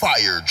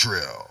Fire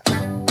Drill.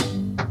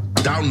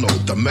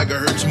 Download the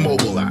Megahertz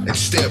mobile app and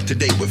stay up to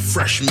date with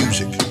fresh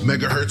music.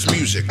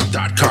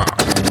 MegahertzMusic.com.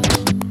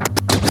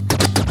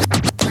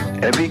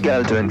 Every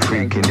girl turn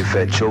freak in the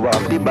Fete. Show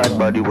off the bad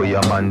body where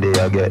your man they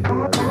get.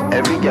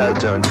 Every girl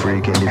turn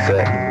freak in the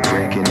Fete.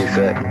 Freak in the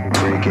Fete.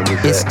 Freak in the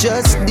Fete. It's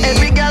just the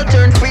every girl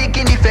turn freak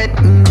in the Fete.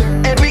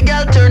 Every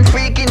girl turn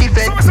freak in the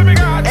Fete.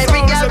 Every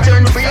girl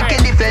turn freak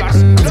in the Fete.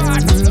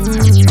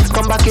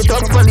 Come back it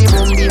up on the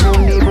boom, the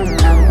boom, the boom.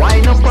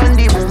 Wine up on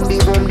the boom,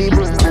 the boom, the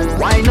boom.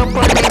 Wine up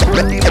on the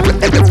boom, the boom,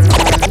 the boom.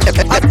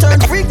 I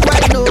turn freak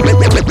right now.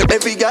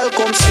 Every girl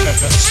come stick,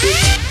 stick.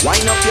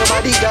 Wine up your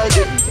body, girl.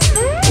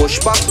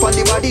 Push back on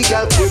the body,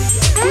 girl. Quick,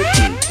 quick.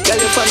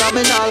 Girl, you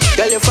phenomenal.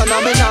 Girl, you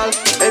phenomenal.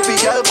 Every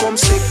girl come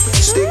stick,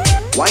 stick.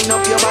 Wine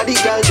up your body,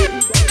 girl.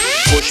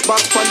 Push back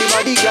on the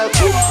body, girl.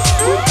 Quick,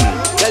 quick.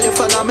 Girl, you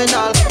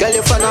phenomenal. Girl,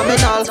 you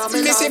phenomenal.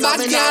 Missy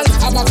bad girl.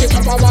 I back it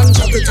up a one,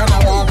 drop it on a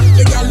walk.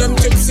 The girl them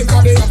tipsy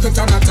 'cause they up it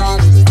on a talk.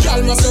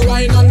 Girl must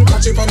wine and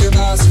catch it on the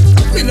bars.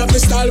 Me love the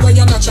style when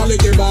you naturally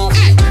give up.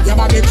 Your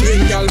body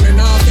clean, girl, me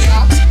not be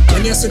apt.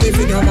 When you see the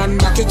video, man,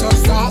 back it up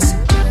fast.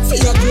 For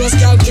your clothes,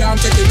 girl, can't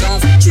take it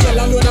off. Trail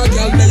and load a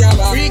girl, they have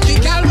a freaky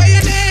girl, where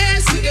you there,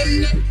 see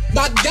them there.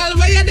 Bad girl,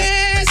 where you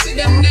there, see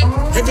them there.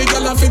 Every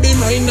girl have to be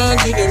mine and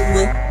give them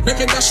way. Make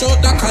it a shot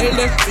that call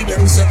them, see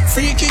them say.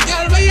 Freaky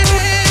girl, where you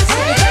there,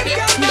 see them there.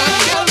 Bad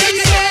girl, where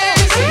you there,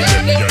 see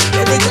them there.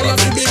 Every girl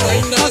have to be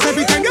mine and cause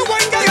every time you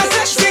wine, girl, you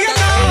sexy, you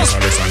know. Miss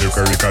Alexander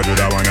Curry, cause you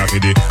that one have to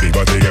the big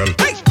body girl.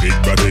 Big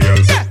body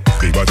girl,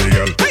 big body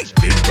girl,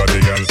 big body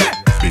girl,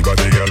 big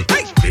body girl,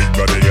 big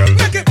body girl.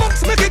 Make it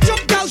bounce, make it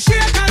jump, girl,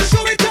 shake and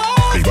show it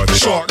off. Big body,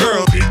 short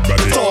girl, big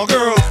body, tall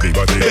girl, big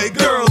body, big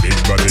girl, big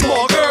body,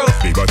 small girl,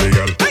 big body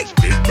girl, big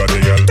body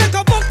girl. Take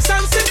a box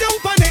and sit down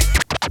on it.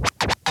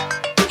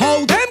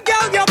 Hold them,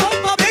 girl, your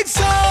bumper big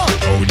so.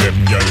 Hold them,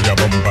 girl, your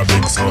bumper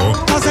big so.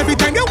 Cause every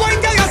time you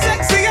wine, girl, you're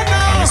sexy, you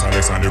know. Miss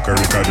Alexander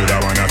Curry, cause you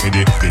that one have to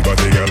the big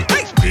body girl,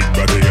 big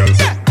body girl,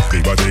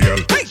 big body girl,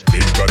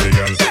 big body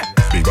girl,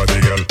 big body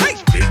girl,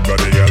 big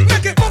body girl.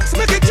 Make it bounce,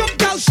 make it jump,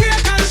 girl,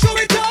 shake and show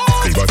it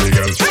off. Big body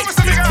girl,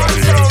 big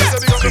body girl,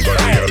 big body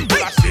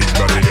girl, big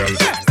body girl,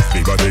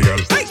 big body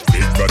girl,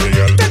 big body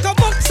girl. Take a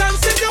box and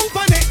sit down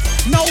on it.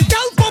 Now,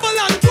 girl, bubble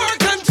and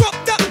twerk and drop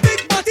that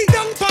big body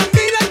down on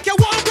me like you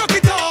want to rock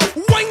it off.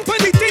 Wine for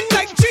the thing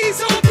like cheese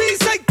on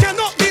piece. I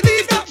cannot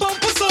believe that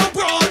bumper so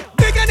broad.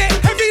 Big and it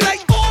heavy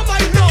like oh my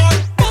lord.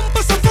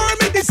 Bumper so firm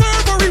it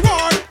deserve a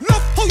reward.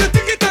 Love how you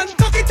think it and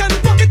tuck it and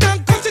rock it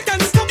and coach it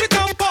and stop it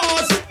and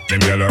pause.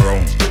 Them girl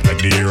around like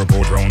the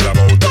airport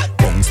roundabout.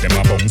 Bounce them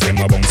a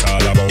bounce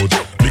all about.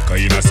 Liquor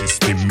in a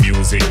system,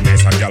 music,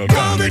 nice a girl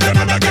gone with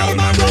another girl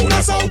man roll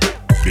us out.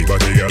 Big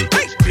body girl,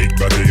 big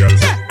body girl,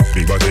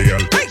 big body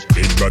girl,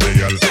 big body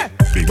girl,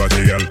 big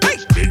body girl,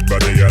 big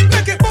body girl.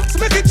 Make it bounce,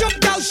 make it jump,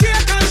 girl,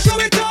 shake and show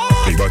it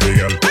off. Big body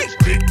girl,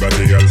 big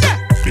body girl,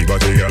 big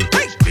body girl,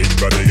 big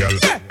body girl,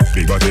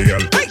 big body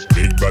girl,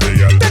 big body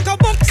girl. Take a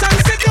box and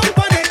sit down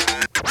on it.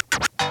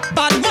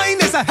 Bad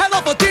mind is a hell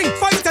of a thing.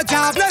 Fight a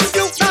jobless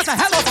youth, that's a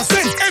hell of a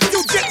sin. If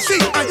you gypsy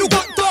and you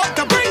got talk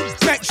to bring,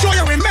 make sure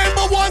you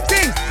remember one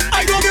thing.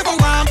 I don't give a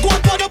damn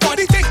what the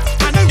body think.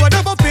 And I would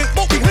never pick,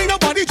 but behind the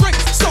body drink.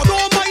 So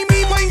don't mind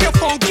me, mind your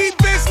funky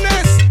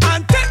business.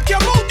 And take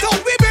your mouth out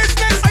with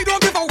business. I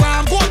don't give a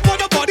damn what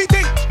the body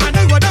think. And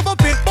I would never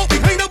pick, but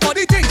behind the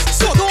body think.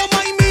 So don't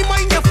mind me,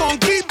 mind your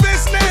funky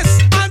business.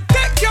 And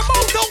take your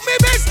mouth out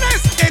with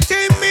business. It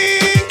ain't me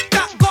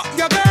that got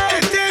your girl.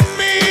 It ain't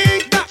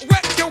me that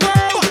wreck your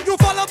world. But you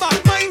follow back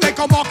mine like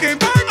a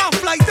mockingbird. I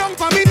fly down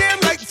for me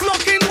name like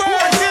flocking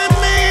bird. It ain't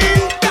me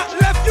that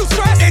left you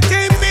stressed. It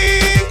ain't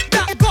me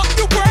that got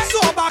you pressed.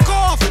 So back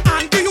off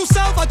and give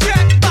yourself a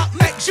check. But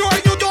make sure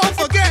you don't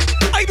forget.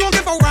 I don't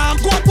give a damn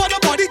what the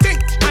body think.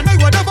 And I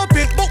would never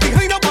pick, but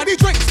behind the body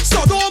drink.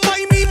 So don't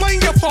mind me,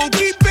 mind your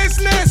funky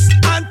business.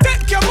 And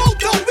take your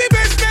mouth out with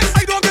business.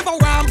 I don't give a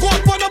damn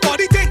what the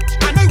body think.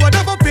 And I would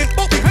never pick,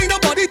 but behind the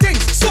body think.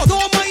 So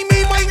don't mind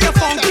me, mind your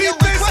funky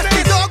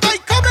business. dog, I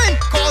come in,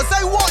 cause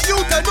I want you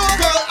to know,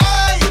 girl,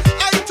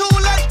 I too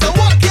like to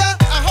walk, yeah.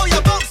 I how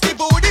you bounce the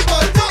booty,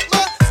 but top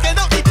man, skin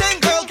out the thing,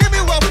 girl, give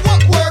me one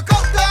walk, work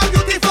out that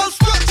beautiful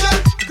structure.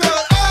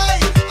 Girl,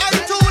 I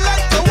too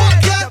like to walk,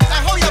 yeah.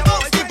 I how you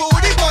bounce the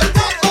booty, but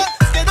top man,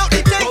 skin out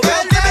the thing,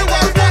 girl, give me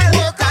one walk,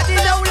 work out Daddy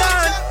no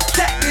land,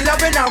 take the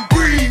loving and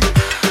breathe.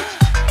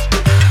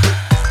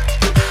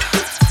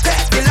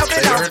 Take the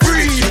loving and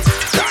breathe.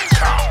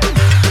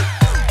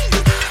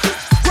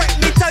 Break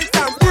me tight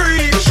and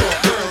breathe. Short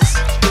girls,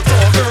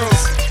 tall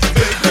girls,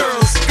 big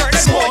girls,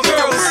 small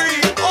girls,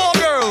 all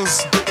girls.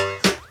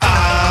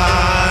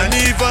 And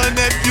even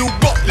if you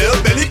got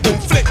little belly, boom,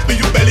 flick, me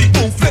you belly,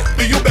 boom, flick,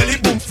 me you belly,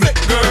 boom, flick,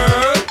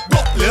 girl.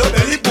 Got little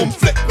belly, boom,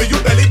 flick, me you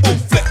belly, boom,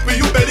 flick, me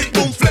you belly,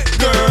 boom, flick,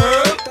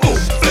 girl. Boom,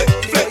 flick,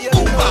 flick,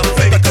 boom, and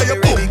flick. I tell you,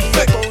 boom,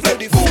 flick,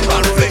 flick, boom,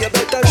 and flick.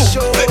 You better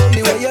show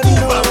me where you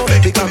know.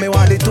 Because me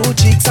want the two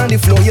cheeks and the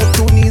floor, your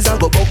two knees and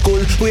go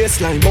buckle. Waist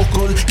Waistline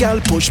buckle,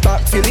 girl push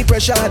back, feel the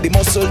pressure, the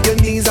muscle, your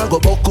knees a go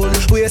buckle.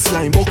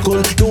 Waistline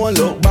buckle, don't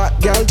look back,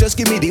 girl just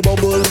give me the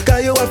bubble.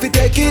 Cause you have to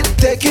take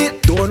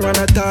it, don't run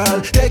at all.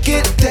 Take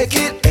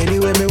it,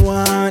 anyway me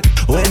want.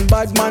 When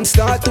bad man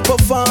start to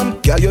perform,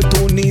 girl your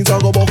two knees a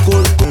go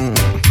buckle.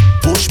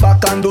 Push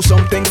back and do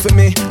something for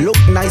me. Look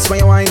nice when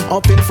you wine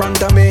up in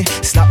front of me.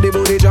 Snap the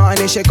booty jaw and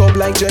it shake up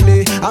like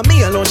jelly. And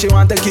me alone she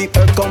want to keep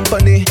her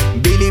company.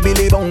 Billy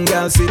bong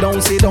girl, sit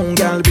down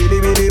girl.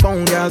 Billy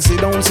bong girl,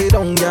 sit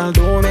down girl.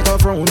 Don't make a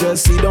frown,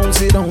 just sit down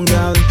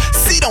girl.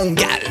 Sit down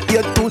girl.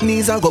 Your two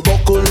knees a go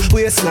buckle,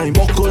 waistline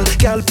buckle.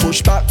 Girl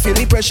push back, feel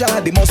the pressure,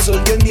 the muscle.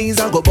 Your knees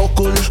a go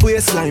buckle,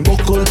 waistline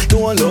buckle.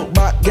 Don't look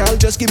back, girl,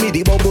 just give me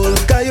the bubble.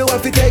 Cause you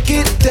have to take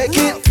it,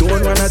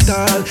 don't run at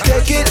all.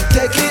 Take it,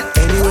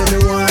 anyway me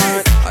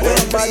want. When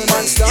bad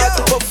man start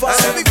to perform,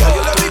 let me go.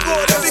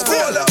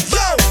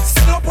 Yo,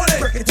 sit up on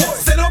it,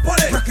 sit up on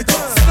it,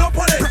 sit up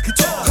on it.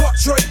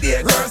 Clutch right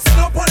there, girl, sit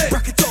up on it,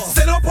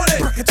 sit up on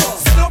it,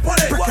 sit up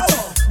on it.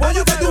 Why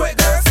you can do it,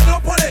 girl? Sit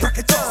up on it,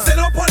 sit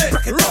up on it,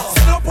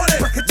 sit up on it.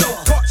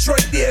 Clutch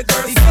right there,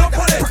 girl, sit up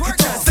on it,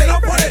 sit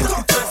up on it.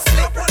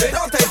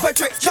 All type of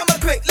tricks, come on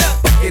quick, look.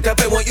 Get up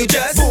and want you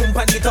just boom,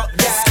 pan it up,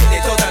 yeah. They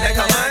told her like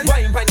a man,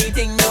 wine pan it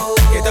thing, no.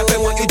 Get up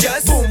and want you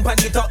just boom, pan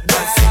it up,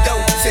 yeah.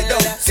 Sit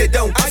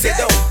down.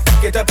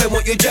 Get up and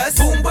want you just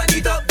boom, pan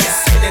it up,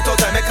 yeah. They told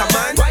her make a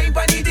man wine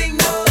pan it thing,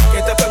 no.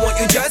 Get up and want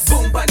you just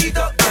boom, pan it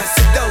up, yeah.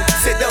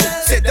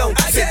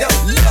 Sit down.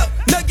 Look,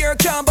 no girl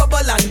can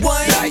bubble and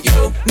wine like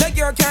you. No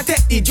girl can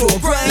take the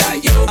joke right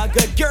like you. A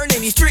good girl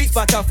in the streets,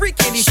 but a freak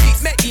in the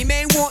streets. Make the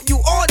man want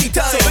you all the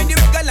time. So when you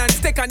wiggle and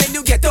stick and then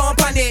you get on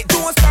pan it,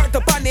 don't start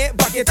to pan it,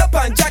 back it up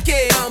and jack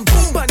it. And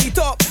boom, pan it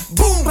up,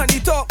 boom, pan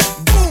it up,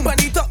 boom,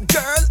 pan it up,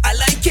 girl, I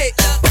like it.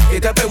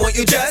 Get up and want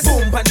you just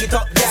boom, pan it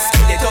up, yeah.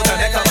 They told her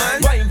like a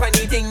man wine pan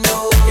it thing,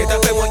 no. Get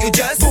up and want you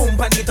just boom,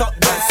 pan it up,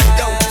 yeah.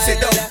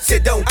 Sit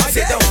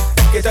down.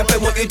 Get up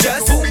and want you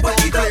just boom, pan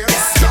it up,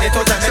 yeah. They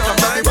told her like a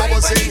man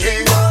wine pan it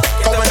thing, no.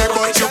 Come on and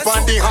bunch up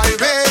on the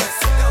highway.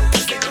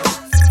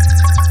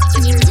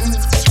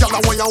 Girl, I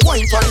want you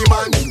wine pan the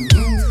man.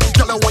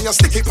 Girl, I want you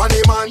stick it pan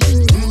the man.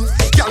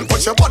 Girl,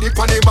 put your body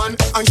pan the man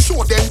and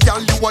show them,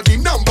 girl, you are the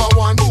number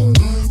one.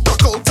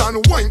 Rock out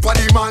and wine pan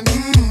the man.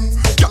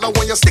 Girl, I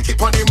want you stick it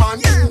pan the man.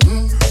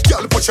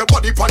 Girl, put your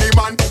body pan the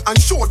man and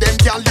show them,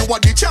 girl, you are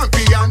the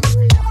champion.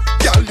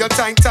 Girl, you're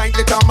tight,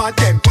 little mad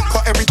them.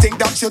 Cause everything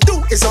that you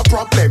do is a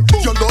problem.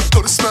 Your look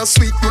good, smell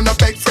sweet, you're not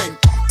big friend.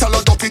 Tell a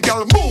doggy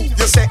girl, move,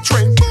 you set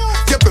trend.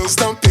 Your bills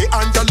don't pay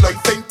and your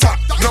life ain't tap.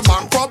 No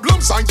man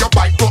problems and your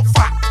bike got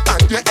fat.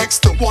 And your ex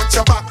to watch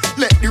your back.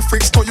 Let the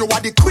freaks know you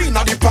are the queen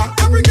of the pack.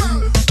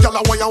 Girl,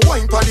 I want you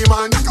wine pan the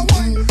man.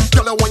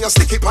 Girl, I want you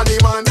stick it pan the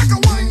man.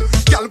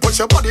 Girl, put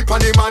your body pan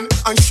the man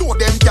and show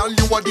them, girl,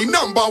 you are the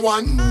number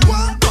one.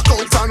 Rock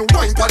out and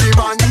wine pan the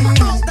man.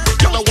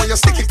 Girl, I want you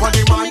stick it pan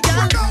the man.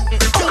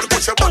 Girl,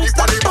 put your body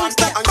pan the man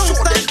and show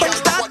them, girl,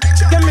 you are the champion.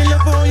 Give me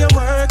love how you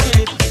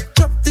working it.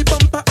 Drop the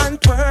bumper and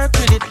twerk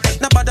with it.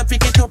 Now bother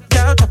pick it up,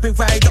 girl, drop it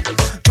right up.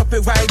 Drop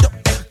it right up.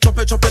 Drop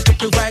it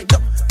right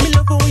up. Me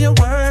love how you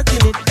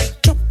working it.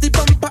 Drop the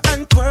bumper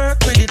and twerk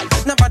with it.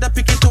 Now bother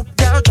pick it up,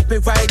 girl, drop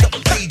it right up.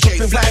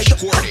 Drop it right up.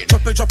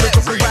 Drop it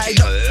right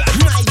up.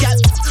 My girl,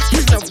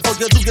 me love how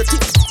you do your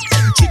thing.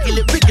 Jiggle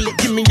it,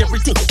 give me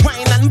everything.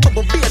 Wine and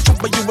bubble, be a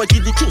trouble, you are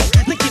the king.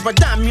 They give a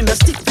damn, you know,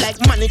 stick like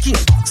mannequin.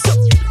 So,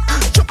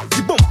 drop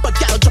the bumper,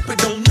 girl, drop it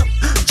down low.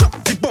 Drop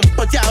the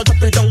bumper, girl,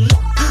 drop it down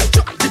low.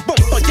 Drop the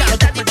bumper, girl,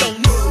 drop it down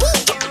low.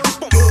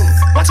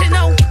 Watch it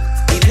now,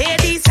 the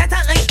ladies set a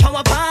like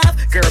power pop.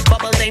 Girl,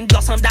 bubble name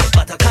blossom that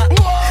buttercup.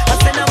 A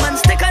cinnamon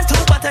stick and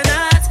two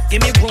butternuts.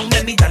 Give me room,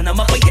 let me down, I'm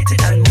up, I hit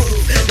it and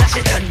move. Lash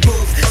it and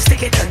move,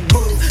 stick it and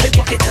move.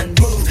 Walk it and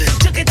move,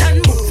 juke it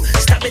and move.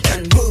 Stab it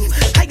and move.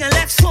 I got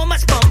left so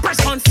much bumpers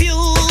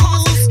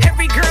confused.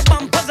 Every girl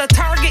bumper's a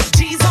target,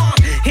 G's on.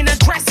 In a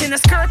dress, in a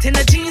skirt, in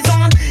a jeans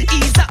on.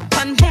 Ease up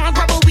and one,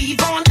 grab a weave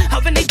on.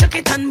 How when they juke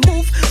it and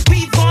move,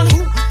 weave on.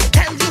 Who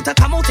tell you to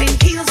come out in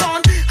heels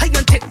on? I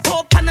gonna take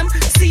four on them,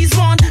 seize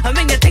one. And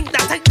when you think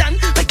that I done,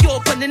 like you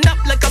opening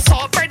up like a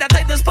soft bread that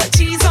I just put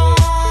cheese on.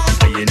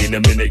 I ain't in a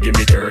minute, give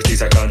me 30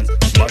 seconds.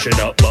 Mash it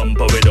up,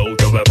 bumper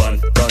without a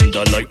weapon.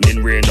 Thunder,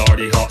 lightning, rain, or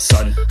the hot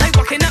sun. I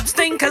walking up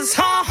stinkers,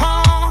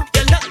 ha.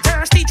 You look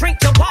thirsty, drink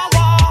your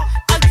wawa.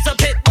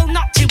 Elizabeth will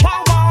not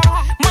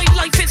chihuahua. My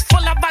life is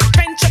full of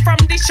adventure from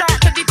the shark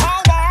to the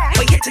tower.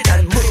 We hit it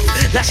and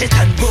move, lash it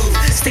and move,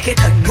 stick it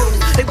and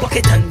move. I walk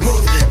it and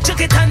move,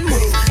 juke it and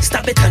move,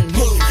 stab it and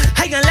move.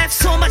 I got left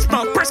so much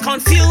bumpers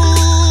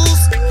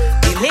confused.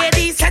 The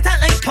ladies set a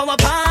like power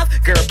pop.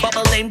 Girl,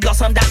 bubble name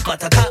blossom that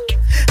buttercup.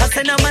 A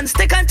cinnamon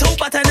stick and two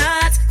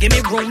butternuts. Give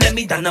me room, let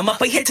me down, I'm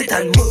up, I hit it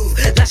and move.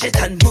 Lash it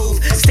and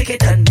move, stick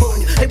it and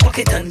move. I walk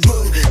it and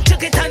move,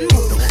 juke it and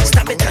move,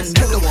 stab it and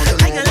move.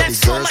 I got left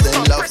so much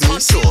bumpers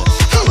confused.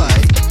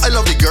 I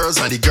love the girls girls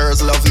and the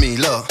girls love me.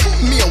 Look,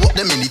 me I walk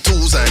them in the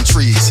 2s and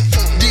 3s.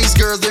 These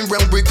girls them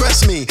round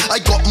request me. I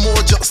got more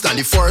just than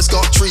the forest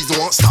got trees. They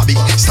want stabby,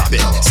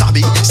 stabbing,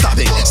 stabby,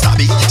 stabbing,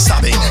 stabby,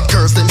 stabbing.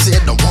 Girls them say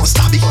they want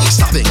stabby,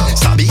 stabbing,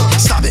 stabby,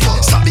 stabbing,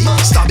 stabby,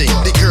 stabbing.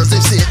 The girls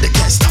them say they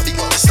can't stabby,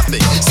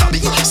 stabbing,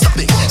 stabby,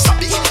 stabbing,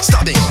 stabby,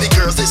 stabbing. The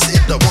girls they say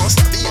they want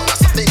stabby,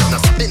 stabbing,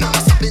 stabbing,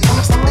 stabbing,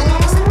 stabbing,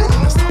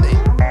 stabbing, stabbing.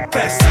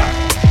 Festa.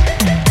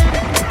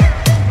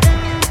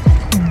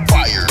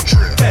 Fire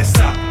drip.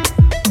 Festa.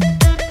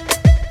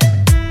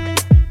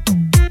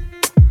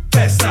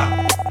 Festa.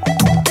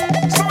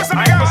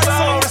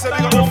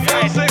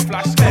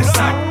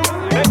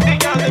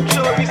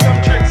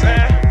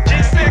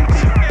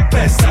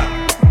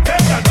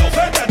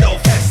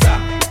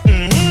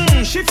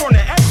 She from the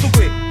X to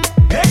it.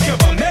 Make your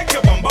bum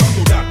back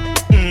to that.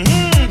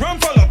 Run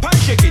for the pan,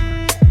 shake it.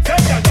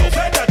 Feta do,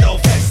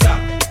 festa.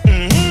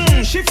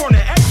 She from the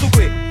X to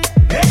it.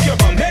 Make your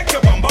bum back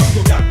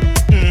to that.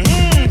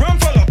 Run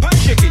for the pan,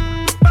 shake it.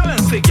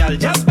 Balance it, girl,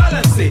 just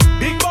balance it.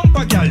 Big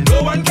bumper, girl,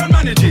 no one can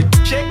manage it.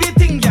 Shake the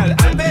thing, girl,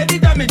 and bear the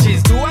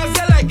damages. Do as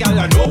you like, girl,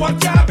 I know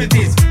what your habit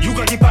is. You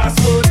got the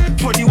password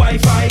for the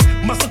Wi-Fi.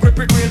 Must grip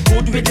it real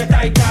good with your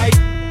tight.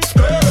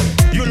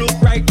 Skirt, you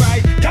look right.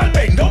 Girl,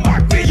 bend no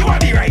back way, you are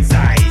the right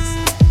size.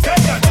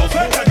 Feta do,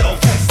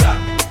 festa.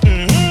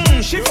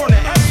 She from the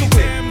X to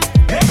it.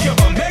 Make your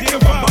bum back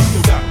to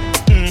that.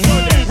 So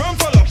then run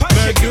for the punch.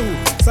 Make you,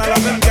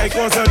 Salaman guy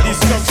cause a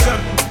destruction.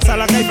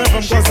 Salakai from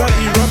cause a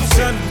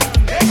eruption.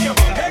 Make your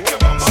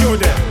bum. Show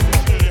them.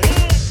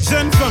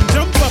 Jeune femme,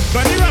 jump up,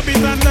 bunny rabbit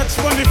and touch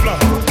bunny floor.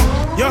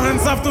 Your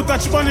hands have to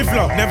touch bunny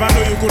floor. Never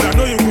know you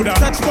coulda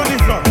touch bunny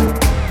floor.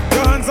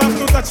 Your hands have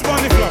to touch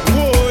bunny floor.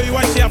 Whoa,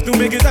 why she have to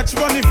make it touch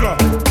bunny floor?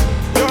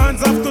 Your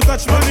hands have to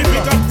touch bunny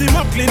floor. Pick up the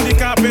mop, clean the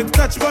carpet,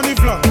 touch bunny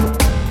floor.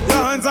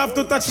 Your hands have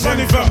to touch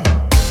bunny floor.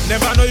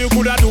 Never know you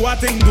coulda do a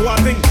thing.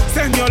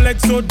 Send your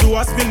legs so do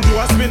a spin.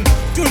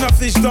 Tuna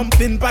fish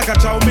dumpling, pack a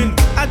chow mein.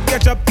 Add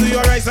ketchup to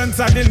your rice and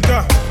sardine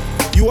car.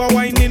 You are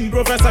whining,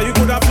 professor, you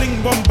coulda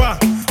fling bumper.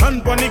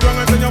 Hand pon the ground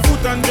and turn your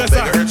foot and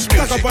dresser.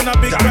 Stack up on a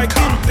big bike,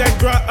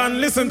 Integra, and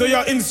listen to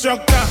your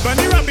instructor.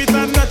 Bunny rabbit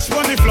and touch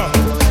bunny floor.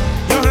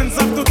 Your hands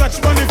have to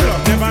touch bunny floor.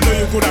 Never know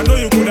you coulda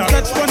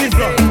touch bunny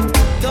floor.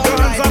 Your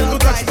hands have to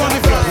touch bunny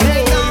floor.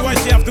 Oh, why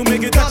she have to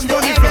make it touch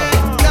bunny floor?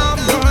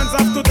 Your hands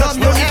have to touch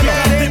bunny floor.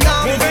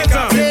 Move it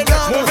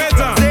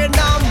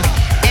down.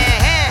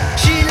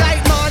 She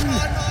like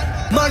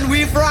man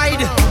we fried.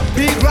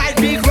 Big ride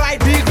this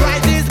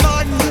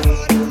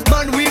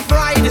man we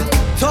fried.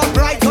 Top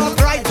right.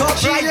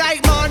 She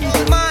like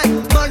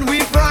man we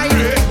fried.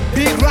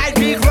 Big ride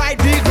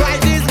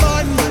this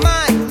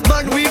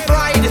man we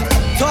fried.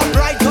 Top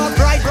right.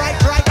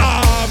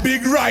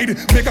 Big ride,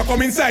 make her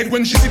come inside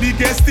when she see the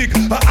gas stick.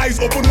 Her eyes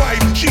open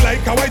wide, she like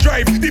how I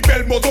drive the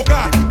bell motor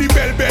car. The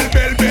bell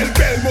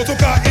motor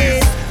car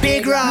is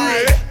big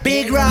ride.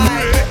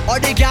 All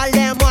the gal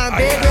them want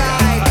big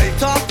ride.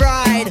 Top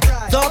ride.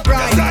 Super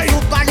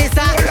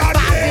Nissan,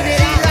 passing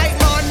it out like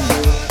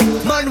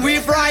man we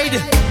fried.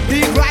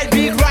 Big ride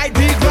this man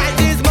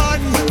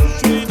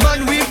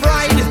we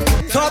fried.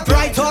 Top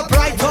right.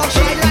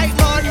 She like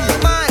man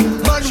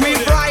we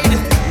fried.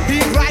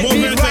 Big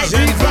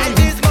ride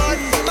this man.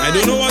 I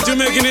don't know what you're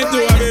making it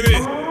do, baby.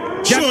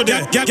 Show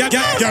them.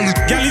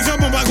 Girl, is your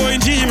mama going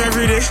gym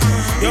every day?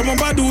 Your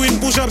mama doing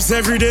push-ups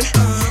every day?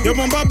 Your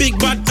mama big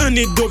bad and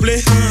it double.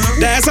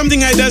 There's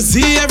something I just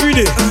see every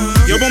day.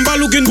 Your mama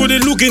looking good,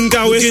 looking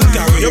kawe.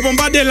 Your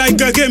mama they like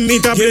a game,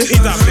 it up.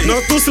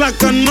 Not too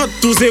slack and not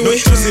too say way.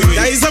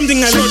 There is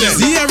something I just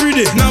see every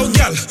day. Now,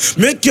 girl,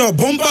 make your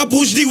bumper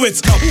push the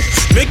weights up.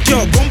 Make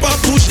your bumper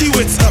push the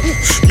weights up.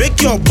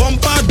 Make your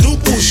bumper do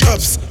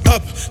push-ups.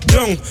 Up,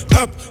 down.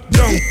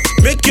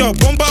 Make your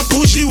bumper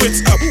push the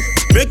weights up.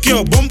 Make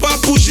your bumper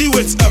push the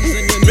weights up.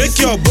 Make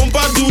your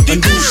bumper do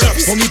the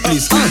push-ups. For me,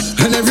 please.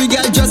 And every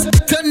girl just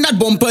turn that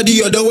bumper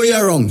the other way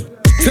around.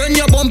 Turn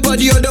your bumper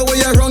the other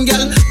way around,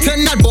 girl.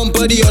 Turn that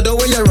bumper the other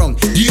way around.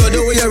 The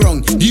other way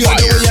around. Girl.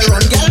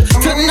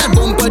 Turn that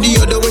bumper the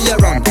other way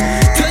around.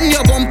 Turn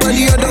your bumper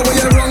the other way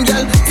around,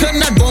 girl. Turn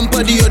that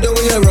bumper the other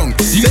way around.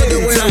 The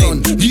other way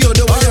around.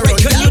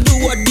 Can you do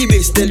what the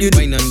bass tell you to?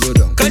 Wine and go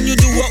down. Can you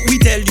do what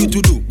we tell you to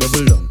do?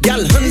 Bubble down.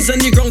 Girl, hands on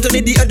the ground, turn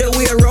it the other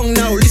way around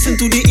now. Listen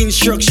to the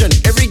instruction.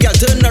 Every girl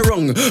turn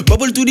around.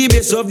 Bubble to the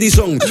bass of the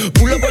song.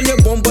 Pull up on your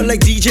bumper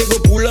like DJ go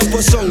pull up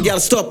a song. Girl,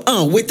 stop.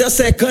 Wait a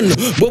second.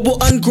 Bobo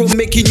and Krome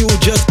making you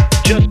just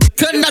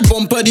turn that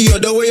bumper the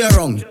other way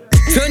around.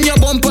 Turn your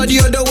bumper the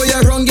other way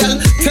around,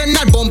 girl. Turn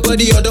that bumper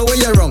the other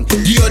way around.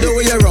 The other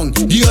way around.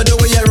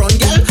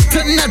 Girl.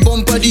 Turn that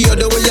bumper the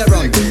other way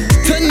around.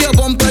 Turn your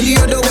bumper the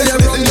other way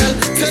around, girl.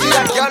 Turn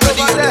that bumper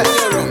the other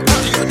way around.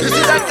 You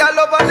see that girl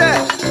over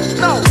there?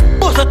 Now,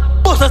 bust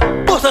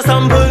a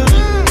sample.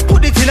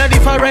 Put it in a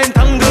different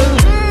angle.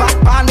 Back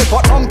on the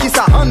bottom kiss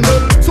a handle.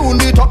 Soon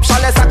the top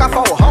shall let a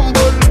for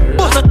humble.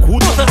 Bust a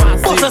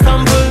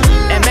sample.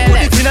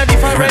 Put it in a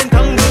different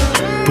angle.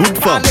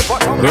 Umpa,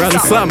 Grand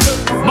Slam.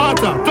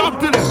 Martha, talk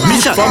to them.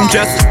 Mission from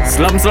just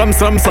slam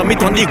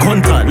it on the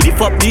counter.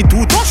 Lift up the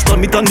two touch,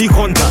 slam it on the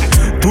counter.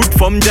 Tooth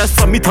from just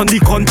slam it on the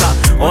counter.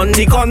 On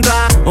the counter.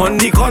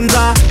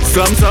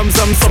 Slam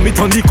it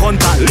on the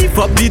counter. Lift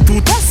up the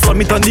two touch,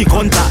 slam it on the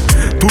counter.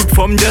 Tooth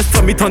from just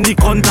slam it on the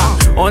counter.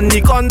 On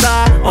the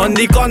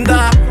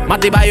counter.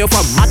 Matty buy your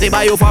fam.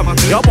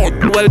 Your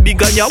mouth well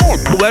big and your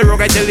mouth well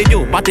wrong, I telling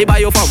you. Matty buy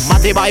your fam.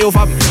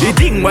 The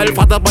thing well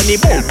fat up on the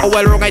bone.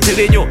 Well wrong, I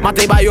telling you.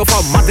 Matty buy your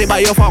fam.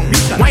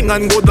 Wine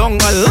and go down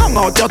and long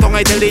out your tongue,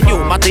 I telling you.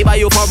 Matty buy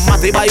your fam.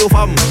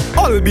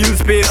 All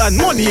bills pay and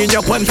money in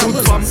your pants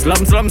food fam.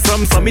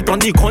 Slam it on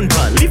the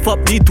counter. Lift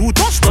up the two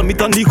touch, slam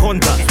it on the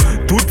counter.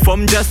 Tooth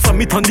from just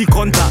slam it on the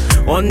counter.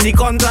 On the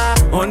counter.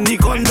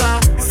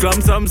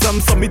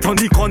 Slam it on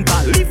the counter.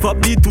 Lift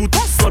up the two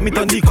touch, slam it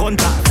on the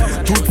counter.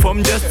 Tooth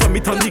from just slam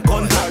it on the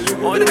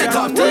counter. On the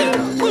counter.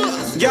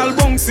 Girl,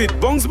 bounce it,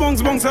 bounce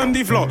on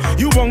the floor.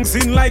 You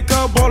bouncing like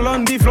a ball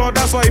on the floor.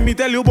 That's why me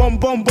tell you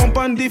bump on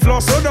the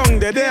floor. So down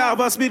there, they have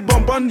a speed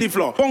bump on the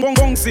floor.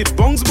 Bounce it,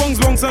 bounce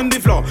on the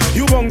floor.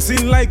 You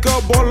bouncing like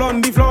a ball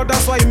on the floor.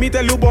 That's why me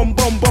tell you bump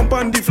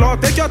on the floor.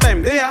 Take your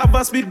time, they have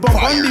a speed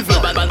bump on the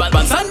floor.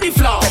 Bounce on the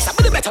floor. Fessa,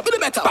 be the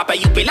better. Papa,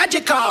 you be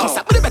logical.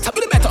 Fessa, be the better.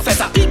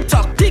 Fessa,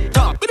 tick-tock. Be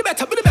the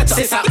better. Fessa, be the better.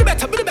 Fessa,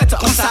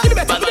 be the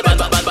better.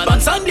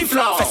 Bounce on the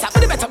floor. Fessa, be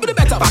the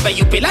better. Papa,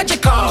 you be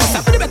logical.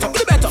 Fessa, be the better.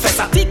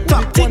 Fessa,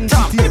 tick-tock. Be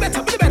the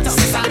better.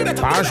 Fessa, be the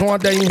better. Pas joint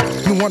d'un,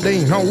 nous on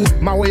d'un, non.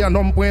 Ma way un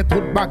homme point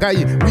tout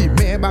bagaille. Oui,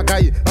 mais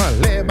bagaille, un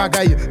lait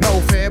bagaille.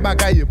 Non, fait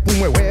bagaille, pour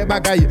moi, ouais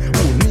bagaille.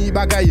 Ou ni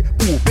bagaille,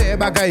 pour faire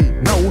bagaille.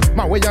 Non,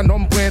 ma way un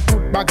homme point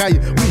tout bagaille.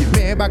 Oui,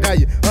 mais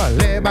bagaille, un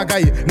lait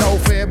bagaille. Non,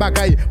 fait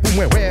bagaille, pour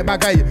moi, ouais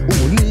bagaille.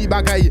 Ou ni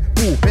bagaille,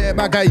 pour faire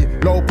bagaille.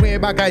 L'eau point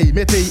bagaille,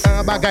 mettez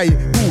un bagaille.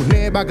 Pour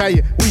les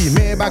bagaille, oui,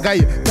 mais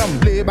bagaille.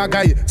 D'emblée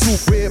bagaille,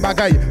 souffler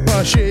bagaille.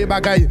 Pencher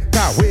bagaille,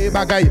 carré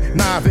bagaille.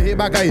 Naver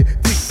bagaille,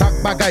 tic-tac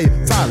bagaille.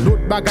 Salut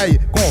bagaille,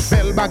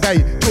 confel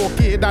bagaille.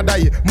 Choqué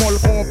dadaille, molle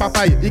con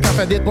papaye. Il a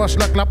fait des gauches,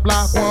 la clap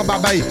la, con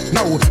babaye.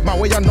 Non, ma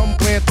way un homme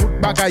point tout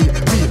bagaille.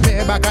 Oui,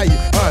 mais bagaille,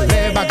 un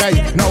lait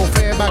bagaille. Non,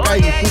 fait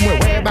bagaille, pour moi,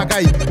 ouais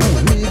bagaille.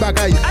 Ou ni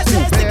bagaille,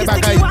 pour faire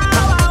bagaille.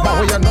 Ma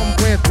way un homme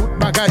point tout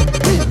bagaille.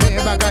 Oui, mais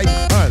bagaille,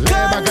 un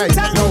lait bagaille.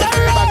 Non,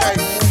 fait bagaille,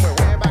 pour moi,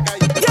 ouais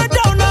bagaille. You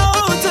don't know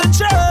who to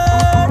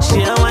trust. She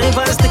a wine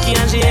for sticky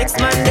and she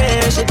ex-man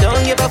there. She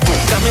don't give a fuck,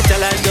 come and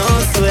tell her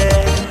don't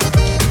swear.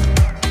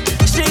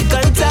 She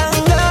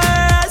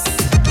cantangerous.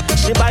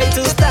 She buy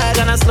two stag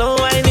and a slow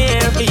wine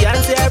here.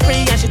 Fiance her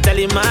free and she tell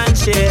him man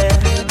share.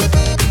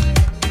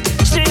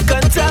 She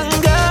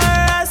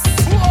cantangerous.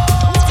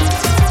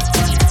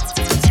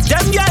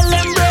 Them gyal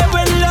them brave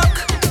with luck.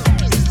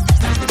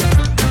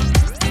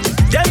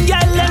 Them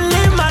gyal them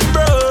live and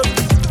broke.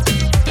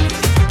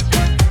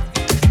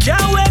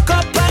 Can't wake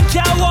up and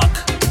can't walk.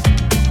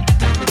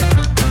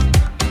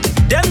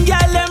 Them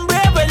gyal them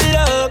brave with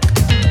luck.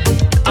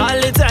 All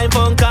the time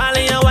phone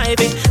calling your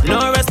wifey.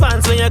 No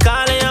response when you're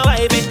calling your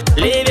wifey.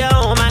 Leave your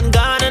home and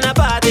gone in a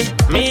party.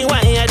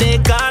 Meanwhile they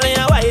calling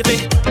your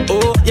wifey.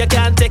 Oh, you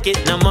can't take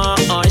it no more.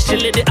 She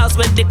leave the house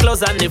with the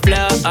clothes on the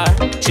floor.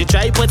 She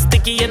try put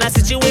sticky in a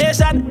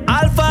situation.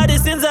 All for the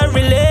sins of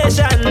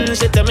relation.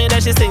 She tell me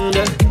that she's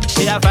single.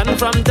 She a fan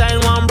from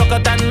time one broke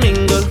out and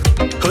mingle.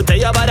 Who tell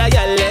you about a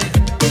yelle?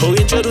 Who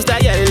introduced a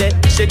yelle?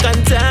 She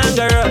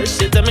cantangerous.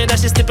 She tell me that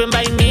she's sleeping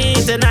by me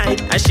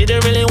tonight. And she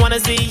don't really wanna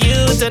see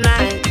you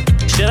tonight.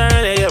 She don't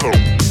really give a.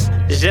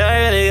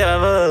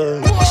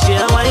 She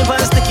a wine for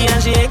sticky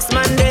and she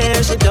ex-man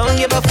there. She don't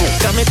give a fuck,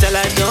 come and tell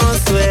her don't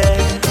swear.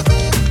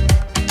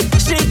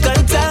 She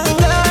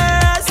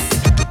cantangerous.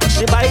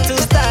 She buy two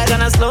stag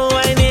and a slow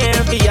wine here.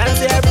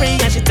 Fiance her free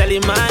and she tell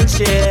him man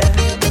share.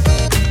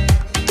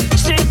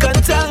 She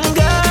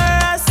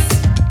cantangerous.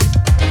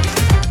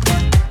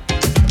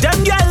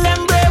 Them gyal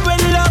them brave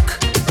with luck.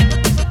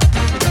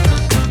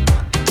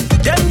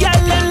 Them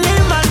gyal them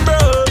live and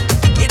broke.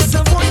 It's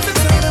a voice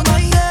inside of my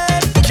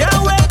head.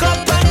 Can't wake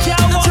up and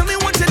can't walk. Tell me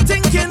what you're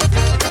thinking.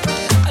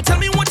 Tell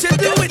me what you're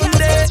doing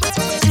there.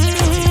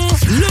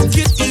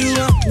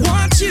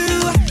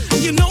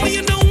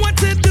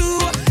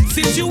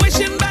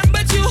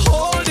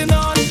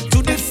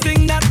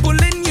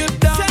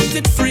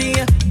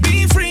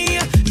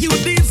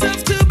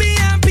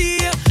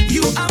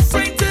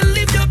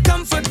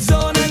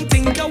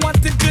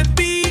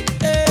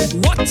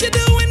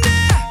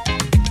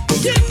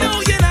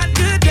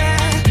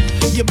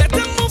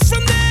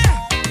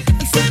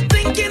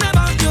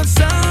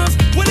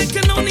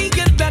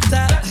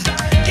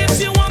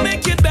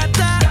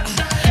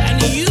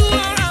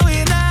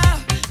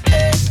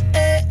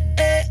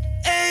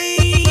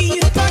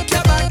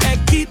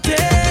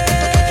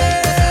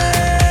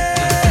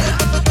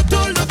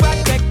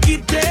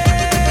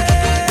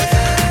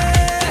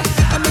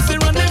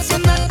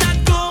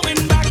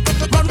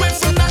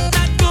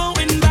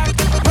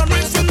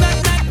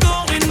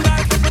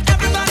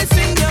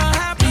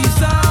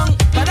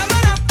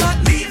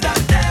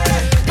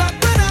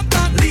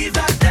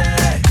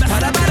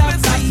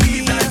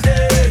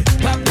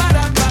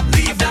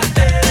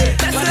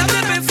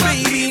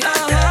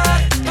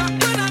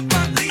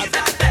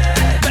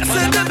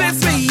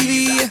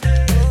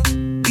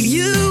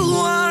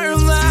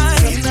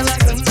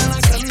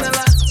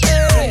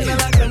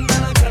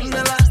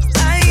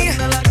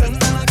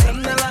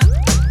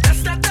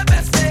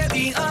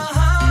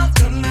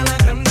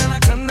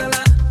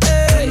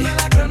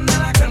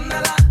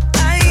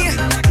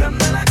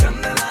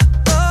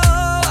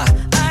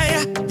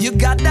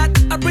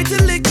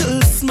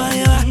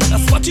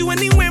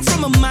 it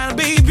from a mile,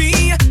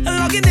 baby.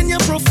 Log it in your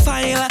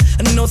profile.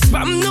 No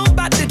spam, no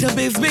bad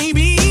database,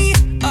 baby.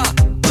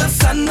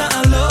 Plus I'm not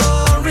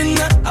alluring.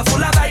 I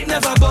full of light,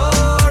 never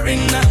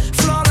boring.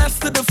 Flawless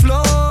to the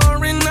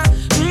flooring.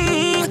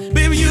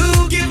 Baby,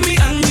 you give me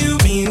a new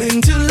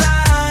meaning to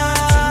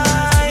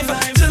life.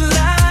 To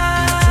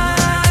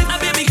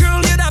life. Baby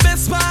girl, you're the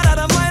best part out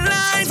of my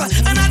life.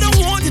 And I don't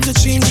want you to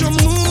change your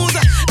mood.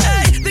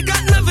 Hey, they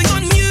got nothing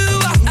on you.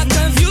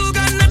 Cause you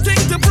got nothing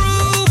to prove.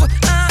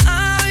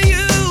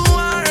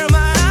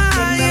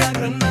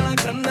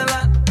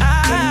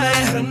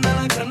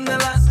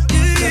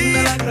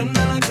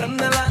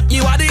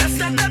 You are my you are the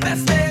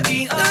best,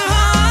 baby.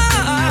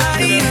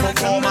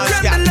 Performance,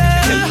 gal.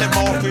 Kill them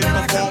off with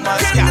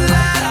performance, gal.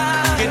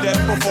 Give them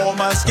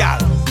performance, gal.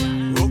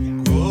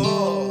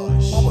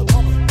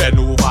 Bend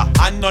over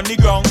and on the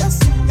ground.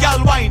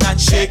 Gal, wine and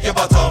shake your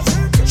bottom.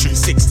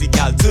 360,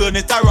 gal, turn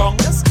it around.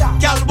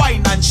 Gal,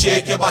 wine and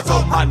shake your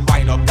bottom. And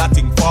wind up that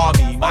thing for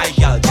me, my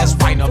gal.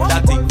 Just wind up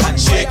that thing and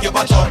shake your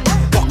bottom.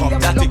 Walk up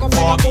that thing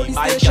for me,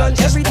 my gal.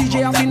 Every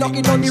DJ have been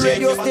knocking on the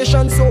radio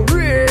station, so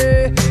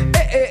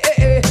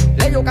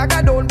lay your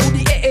gaga down,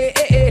 booty,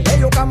 lay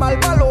your kamal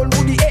balon,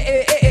 booty,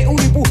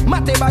 uripu,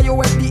 mate ba yo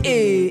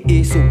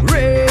FD, so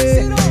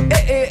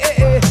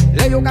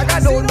lay your gaga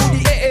down,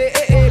 booty,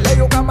 lay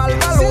your kamal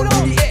balon,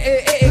 booty,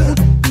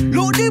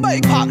 load the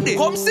bike park there.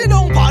 Come sit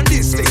down on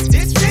this thing,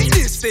 this thing,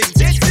 this thing,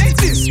 this thing,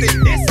 this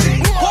thing, this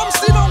thing. Come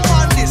sit down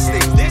on this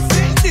thing, this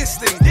thing, this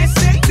thing, this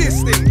thing, this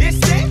thing, this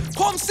thing.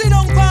 Come sit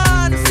down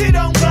on, sit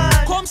down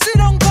on, come sit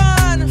down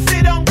on,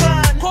 sit down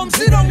on, come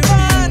sit down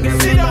on,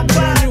 sit down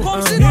on,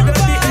 come sit down on.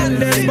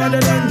 Better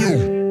than you.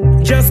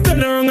 Just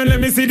turn around and let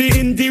me see the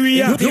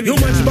interior. You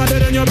much better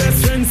than your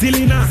best friend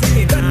Selena.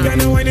 That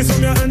kind of wine is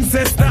from your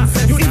ancestor.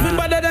 You even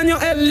better than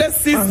your LS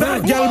sister.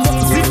 Girl,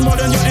 bounce it more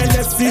than your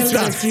LS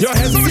sister. Your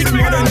head sick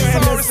more than your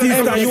LS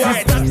sister. You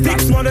have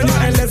tactics more than your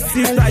LS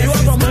sister. You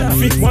have a man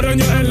fit more than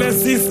your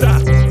LS sister.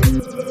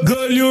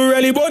 Girl, you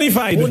really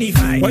bonafide.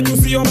 When you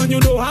see your man, you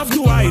don't have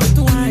to hide.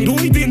 Do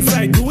it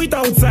inside, do it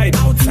outside.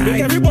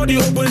 Make everybody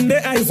open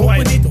their eyes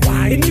wide.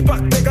 In the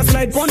back, take a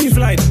slide, pony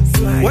slide.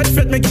 Wet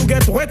fit make you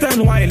get wet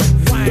and wild.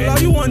 Girl, how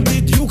you want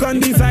it, you can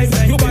decide.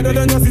 You better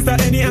than your sister,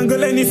 any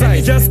angle, any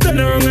side. Just turn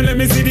around and let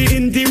me see the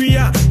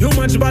interior. You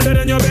much better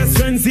than your best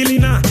friend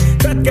Selena.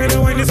 That kind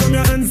of wine is from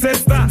your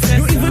ancestor.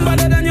 You even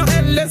better than your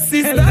LS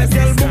sister.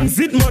 Girl, bounce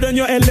it more than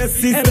your LS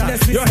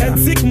sister. Your head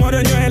sick more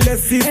than your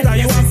LS sister.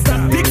 You have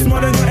tactics more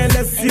than your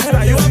LS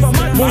sister. You have a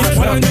man more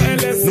than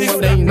your LS sister. No,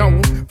 they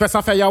know. First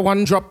I fire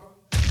one drop.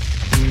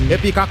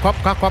 Epic a cup.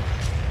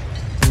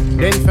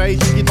 Then fire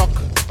tiki talk.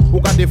 Who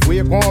got the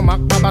FUEGO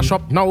Mac Baba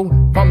shop now?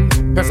 Come,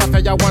 first I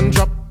fire one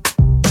drop.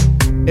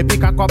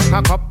 Epic a cup.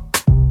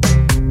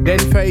 Then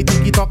fire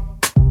tiki talk.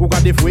 Who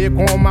got the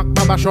FUEGO Mac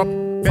Baba shop?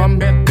 Femme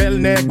belle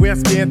nèg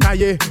ouest bien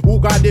taillé. Ou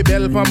gade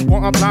belle femme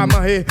qu'on en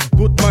plamahe.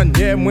 Tout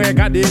manière moins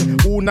gade.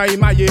 Ou na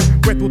imaye.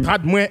 Ouais tout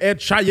had moins head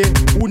chaye.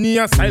 Ou ni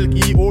un style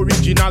qui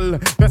original.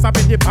 Fais ça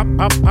pété pap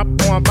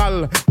qu'on en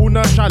balle. Ou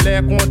nan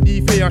chalet qu'on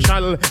dit fait un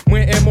chal.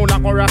 Moins aimons la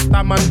qu'on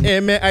rasta man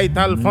aimé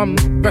aital femme.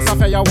 Fais ça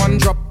fait ya one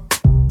drop.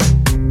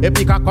 Et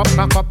puis kakop.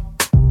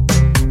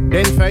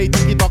 Then fait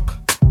tiki tok.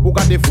 Ou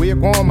gade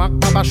FUEGO Mac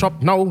Baba shop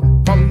now.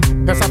 Femme.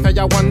 Fais ça fait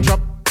ya one drop.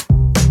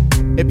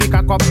 Et puis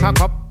kakop.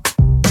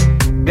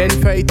 Then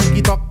fire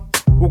tiki talk.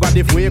 Who got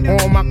the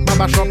FUEGO Mac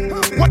Baba shop?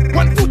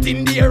 One foot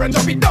in the air and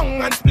drop it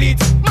down and split.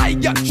 My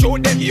God, show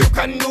them you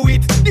can do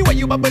it. The way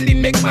you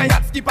bubbling make my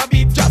heart skip a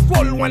beat. Just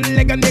hold one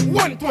leg and make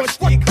one touch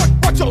stick.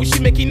 Watch how she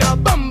making a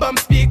bam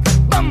speak.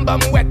 Bam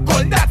wet,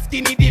 call that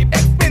skinny dip.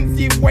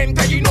 Expensive when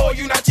cause you know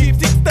you not cheap.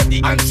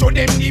 630 and show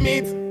them the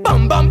meat.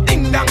 Bam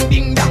ding dang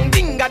ding dang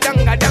ding a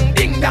dang a dang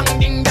ding dang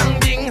ding dang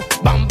ding.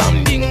 Bam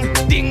ding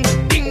ding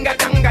ding a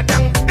dang a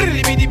dang.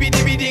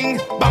 Biddy ding.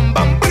 Bam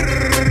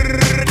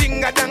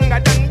ding a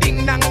dang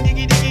ding dang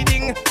diggy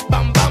ding.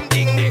 Bam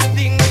ding ding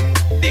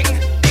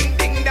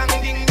dang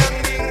ding.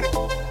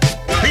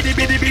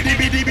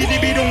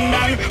 Biddy dung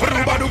dang.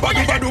 Ruba dung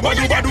dang. Dung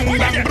dang. Bang dung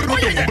dang.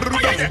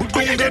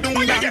 Biddy dung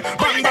dang.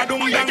 Ruba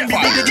dung dang.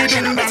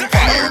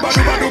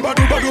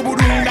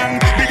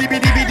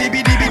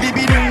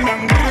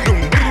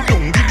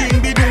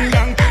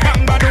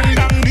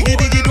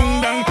 Biddy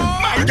dung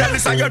dang.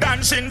 So you're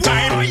dancing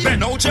fine.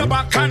 Bend out your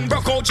back and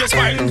broke out your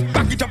spine.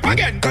 Back it up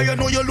again, cause you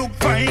know you look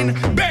fine.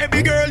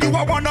 Baby girl, you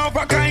are one of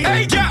a kind.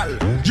 Hey girl,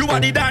 you are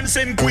the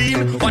dancing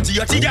queen. What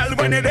you girl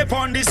when they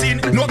on the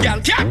scene? No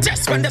girl can't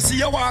test when they see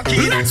you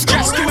walking. Just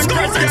to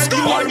impress girl,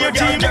 you on your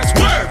team. Just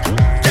work.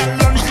 Girl,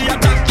 lunge the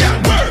attack,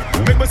 girl, work.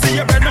 Make me see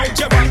you bend out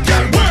your back,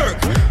 girl, work.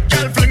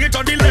 Girl, fling it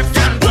on the left,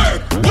 girl,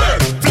 work.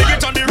 Fling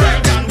it on the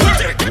right, girl,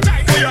 work.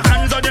 Put your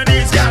hands on your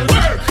knees, girl,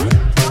 work.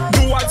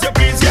 Do what you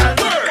please, girl,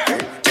 work.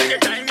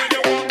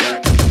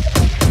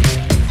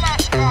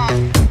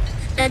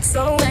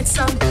 XO,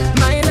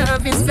 my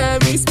love is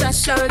very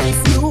special.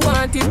 If you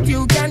want it,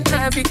 you can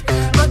have it.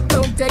 But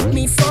don't take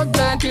me for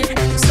granted.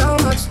 So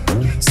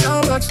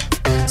much,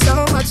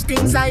 So much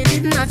things I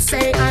did not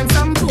say. I'm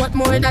from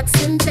Portmore,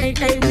 that's in J.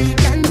 We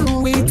can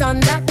do it on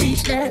that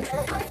beach there.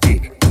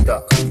 Tick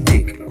tock,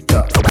 tick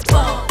tock.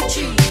 4,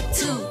 3,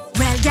 2,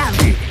 well down.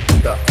 Tick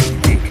tock,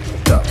 tick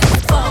tock.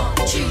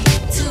 4, 3,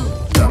 2.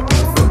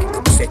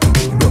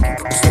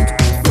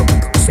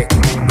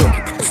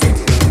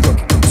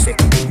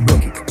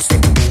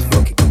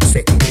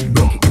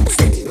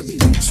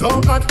 So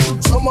hot,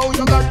 somehow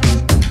you got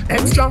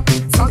extra.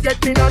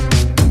 Forget me not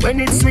when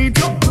it's sweet.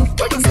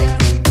 What you say?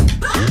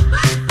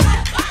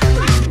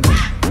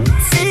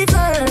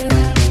 Fever,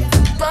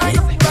 buy.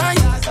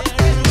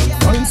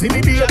 Once in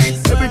the day,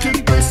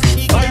 everything crisp.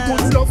 I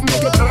would love me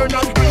to turn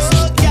on crisp.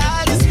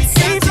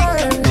 Fever,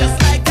 just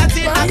like that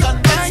in a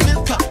condensed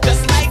milk.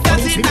 Just like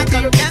that in a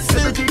condensed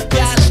milk.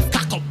 Girl,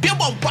 cock up your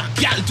bumper,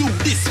 girl, do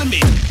this for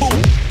me. Boom,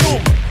 boom,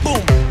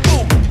 boom,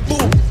 boom,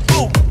 boom,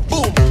 boom,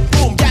 boom,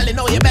 boom. Girl, you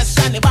know your best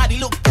and your body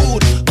look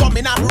good. Come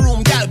in our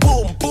room, girl,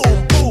 boom,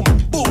 boom, boom,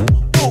 boom,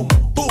 boom,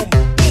 boom,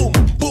 boom,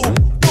 boom,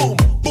 boom,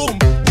 boom,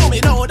 boom.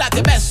 You know that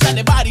your best and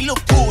your body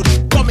look good.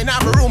 Come in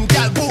our room,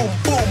 girl, boom,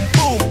 boom,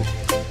 boom.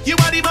 You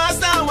are the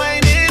master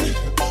whining,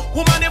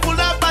 woman, you pull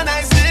up a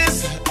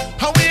niceness.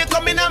 How will you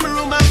come in our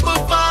room and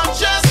perform?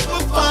 Just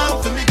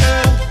perform for me,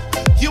 girl.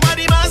 You are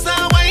the master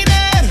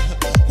whining,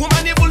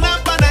 woman, you pull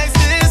up a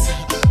niceness.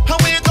 How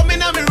will you come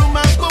in our room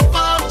and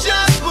perform?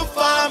 Just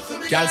perform for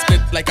me, girl. Girl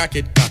split like a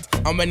Kit Kat,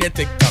 and when you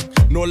tick tock,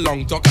 no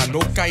long talk and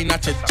no kind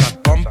of chit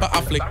chat. Bumper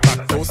a flick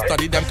back, don't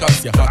study them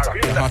cause you're hot,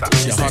 you're hot,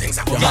 you're hot, you're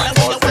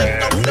hot.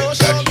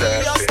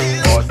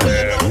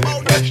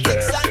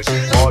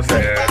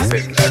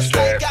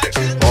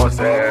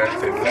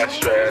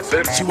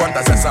 She want a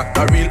zessa,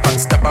 a real hot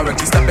stepper. When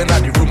she step in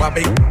the room, a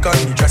big gun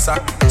dresser.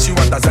 She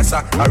want a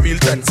zessa, a real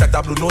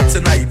trendsetter. Blue notes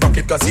in her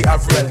pocket cause he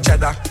have real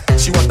cheddar.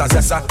 She want a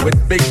zessa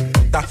with big,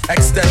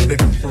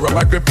 extended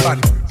rubber grip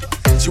band.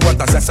 She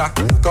want a zessa,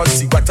 cause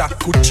she got a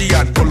Gucci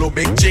and polo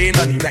big chain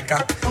on the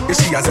necker. Is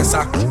she a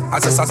zessa,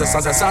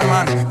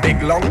 man.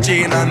 Big long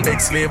chain and big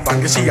slave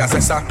band. Is she a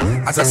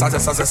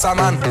zessa,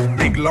 man.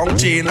 Big long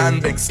chain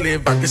and big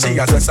slave band. Is she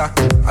a zessa,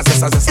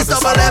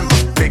 man.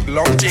 Big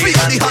long chain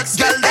and big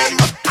slave band.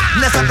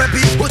 Nessa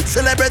preppy, put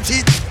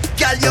celebrity.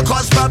 Girl, you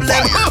cause problem.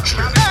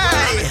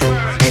 Hey,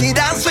 any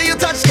dance where you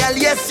touch, girl,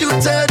 yes, you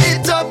turn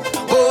it up.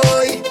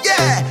 Oh,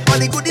 yeah. All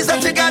the goodies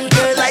that you got,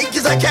 girl, like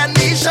is a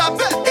candy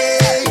shop.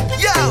 Hey,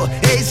 yo,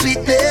 hey,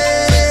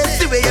 sweetness.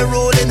 The way you're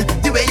rolling,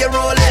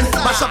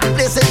 mash up the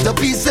place into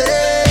pieces.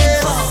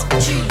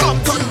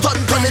 Come, turn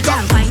it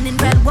up. Whining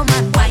red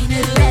woman,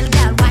 whining red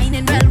girl,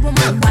 whining red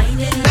woman,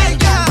 whining red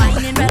girl,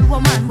 whining red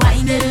woman,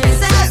 whining. Is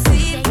that a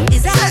scene?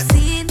 Is that a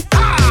scene?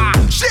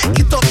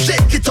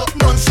 Shake it up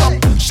non-stop.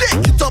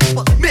 Shake it up,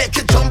 make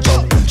it jump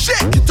up.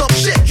 Shake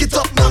it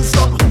up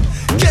non-stop.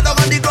 Get up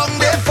on the ground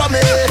there for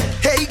me.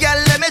 Hey girl,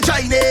 let me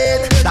join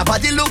in. That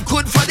body look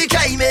good for the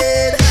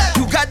climate.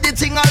 You got the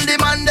thing all the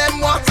man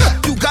them want.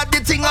 You got the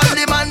thing all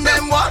the man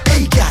them want.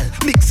 Hey girl,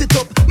 mix it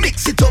up,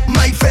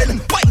 my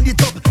friend. Wind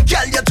it up,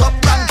 girl, your top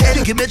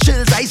rank. Give me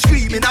chills, I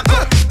scream in a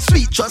cup.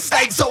 Sweet just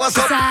like sour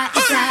soup.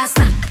 It's a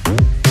snack.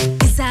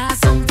 It's a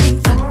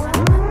something fun.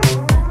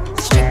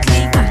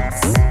 Strictly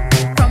facts.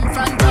 From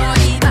front or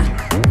the back.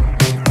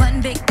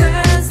 One big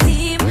girl's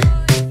team.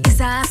 It's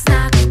a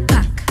snack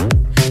pack.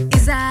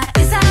 It's a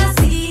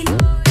scene.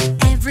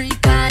 Every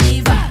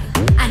carnival.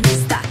 And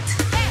it's that.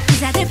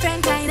 It's a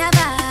different kind of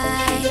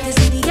vibe. You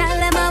see the girl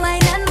them a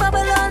wine and bubble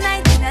all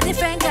night in a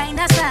different kind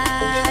of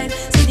style.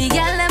 See the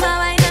girl them a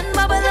wine and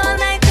bubble all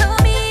night to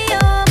me,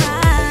 oh my.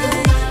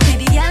 See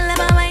the girl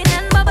them a wine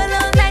and bubble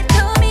all night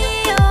to me,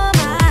 oh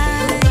my.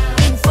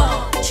 In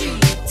 4, 3,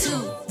 2,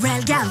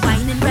 real girl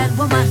whining red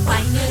woman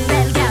whining,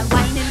 real girl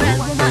whining red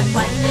woman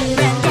whining,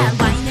 real girl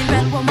whining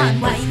red woman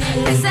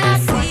whining. Is that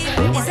a scene?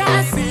 Is that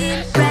a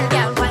scene? Real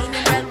girl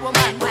whining red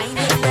woman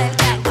whining, real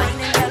girl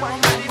whining red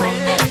woman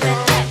whining,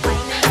 real girl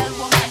whining red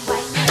woman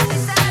whining.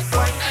 Is that a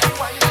scene?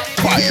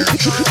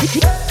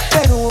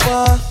 Bend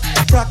over,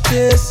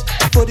 practice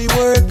for the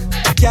work,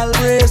 gal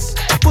brace,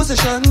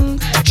 position,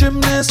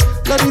 gymnast.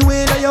 Love the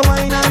way that you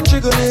whine and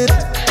jiggle it.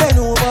 Bend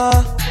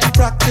over,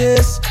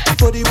 practice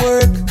for the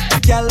work,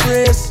 gal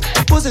brace,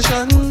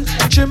 position,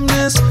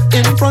 gymnast.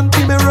 In front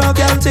the mirror,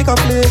 gal take a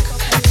flick.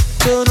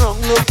 Turn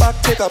around, look back,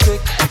 take a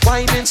pic.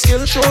 Whining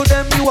skill, show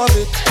them you have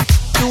it.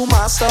 You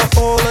master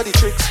all of the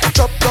tricks.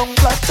 Drop down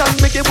flat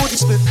and make your booty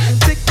split.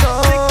 Tick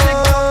tock,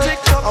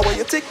 how are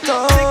you tick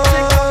tock?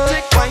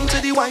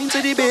 Wine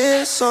to the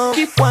bass.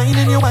 Keep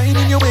whining your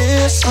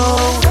waist.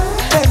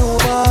 Bend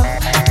over,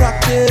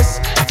 practice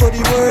for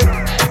the work,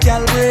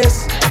 gal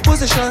brace,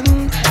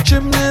 position,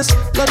 gymnast.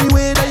 Love the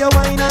way that you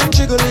whine and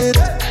jiggle it.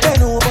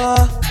 Bend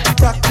over,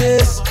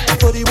 practice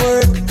for the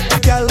work,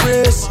 gal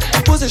brace,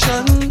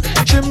 position,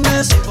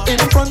 gymnast. In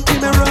front the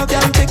mirror,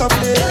 gal take a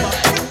play.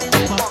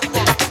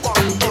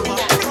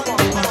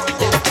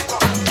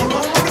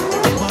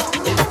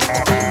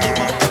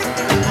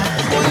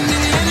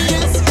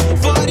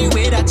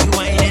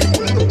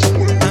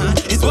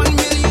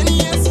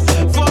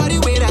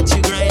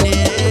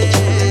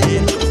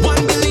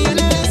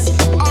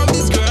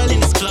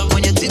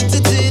 When you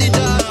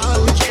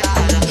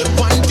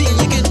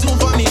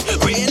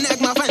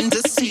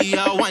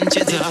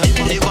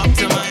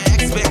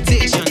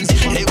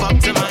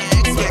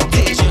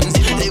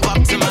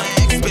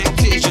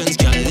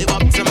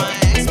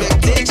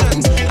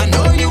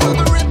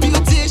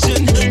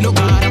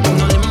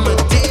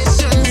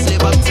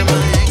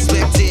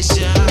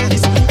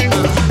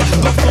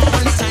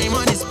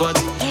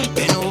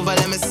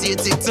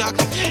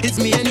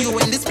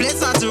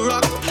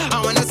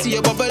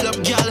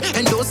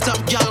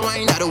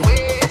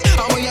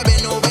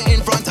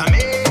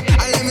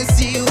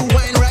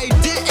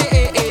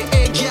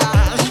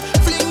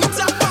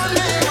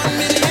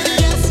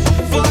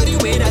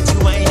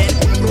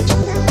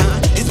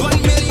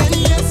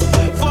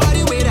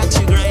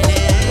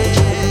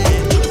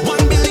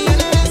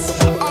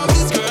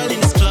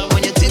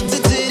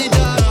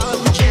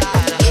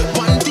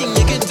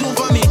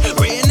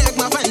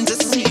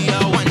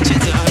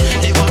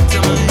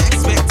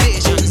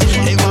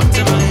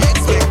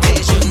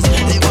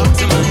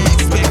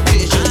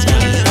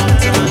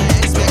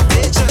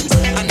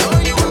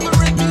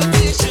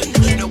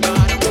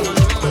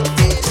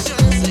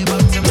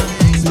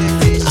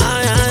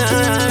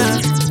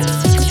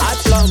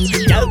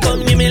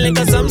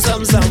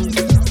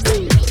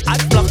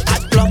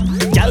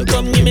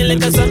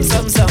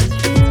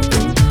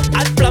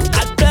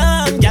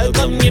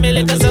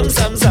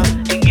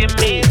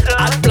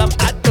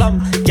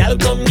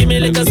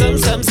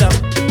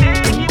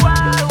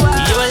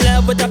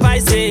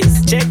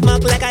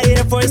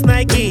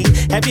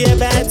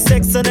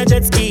on a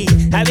jet ski?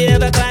 Have you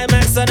ever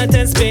climaxed on a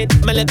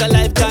 10-speed? My little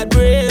life got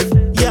brave.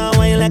 Yeah,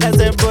 wine like a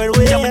surfboard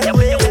wave.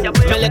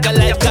 My little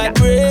life got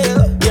brave.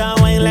 Yeah,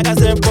 wine like a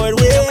surfboard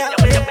wave.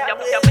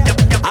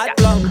 Hot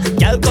plum,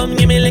 y'all come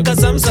give me like a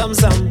some.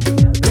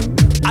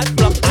 Hot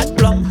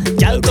plum,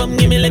 y'all come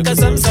give me like a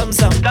some.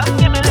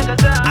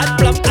 Hot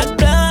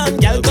plum,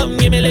 y'all come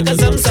give me like a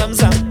some.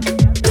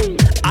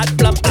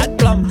 Hot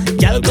plum,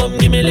 y'all come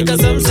give me like a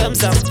some.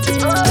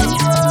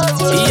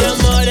 You're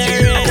more than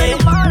ready.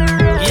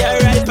 You're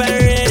ripe and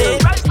ready.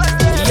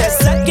 You're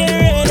sucking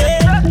ready.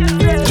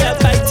 You're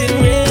biting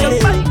ready.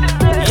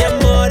 You're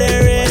more than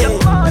ready.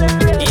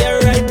 You're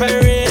ripe and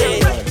ready.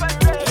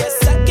 You're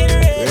sucking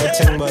ready.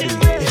 Real buddy.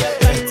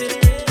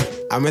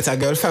 I met a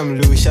girl from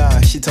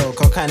Lucia. She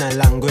talk all kind of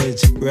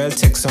language. Real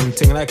take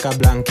something like a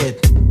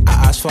blanket.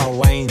 I asked for a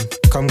wine.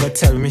 Come go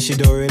tell me she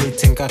don't really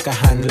think I can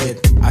handle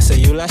it. I say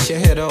you lash your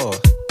head off.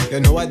 You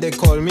know what they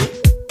call me?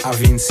 A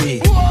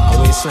Vinci,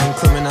 a waistline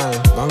criminal.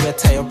 Don't get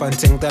tied up and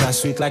think that I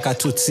sweet like a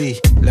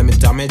Tootsie. Let me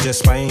damage your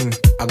spine.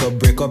 I go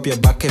break up your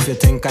back if you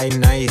think I'm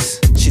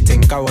nice. She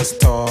think I was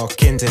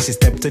talking till she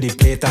stepped to the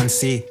plate and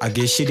see. I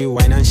gave she the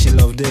wine and she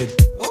loved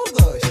it. Oh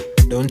gosh.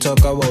 Don't talk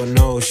about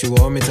no. She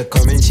want me to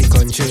come in she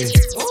country.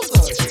 Oh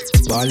gosh.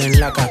 Ballin'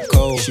 like a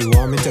cow. She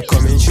want me to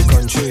come in she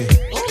country.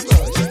 Oh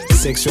gosh.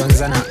 6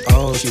 runs and a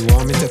out. She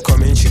want me to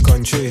come in she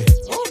country.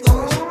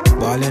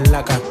 Ballin'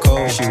 like a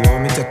cow, she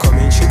want me to come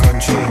in, she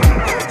country.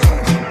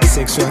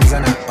 6 runs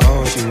and a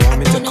out, she want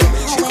me to come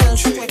in, she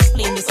country. To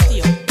explain this to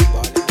you.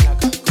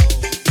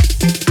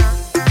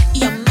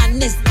 Your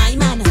man is my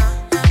man.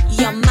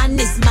 Your man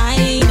is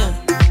mine.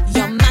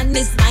 Your man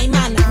is my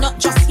man. Not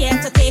just here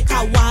to take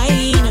a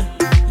wine.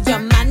 Your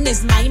man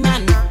is my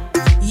man.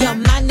 Your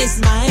man is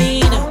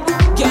mine.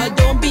 Girl,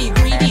 don't be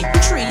greedy.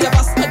 3 of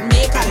us could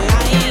make a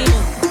line.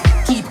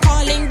 Keep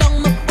calling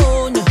down my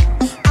phone,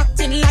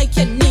 acting like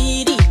you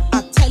needy.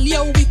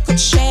 We could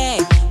share,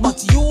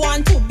 but you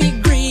want to be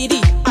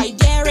greedy. I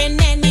dare in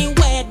any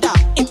weather,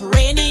 it's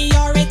rainy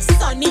or it's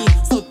sunny.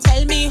 So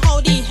tell me how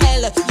the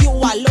hell you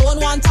alone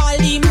want all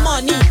the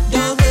money.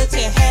 Don't hurt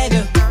your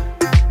head,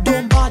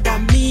 don't bother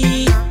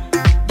me.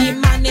 The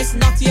man is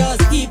not yours,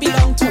 he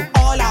belong to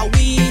all our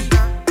we.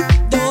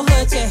 Don't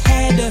hurt your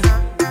head,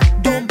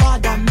 don't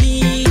bother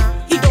me.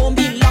 He don't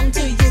belong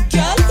to you,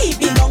 girl, he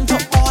belong to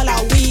all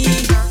our we.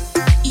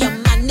 Your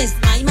man is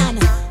my man,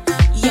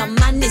 your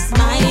man is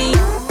mine.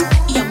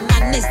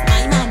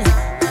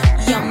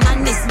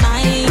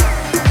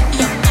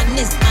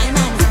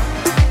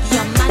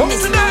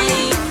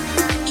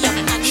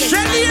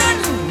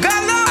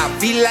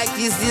 Like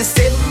it's the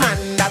same man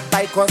that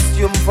buy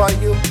costume for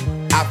you.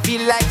 I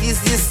feel like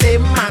it's the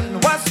same man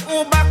was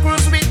Uber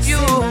cruise with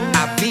you.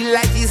 I feel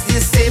like it's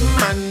the same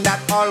man that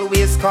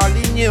always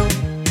calling you.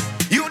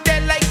 You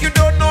dead like you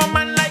don't know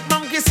man, like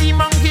monkey see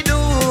monkey do.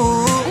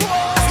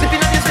 Sleeping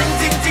on your ting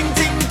ting ting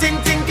ting ting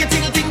ting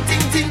ting ting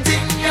ting ting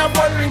ting. Your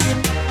phone ringing.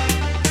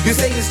 You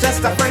say it's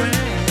just a friend.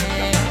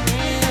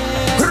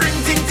 Ring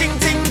ting ting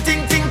ting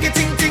ting ting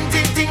ting ting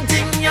ting ting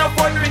ting. Your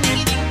phone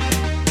ringing.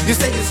 You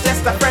say it's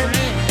just a friend.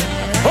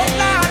 Oh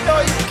Lord,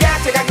 no, you can't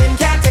take again,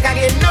 no. Can't take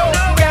again, no.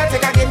 Can't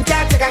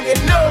take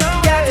again, no.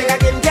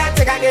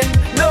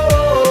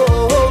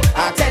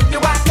 I tell you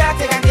what, can't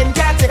take again,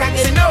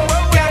 no.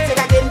 Can't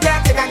take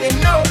again,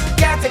 no.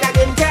 Can't take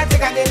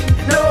again,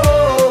 no.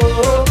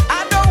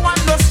 I don't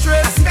want no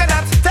stress. I see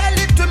that. Tell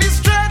it to me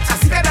straight. I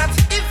see that.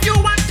 If you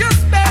want your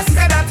space, I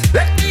see that.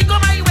 Let me go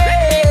my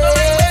way.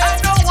 I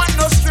don't want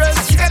no stress.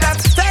 I see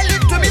that. Tell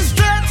it to me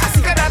straight. I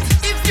see that.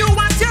 If you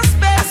want your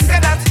space, I see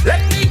that.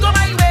 Let me go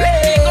my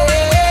way.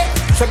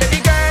 So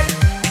baby girl,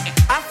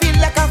 I feel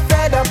like I'm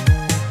fed up,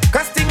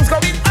 'cause things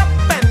going up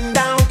and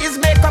down. Is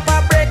make up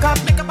or break up?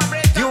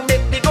 You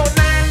make me go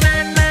na na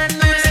na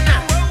na na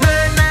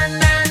na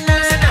na na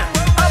na.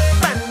 Up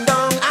and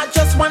down, I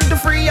just want to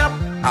free up.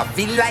 I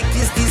feel like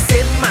it's the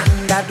same man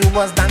that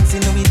was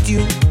dancing with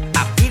you.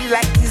 I feel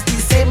like it's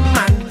the same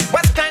man.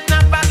 What kind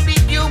of bad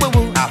with you?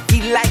 I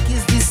feel like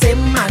it's the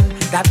same man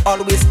that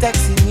always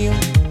texting you.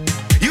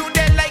 You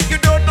dead like you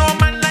don't know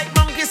man, like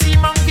monkey see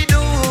monkey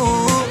do.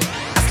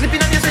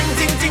 Sleeping on your ting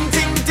ting ting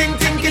ting ting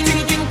ting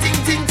ting ting ting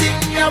ting ting.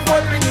 Your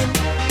phone ringing.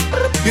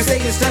 You say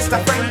it's just a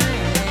friend.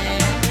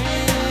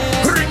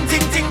 Ring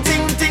ting ting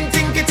ting ting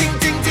ting ting ting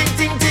ting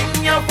ting ting.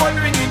 Your phone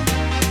ringing.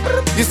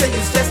 You say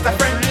it's just a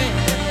friend.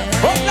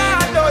 Oh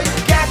Lord, no, you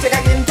can't take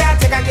again, no. Can't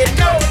take again,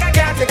 no.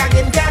 Can't take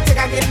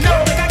again, no.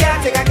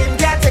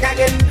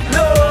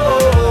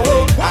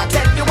 I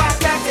tell you what,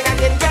 can't take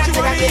again, no.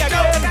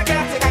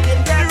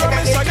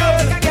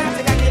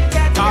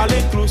 All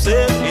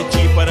inclusive, it's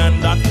cheaper than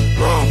that.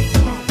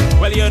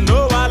 Well, you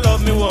know I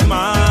love me woman,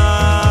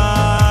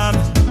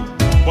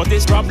 but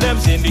there's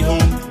problems in the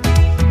home.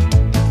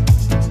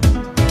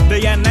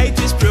 Day and night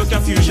is pure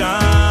confusion,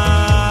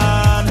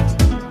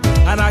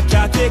 and I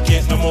can't take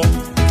it no more.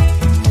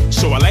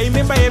 So I lie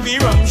me by every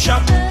rum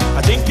shop.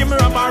 I drink him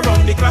rum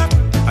around the clock.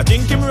 I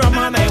drink him rum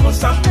and I won't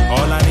stop.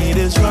 All I need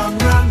is rum,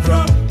 rum,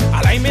 rum.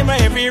 I lie me by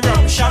every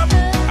rum shop.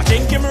 I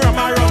drink him rum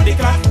around the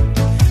clock.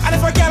 And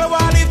if a girl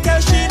want it,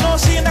 tell she no,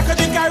 she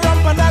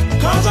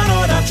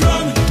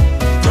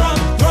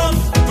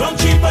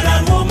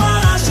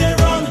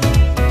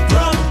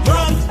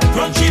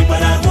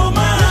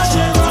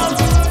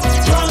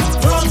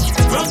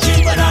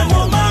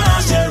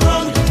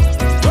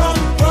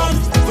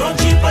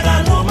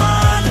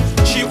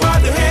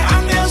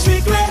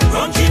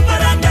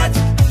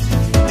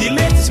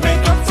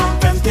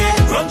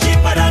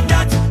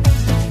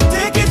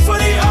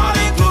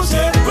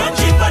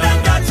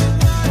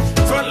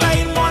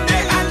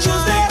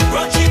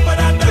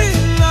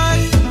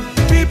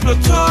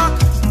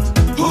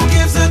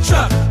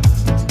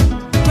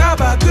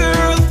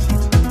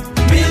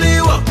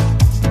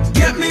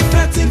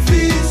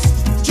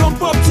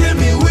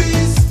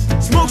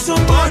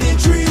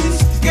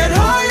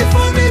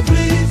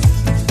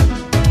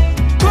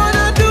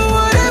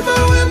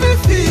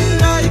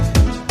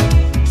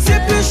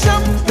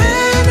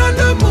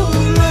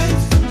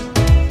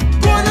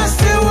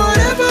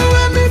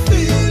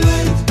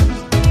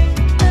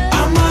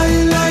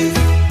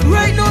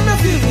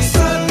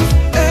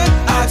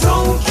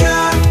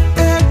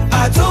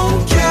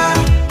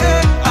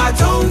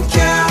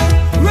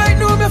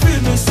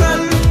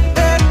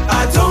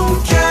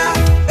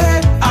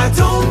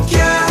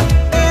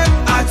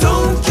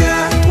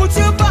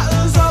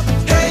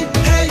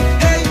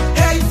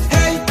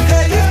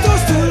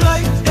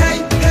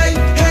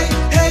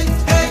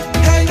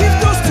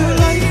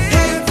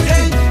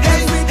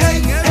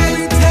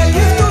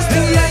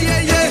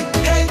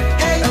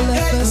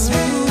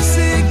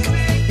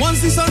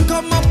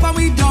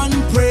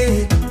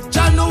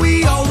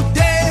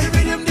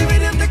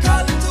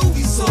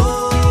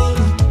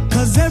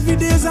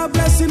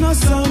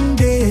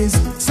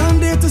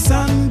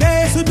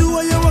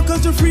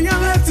so free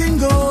and letting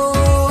go.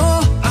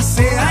 I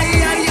say, aye.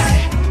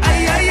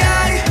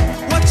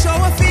 Watch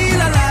how I feel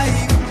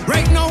alive.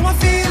 Right now I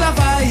feel a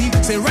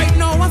vibe. Say, right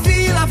now I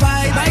feel a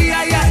vibe. Aye.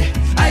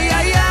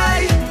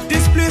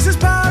 This place is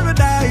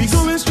paradise. We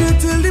going straight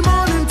till the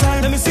morning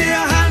time. Let me see your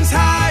hands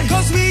high.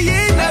 Cause we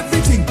ain't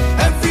everything,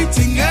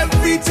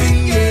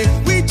 yeah.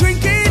 We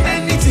drinking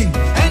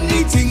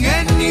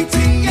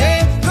anything,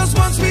 yeah. Cause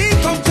once we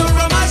come to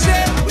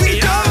Ramashe, we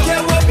don't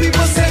care what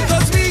people say.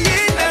 Cause we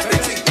ain't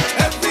everything.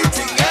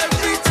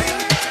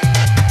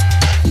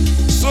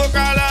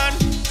 Soca land,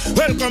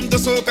 welcome to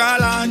Soca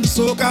land.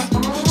 Soca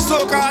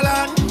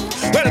land,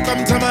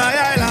 welcome to my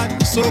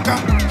island. Soca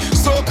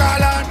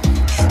land,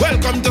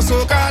 welcome to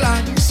Soca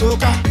land.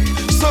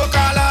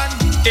 Soca land,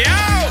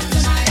 yeah.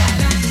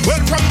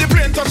 Well, from the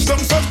plane touch down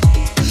so,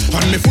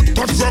 and me foot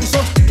touch ground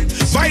so.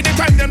 By the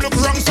time them look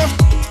wrong so,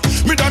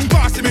 me done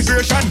pass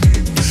immigration.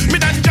 Me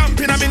done jump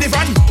in a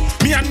minivan.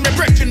 Me and me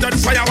brethren done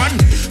fire one.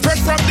 Fresh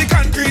from the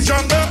concrete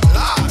jungle.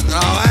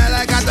 Now I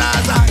like a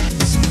Tarzan.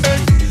 Hey,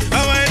 I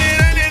need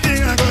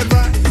anything I got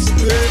back.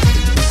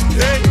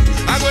 Hey,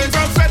 I'm going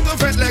from fete to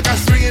fete like a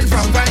swinging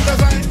from vine to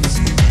vine.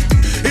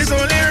 It's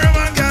only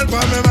Roman girl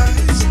for me mind.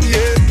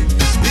 Yeah.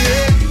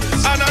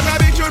 Another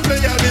big tune play,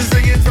 I'll be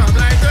singing from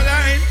line to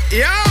line.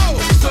 Yo,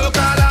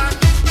 Soca land,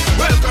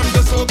 welcome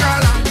to Soca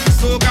land.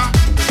 Soca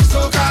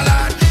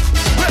land,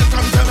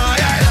 welcome to my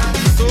island.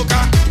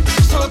 Soca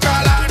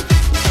land,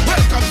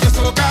 welcome to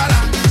Soca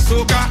land.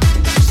 Soca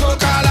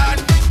land,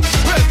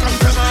 welcome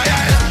to my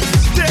island.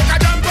 Take a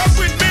jump up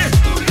with me,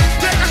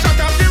 take a shot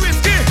of the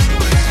whiskey,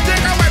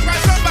 take a wipe on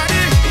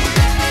somebody,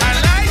 and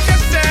like you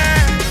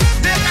said,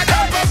 take a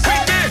jump up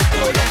with me,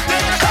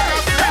 take a shot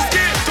of the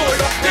whiskey,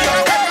 take a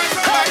wipe on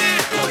somebody.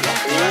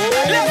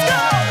 Let's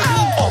go,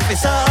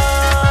 officer.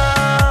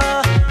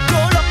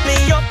 Don't lock me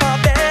up, I'm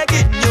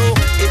begging you.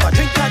 If I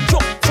drink and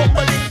drop,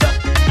 somebody dump,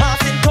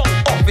 Martin tongue,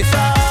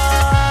 officer.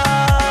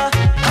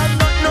 I'm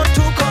not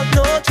to cause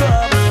no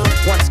trouble.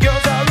 Once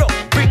girls are up,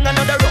 bring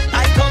another up.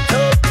 I come to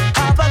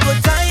have a good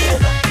time.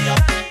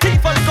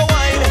 Thief and go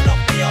wine.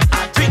 I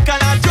drink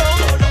and I drunk.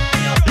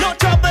 No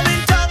trouble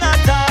in tongue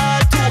at all.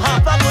 To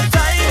have a good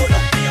time.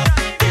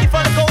 Thief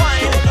and go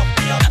wine.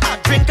 I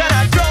drink and I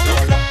drunk.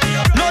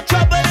 No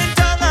trouble in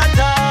tongue at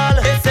all.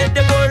 They said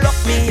they go lock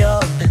me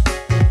up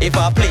if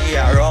I play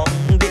around.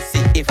 They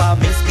see if I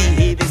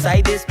misbehave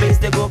inside this place,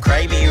 they go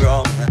cry me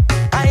wrong.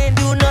 I ain't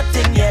do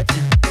nothing yet,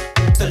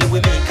 so we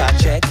make a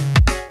check.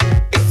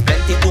 It's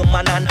plenty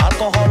woman and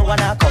alcohol when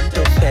I come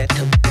to fete.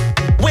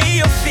 When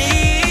you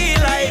feel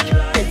like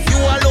if you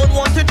alone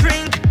want to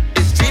drink,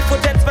 it's 3 for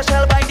 10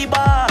 special by the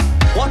bar.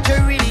 What you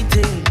really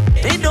think?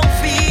 It don't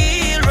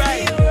feel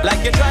right,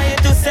 like you're trying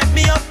to set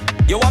me up.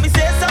 You want me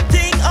say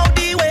something out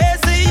the way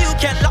so you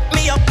can lock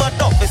me up, but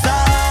officer,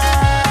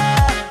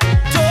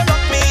 don't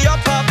lock me up,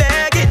 I'm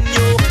begging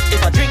you.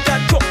 If I drink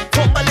and drop,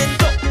 tumbling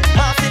top,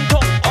 Martin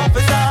top,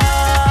 officer.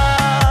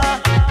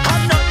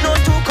 I'm not known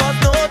to cause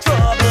no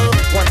trouble.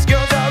 Once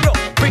girls are up,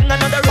 bring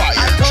another up.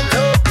 I come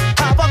to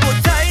have a good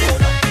time.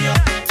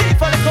 Tea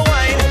for the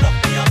wine.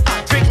 I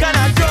drink and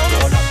I drunk.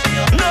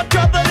 No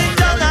trouble in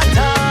tongue at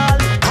all.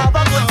 Have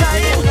a good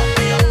time.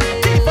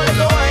 Tea for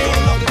the wine.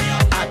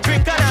 I drink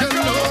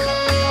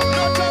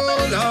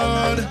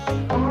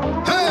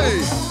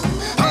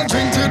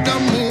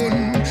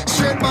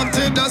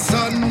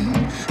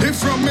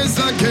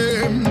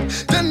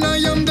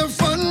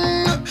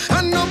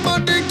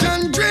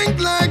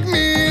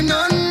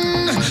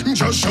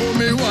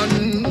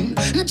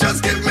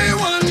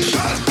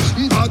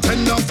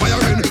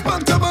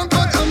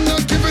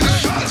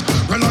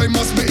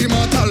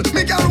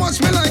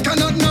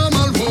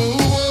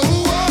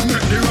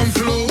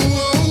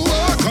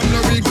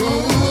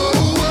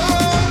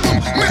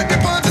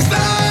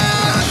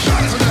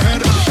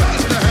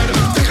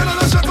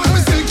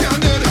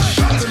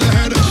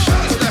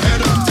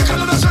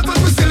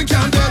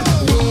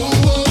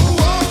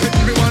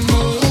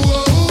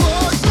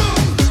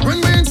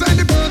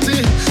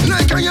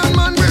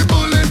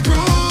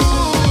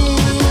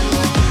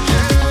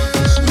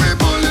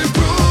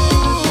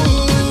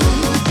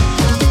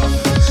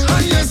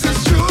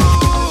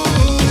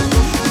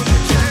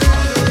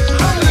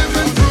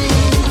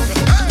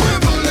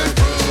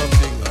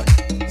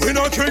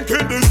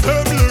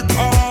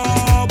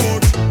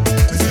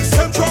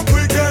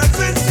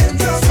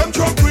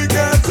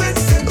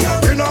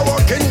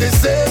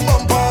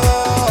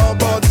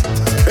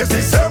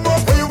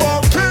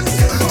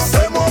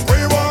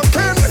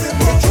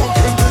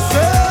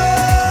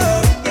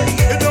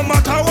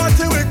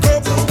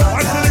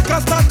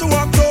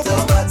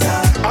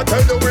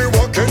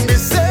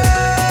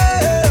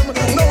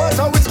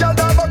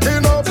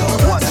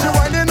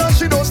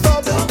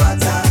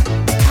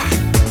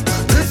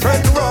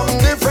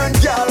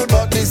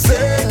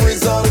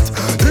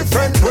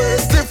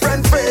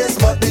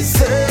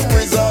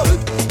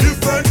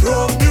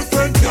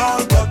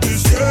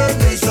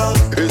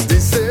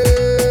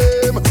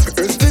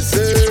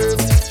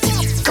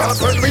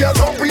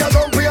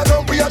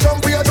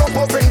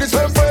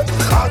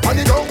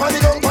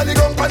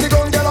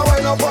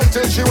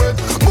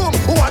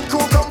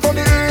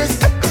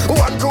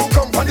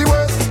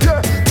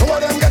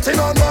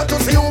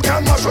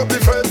mash up the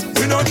fence.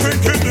 We not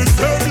drinking the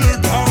same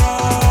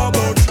liquor,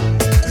 but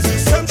it's the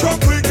same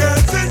truck we get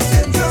it.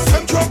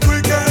 Same truck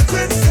we get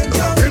it.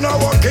 We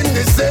not walking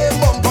the same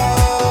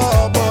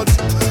bumper, but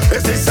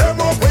it's the same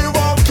up we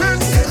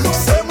walking.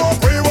 Same up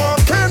we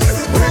walking.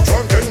 We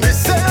drunken the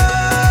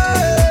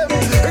same.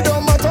 It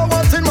don't matter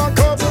what's in my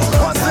cup.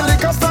 Once the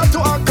liquor start to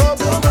act up,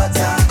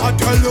 I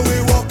tell you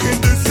we walking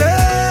the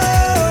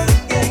same.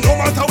 No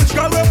matter which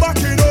girl we're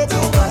backing up,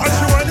 and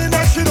she running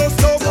and she don't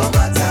stop.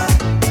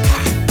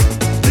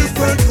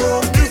 Different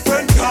road,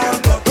 different car,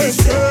 but the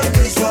same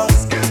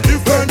results.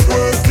 Different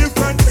words,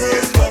 different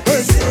face, but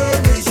the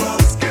same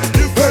results.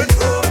 Different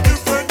road,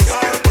 different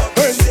car, but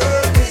the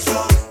same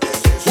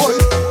results. boy,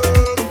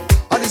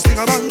 and this thing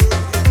a man.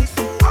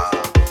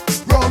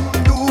 Rum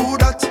do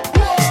that,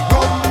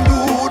 rum do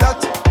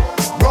that,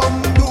 rum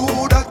do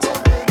that,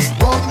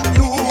 rum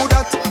do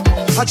that.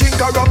 I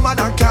drink a rum and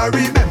I can't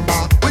remember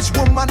which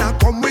woman I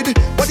come with.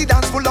 Body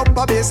dance full up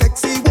of a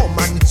sexy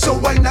woman. So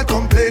why not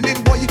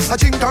complaining, boy? I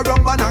drink a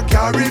rum and I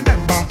can't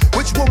remember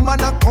which woman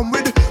I come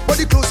with. But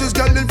the closest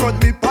girl in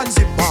front me, pan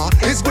zipper,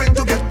 is going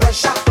to get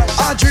pressure.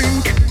 I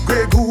drink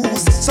Grey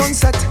Goose,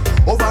 Sunset,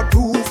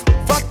 Overproof,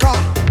 Vodka,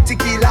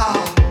 Tequila,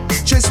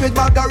 chase with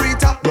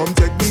Margarita. Rum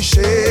take me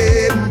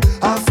shame,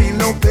 I feel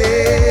no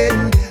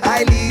pain.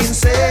 I lean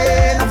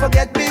insane, I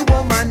forget me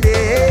woman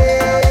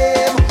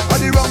name.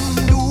 And the rum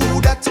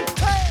do that,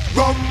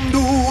 rum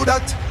do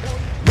that,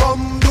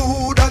 rum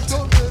do that,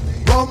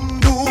 rum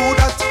do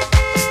that,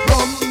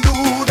 rum do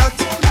that,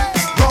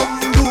 rum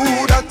do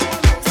that,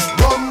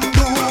 rum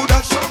do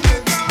that,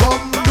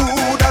 rum do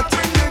that.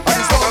 And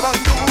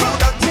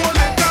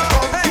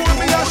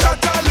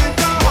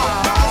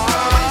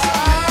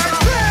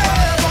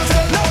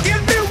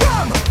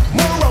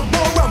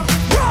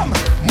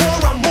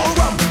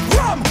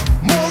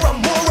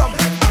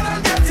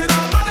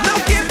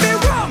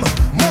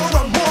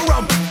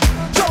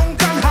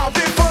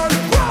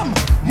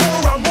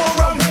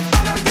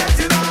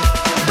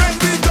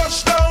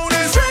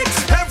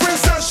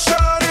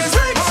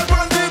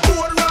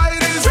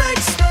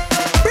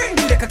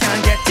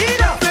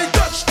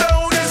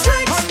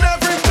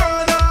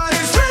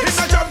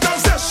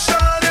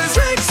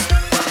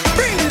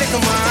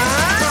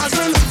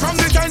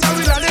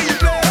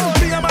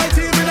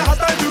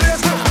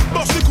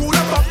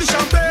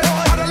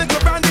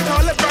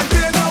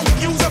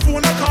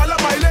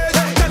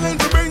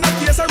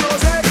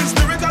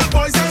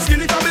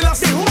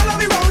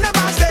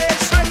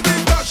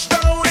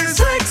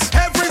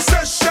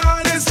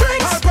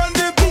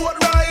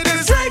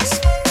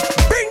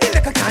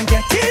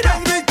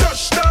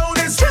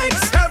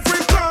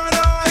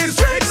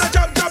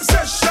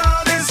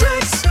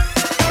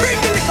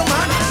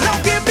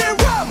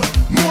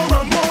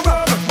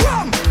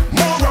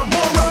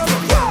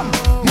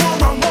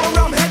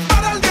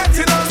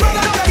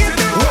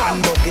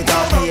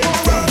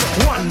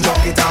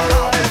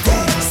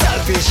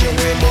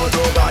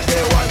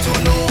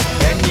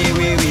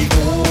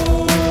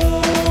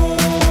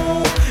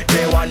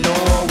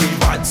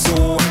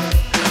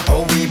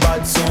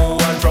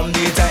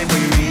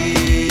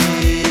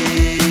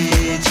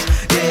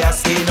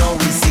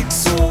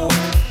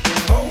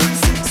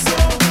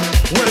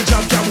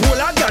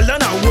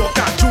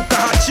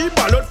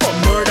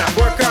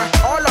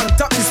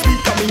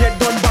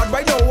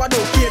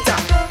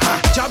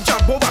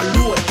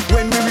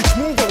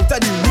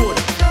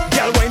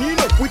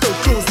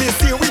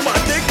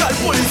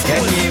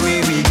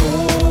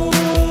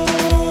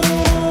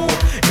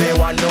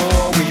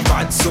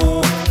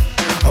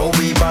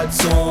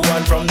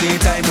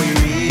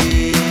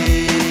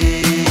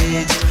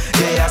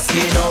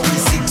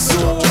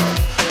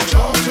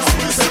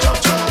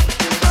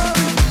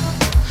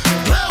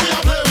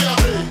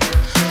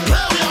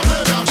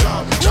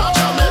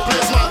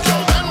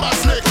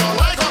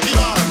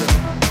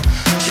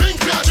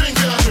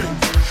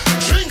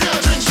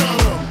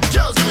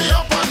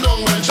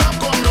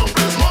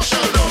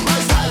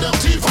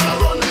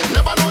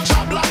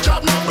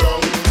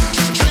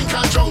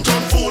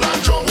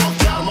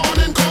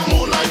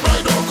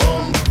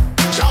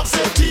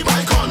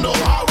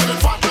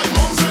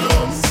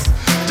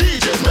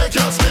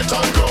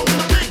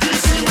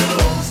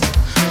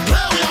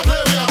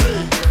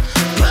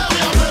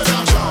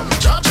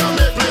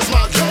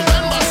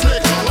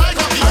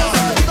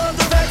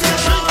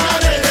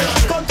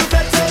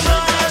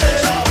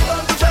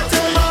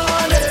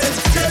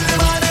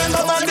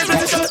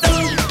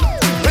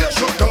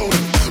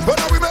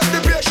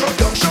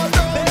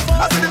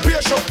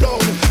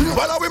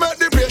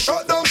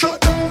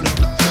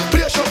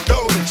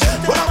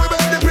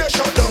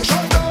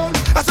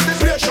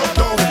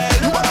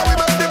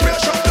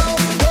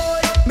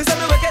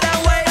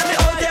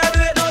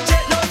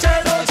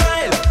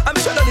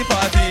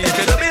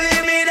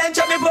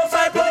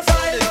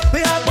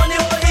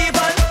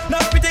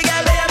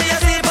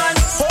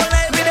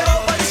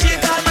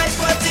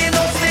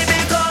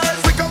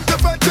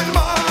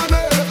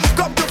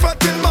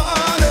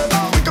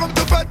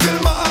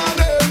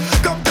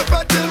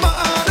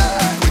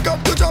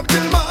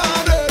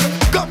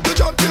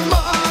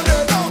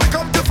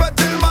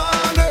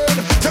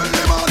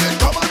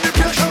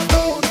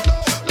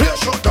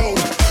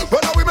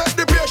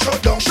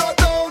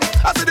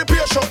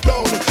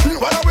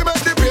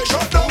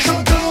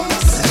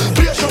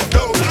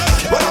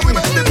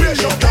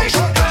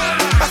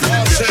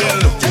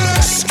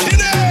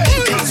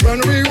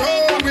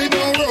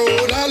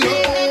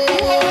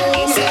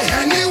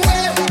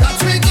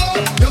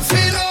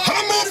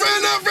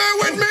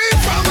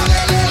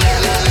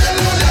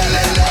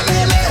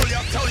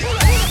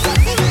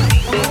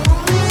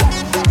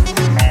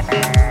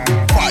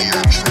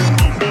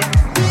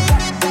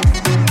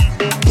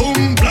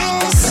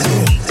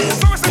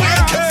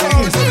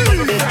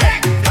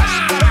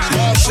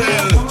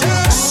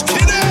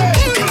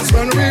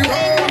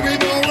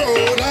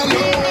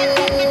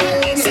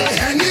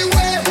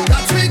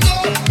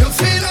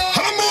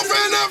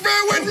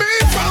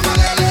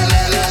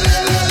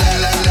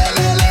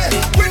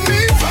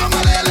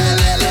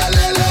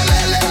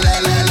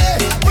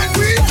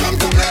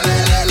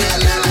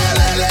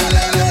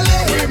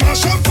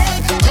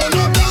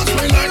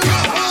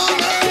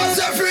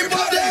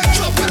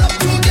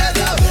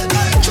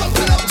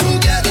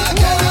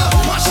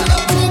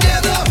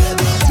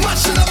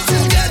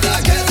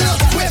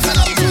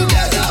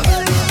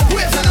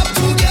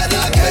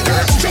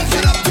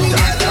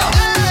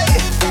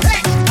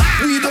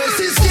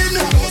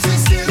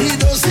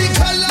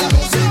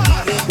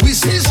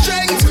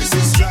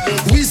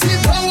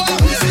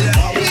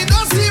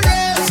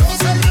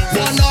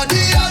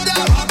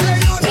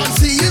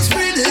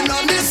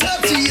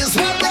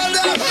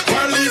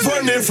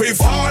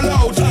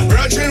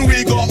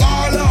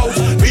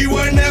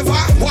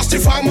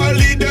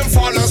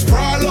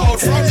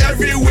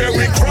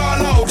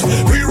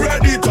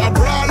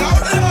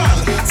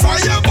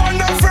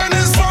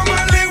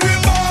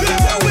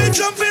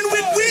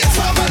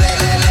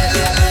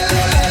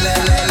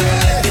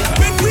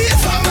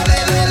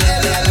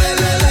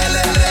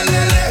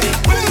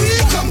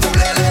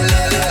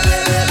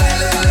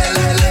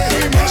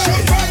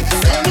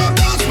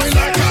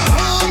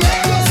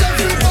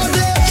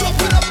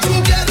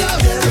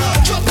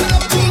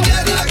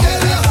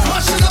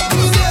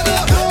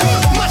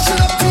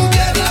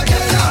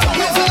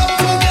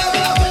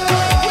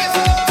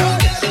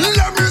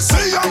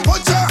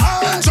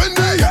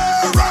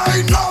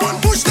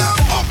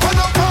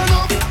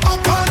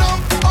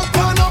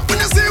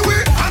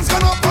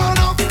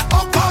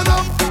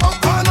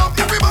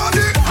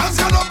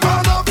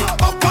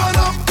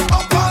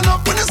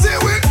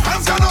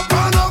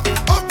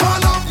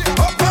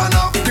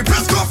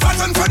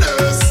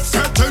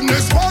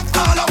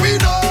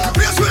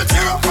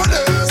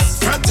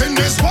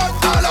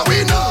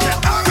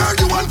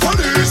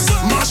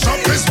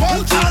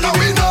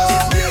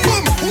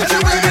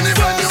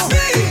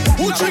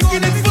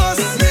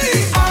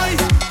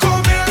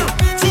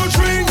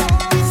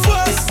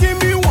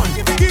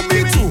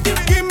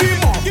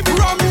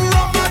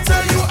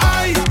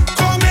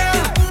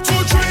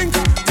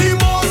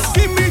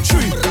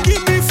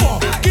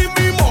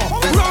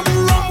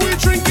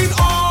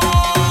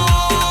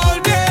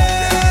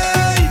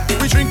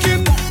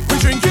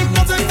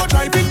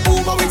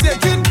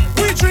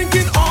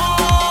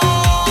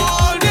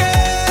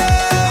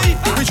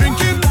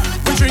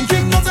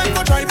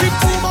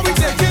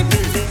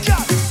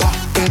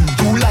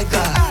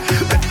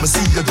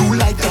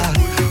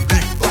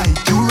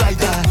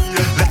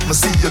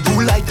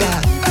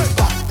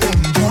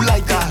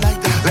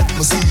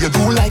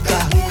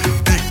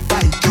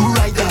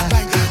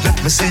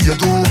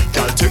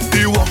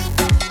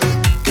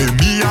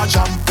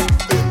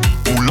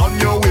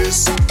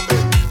this.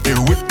 They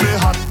whip me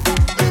hot.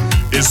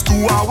 It's 2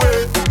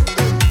 away.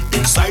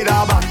 Inside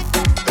a van.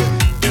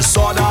 It's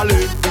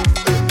orderly.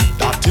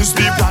 That is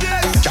the plan.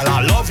 Girl,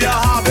 I love your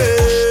habit.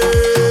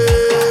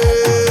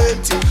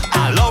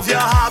 I love your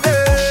habit.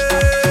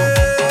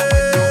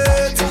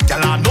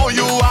 Girl, I know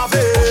you have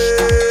it.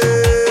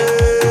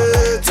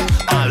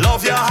 I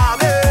love your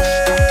habit.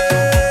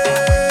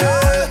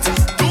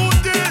 Do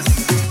this.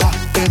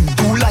 Then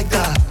do like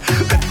that.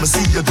 Let me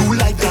see you do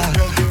like that.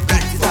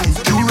 Big fight,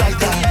 do like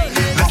that.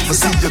 Let me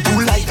see you do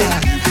like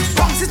that.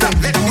 Bounce it up,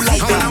 let me do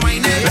like that.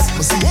 Let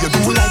me see you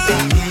do like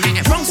that.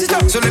 Bounce it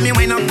up, so let me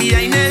wind up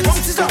behind it.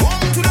 Bounce it up.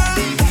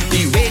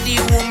 The way the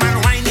woman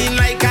whining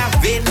like a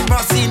vein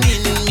busting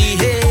in me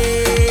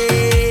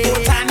head.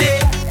 Botany,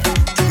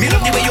 me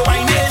love the way you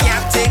whine it.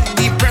 Can't take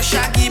the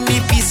pressure, give me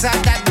piece of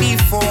that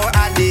before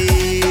I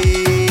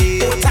day.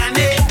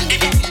 Botany,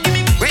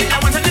 wait, I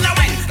want another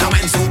wine. Now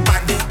I'm so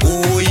bad,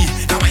 boy.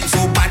 Now I'm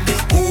so bad,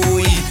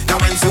 boy. Now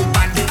I'm so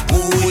bad,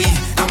 boy.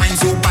 Now I'm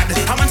so bad.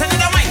 I want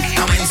another wine.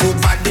 Now I'm so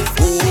bad,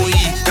 boy.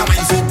 Now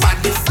I'm so bad,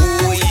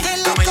 boy.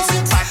 Now I'm so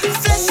bad,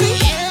 boy.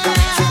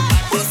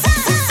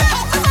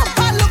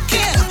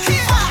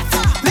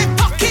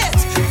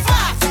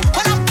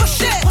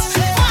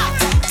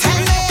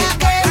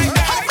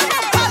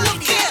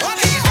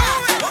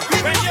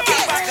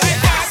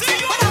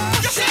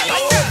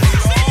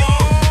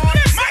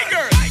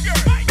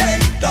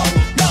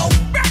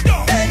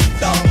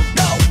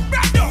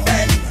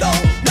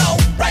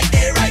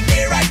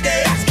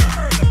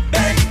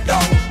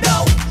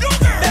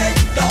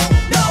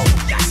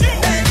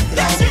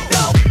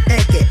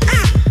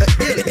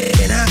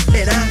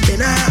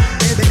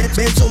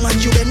 Bend so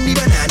much you bend the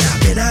banana.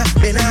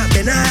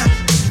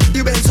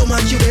 You bend so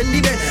much you bend the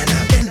banana.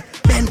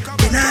 Bend.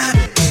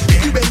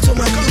 You bend so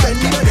much you bend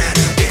the banana.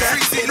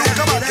 Look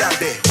come on, girl,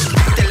 there.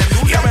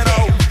 Tell them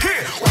now.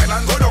 Here, wine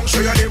and go down,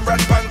 show your name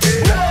brand panty.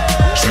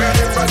 Show your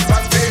name brand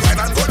panty. Wine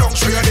and go down,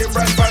 show your name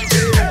brand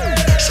panty.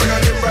 Show your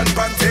name brand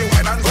panty.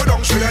 Wine and go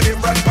down, show your name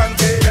brand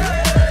panty.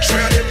 Show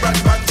your name brand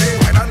panty.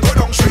 Wine and go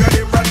down, show your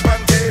name brand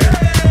panty.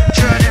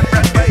 Show your name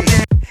brand panty.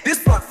 This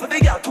part for the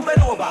girl to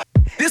bend over.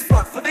 This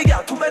part for the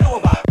girl to bend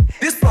over.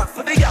 This part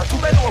for the girl to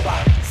bend over.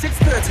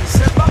 6:30,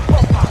 set back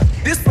bumper.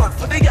 This part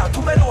for the girl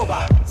to bend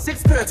over.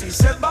 6:30,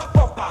 set back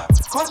bumper.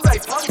 Come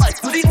right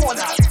to the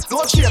owner.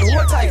 Don't share,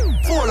 hold tight.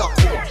 Pull up,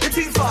 the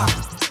thing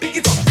fast. Pick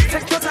it up,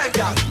 take your time,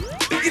 girl.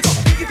 Pick it up.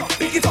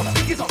 Hey, girl,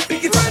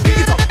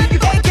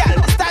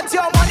 start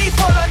your money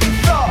fall on the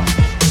floor.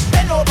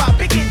 Bend over,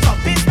 pick it up.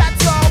 Start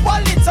your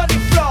wallet on the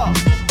floor.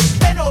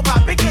 Bend over,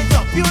 pick it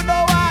up. You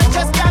know I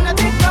just cannot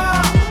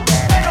ignore.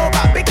 Bend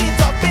over, pick it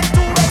up. It's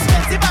too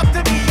expensive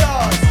after be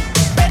yours.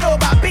 Bend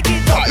over, pick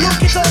it up.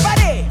 Look it over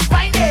there.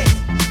 Find it.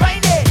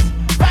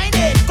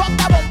 Cock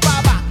the bumper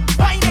back.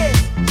 Find it.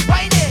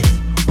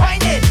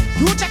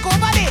 You check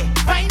over there.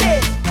 Find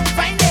it.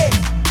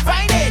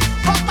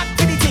 Cock back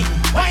to the thing.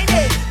 Find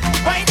it.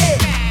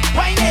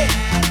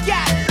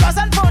 Yeah, lost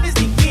and found is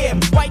the game.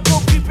 White go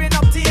creeping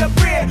up to your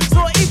brain.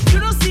 So if you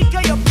don't seek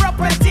your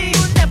property,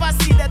 you'll never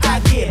see that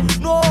again.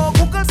 No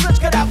Google search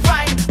could I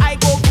find. I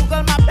go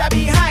Google map that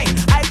behind.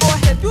 I go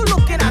help you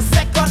look in a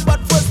second, but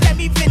first let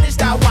me finish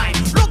that wine.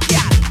 Look,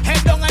 yeah,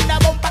 head down and the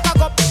bumper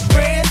cock up.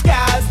 Praise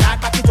girl, start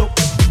back it up.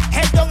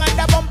 Head down and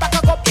the bumper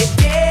cock up. If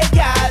yeah,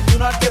 girl, do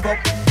not give up.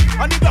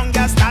 On the ground,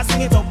 girl, start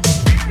sing it up.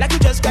 Like you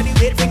just got the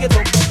weight, bring it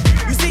up.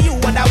 You see you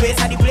on the waist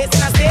and the place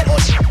in a state. Oh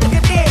shit, look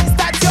at this.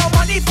 Start your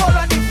money fall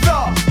on the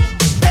floor.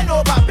 Bend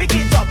over, pick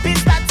it up.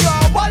 Start your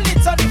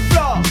wallet on the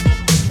floor.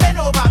 Bend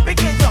over,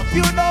 pick it up.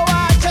 You know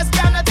I just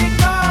cannot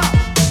ignore.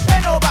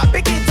 Bend over,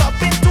 pick it up.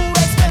 It's too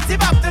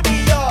expensive after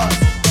be yours.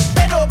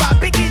 Bend over,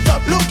 pick it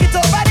up. Look it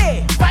over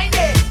there. Find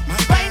it.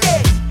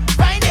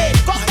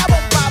 Cock the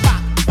bumper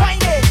back.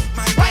 Find it.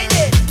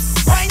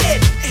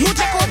 You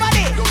check over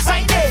there.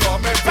 Find it.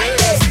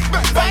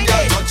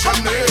 Touch your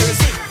knees.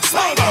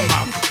 Slow bam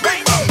bam,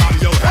 bang bam bam,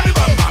 yo heavy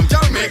bam bam,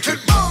 girl make it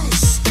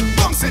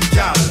bounce it,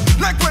 girl.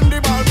 Like when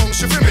the ball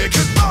bounce, if you make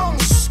it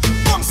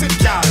bounce it,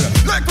 girl.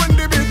 Like when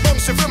the beat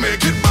bounce, if you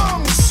make it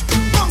bounce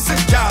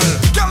it, girl.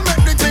 Girl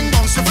make the thing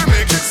bounce, if you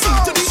make it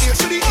bounce to the A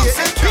to the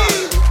A-P.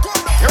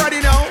 You ready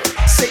now?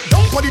 Sit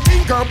down for the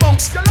thing, girl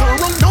bounce. Turn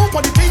around down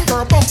for the thing,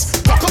 girl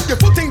bounce. Back up your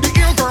foot in the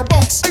air, girl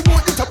bounce. I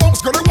want you to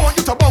bounce, girl. I want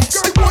you to bounce.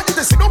 I want you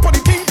to sit down for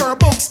the thing, girl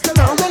bounce. Turn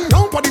around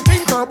down for the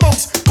thing, girl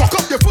bounce. Back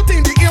up your foot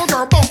in the air,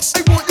 girl bounce.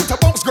 I want you to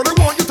bounce, girl. I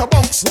want you to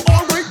bounce. Well,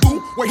 all right,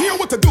 boo. We're here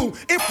what to do.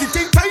 If the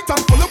thing tight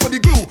and full up with the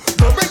glue,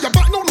 girl, bend your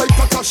back now like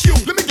a cashew.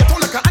 Let me get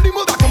on like an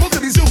animal that come out to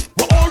the zoo.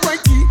 Well, all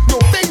righty, no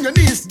bend your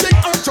knees, then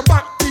arch your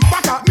back, kick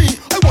back at me.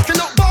 I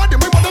walking out bad in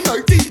my mother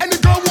nighty, and the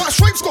girl want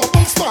stripes go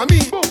bounce for me.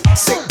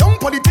 Sit down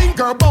for the thing,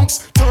 girl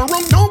bounce. Turn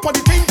around down for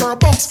the thing, girl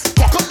bounce.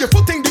 Back up your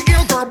foot in the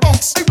air, girl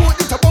bounce. I want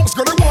you to bounce,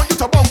 girl. I want you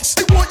to bounce.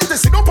 I want you to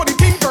sit down for the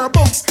thing, girl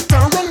bounce.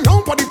 Turn around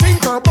down for the thing,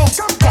 girl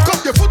bounce. Back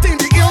up your foot in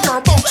the air,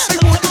 girl bounce. I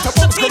want you to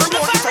bounce, girl. I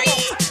want you to bounce.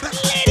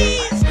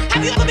 Ladies,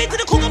 have you ever been to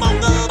the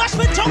Kugamonga,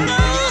 Bashment Jungle?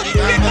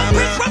 Here come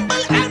Prince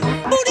Rumble and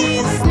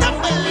Booty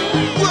Stumble.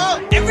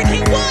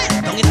 Everything what?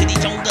 Don't you see the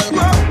jungle?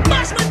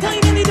 Bashment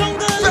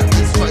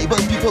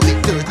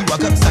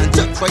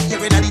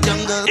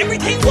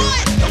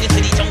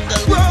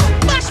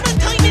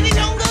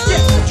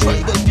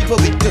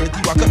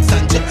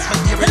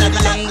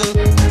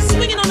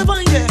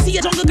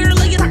girl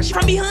like you talk she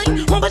from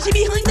behind. One but she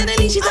behind and then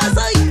she's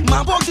outside.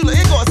 My Porgie,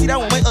 you go see that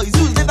one my eyes.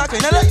 Use that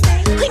kind of light.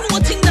 I know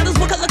one thing that is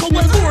work out like a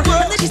wild boar,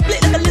 and then she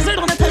split like a lizard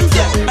on a tiles.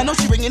 I know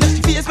she ringing up,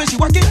 she face when she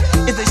walking.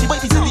 Is that she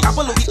bite piece of the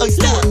apple of the ice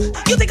store?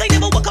 You think I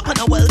never walk up on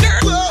a wild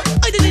girl?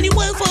 I did any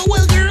wild for a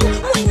wild girl.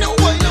 Why no?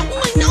 Why no?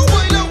 Why no?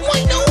 Why no?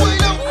 Why no? Why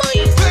no? Why?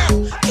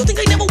 You think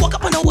I never walk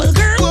up on a wild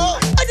girl?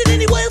 I did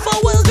any wild for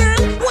a wild girl.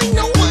 Why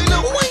no? Why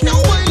no? Why no?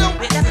 Why no?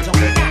 Wait, that's a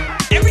jungle.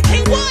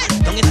 Everything what?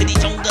 Don't get to the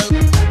jungle.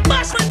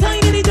 Bash my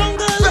time in the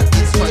jungle.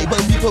 It's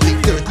tribal people big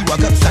dirty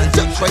walk up stand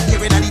up right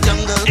here in the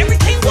jungle.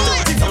 Everything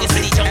what? Don't get to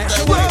the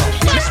jungle.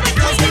 Bash my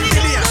time in the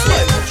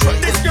jungle.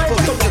 This girl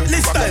with the butt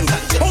style.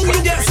 Oh, you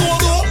get so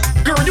low?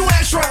 Girl, you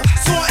extra,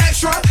 so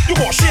extra. You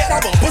gon' share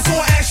that bumper so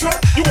extra.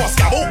 You gon'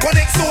 scab out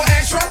connect so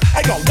extra.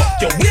 I gon'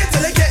 walk your way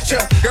till I get ya.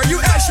 Girl, you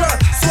extra,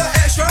 so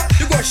extra.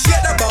 You gon'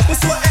 share that bumper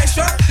so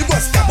extra. You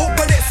gon' scab out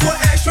connect so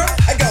extra.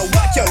 I gon'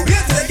 walk your way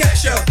till I get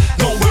ya.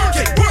 No work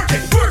it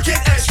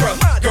extra.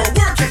 Girl,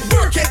 work it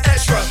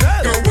extra.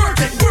 Girl, work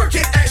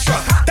it extra.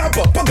 That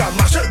bumper got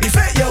my shirt be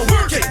fat, yo.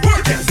 Work it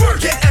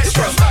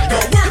extra.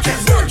 Girl, work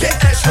it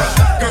extra.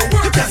 Girl,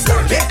 work it extra.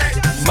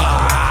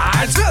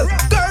 Marzville,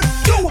 girl,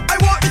 you, I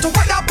want you to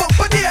work that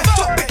bumper there.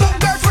 Drop it down,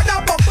 girl, work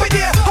that bumper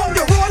there. How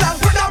you roll and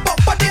work that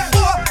bumper there.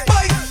 Oh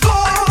my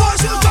God, I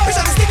want you to drop it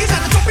and stick it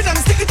and drop it and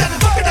stick it and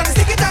drop it and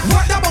stick it and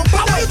work that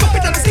bumper. Now you drop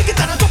it and stick it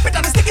and drop it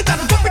and stick it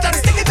and drop it and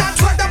stick it and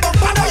work that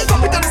bumper. Now you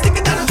drop it and stick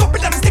it and drop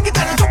it and stick it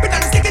and drop it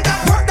and stick it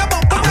and work that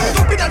bumper. Now you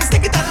drop it and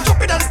stick it and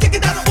drop it and stick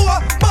it and oh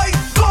my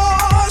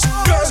gosh,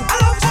 girls, I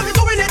love how you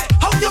doing it.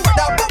 How you work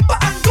that bumper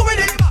and doing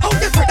it. How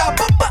you work that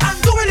bumper and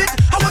doing it.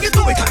 How you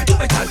do it and do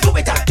it and do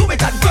it and do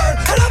it and girl,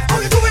 I love how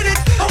you doing it.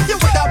 How you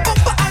work that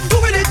bumper and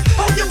doing it.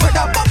 How you work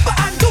that bumper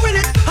and doing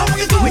it. How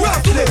you do it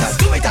and do it and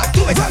do it and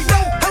do it. Right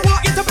now, I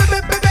want you to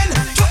bend.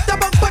 Drop the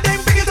bumper, then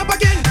bring it up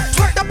again.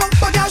 Twerk the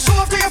bumper, girl, show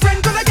off to your friend.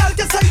 Cause the girl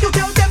can say you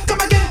tell them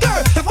come again,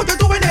 girl. That's what you're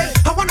doing it.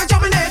 I wanna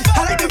jump in it. I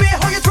like the way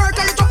how you twerk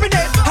and you dropping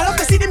it. I love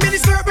to see the mini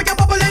skirt make a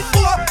bubble in.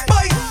 Oh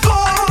my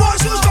God, I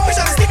want you to drop it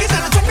and stick it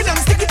and drop it and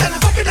stick it and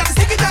drop it and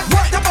stick it and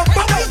work the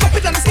bumper. Now you drop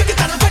it and stick it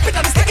and drop it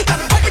and stick it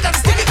and drop it and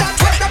stick it and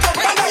twerk the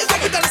bumper. Now you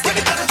drop it and stick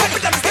it and drop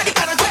it and stick it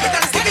and drop it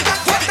and stick it and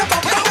twerk the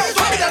bumper. Now you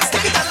drop it and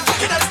stick it and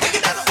drop it and stick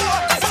it and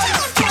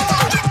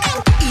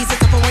Ease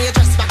it up when you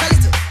dress back a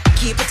little.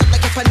 Keep it up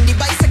like you're on the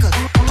bicycle.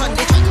 On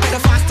the track,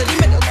 pedal fast to the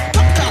middle.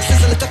 Top class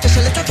is a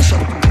little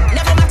official.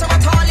 Never matter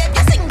what all if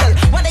you're single.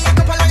 Whether you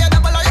couple or you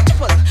double or you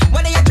triple.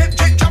 Whether you drip,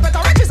 drop it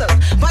or a drizzle.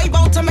 Vibe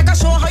out to make a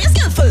show how you're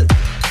skillful.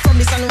 From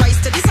the sunrise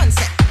to the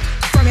sunset.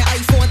 From your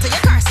iPhone to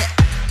your car set.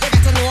 You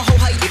got to know how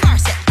high the bar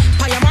set.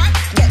 On your mark,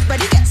 get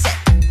ready, get set.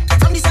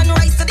 From the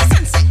sunrise to the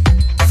sunset.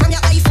 From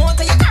your iPhone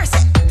to your car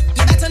set.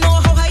 You got to know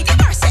how high the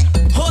bar set.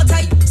 Hold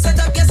tight, set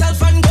up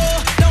yourself and go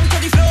down to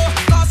the floor.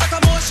 Cause a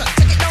commotion,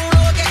 take it down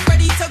low. Get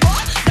ready to go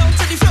down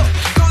to the floor.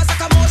 Cause a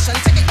commotion,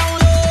 take it down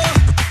low.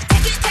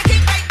 Take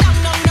it right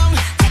down.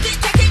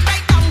 Take it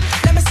right down.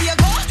 Let me see you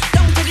go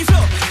down to the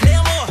floor.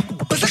 Little more.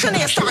 Position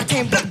your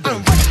starting block and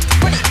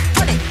run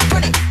it.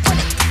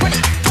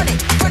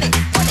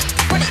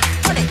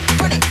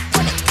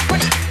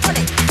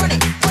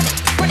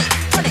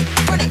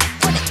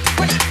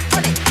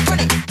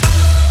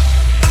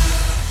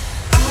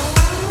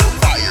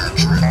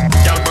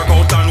 Girl work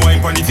out and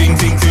wine pon the thing.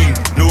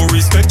 No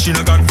respect, she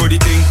no got for the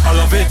thing. I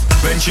love it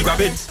when she grab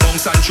it,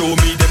 bounce and show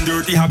me them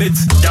dirty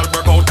habits. Girl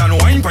work out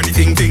and wine pon the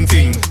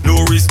thing.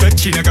 No respect,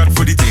 she no got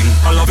for the thing.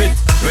 I love it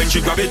when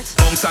she grab it,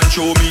 bounce and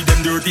show me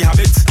them dirty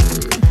habits.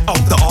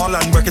 Out the all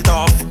and work it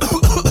off.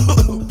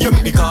 You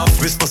make me cough,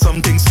 whisper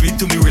something sweet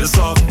to me real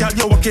soft. Girl,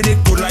 you're walking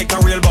it good like a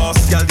real boss.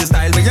 Girl, the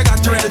style where you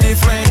got real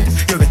different.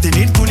 You're getting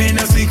it good in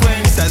a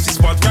sequence. As you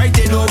spot right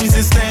there, no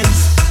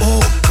resistance.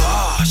 Oh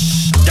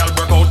gosh. Girl,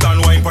 work out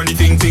and wine pon the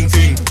thing.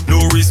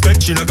 No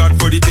respect, she no got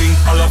for the thing.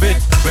 I love it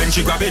when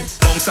she grab it,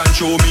 bounce and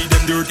show me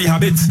them dirty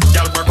habits.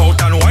 Girl, work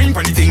out and wine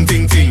pon the thing.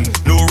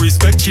 No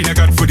respect, she no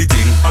got for the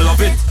thing. I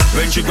love it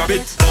when she grab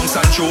it, bounce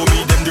and show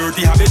me them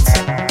dirty habits.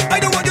 I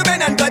don't want you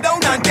bend and go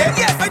down and get.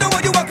 Yes, I don't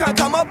want you walk and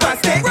come up and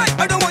stay. Right,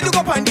 I don't want you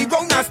go on the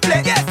ground and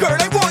split. Yes, girl,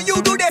 I want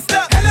you do this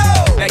stuff.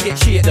 Hello, Make it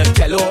shake the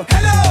jello.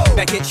 hello,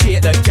 Make it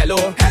shake the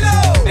jello.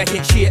 hello, Make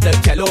it shake the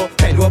jello.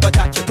 Bend over,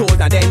 touch your toes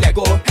and then let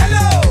go.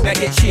 hello,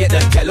 Make it shake the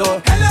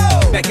jello.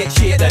 hello, Make it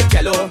shake the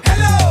jello.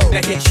 hello.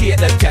 Make it shake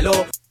the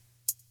jello.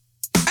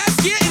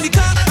 Get in the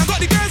car, I got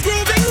the girls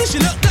grooving. She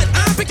look good,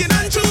 I'm picking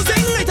and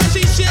choosing. I tell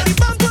she shake the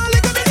bumper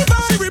like a mini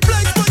bar. She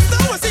replies, but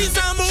now I see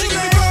some moving. She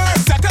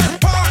reverse, second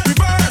part,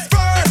 reverse,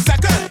 first,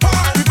 second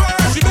part,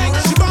 reverse. She bang,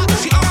 she bop,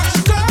 she arch,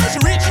 she curve. She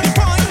reach the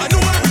point, I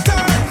know I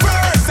return.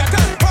 First,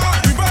 second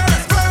part,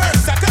 reverse, first,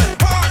 second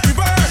part,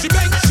 reverse. She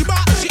bang, she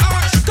bop, she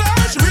arch, she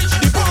curve. She reach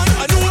the point,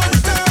 I know I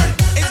return.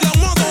 It's long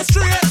more go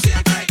straight,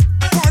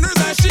 corners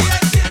and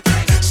shake.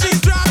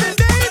 She's driving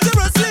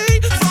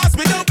dangerously, fast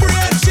with no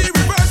brake. She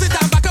reverse it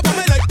and back up on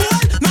me like boy.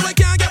 Now I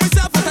can't get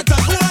myself out of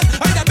touch.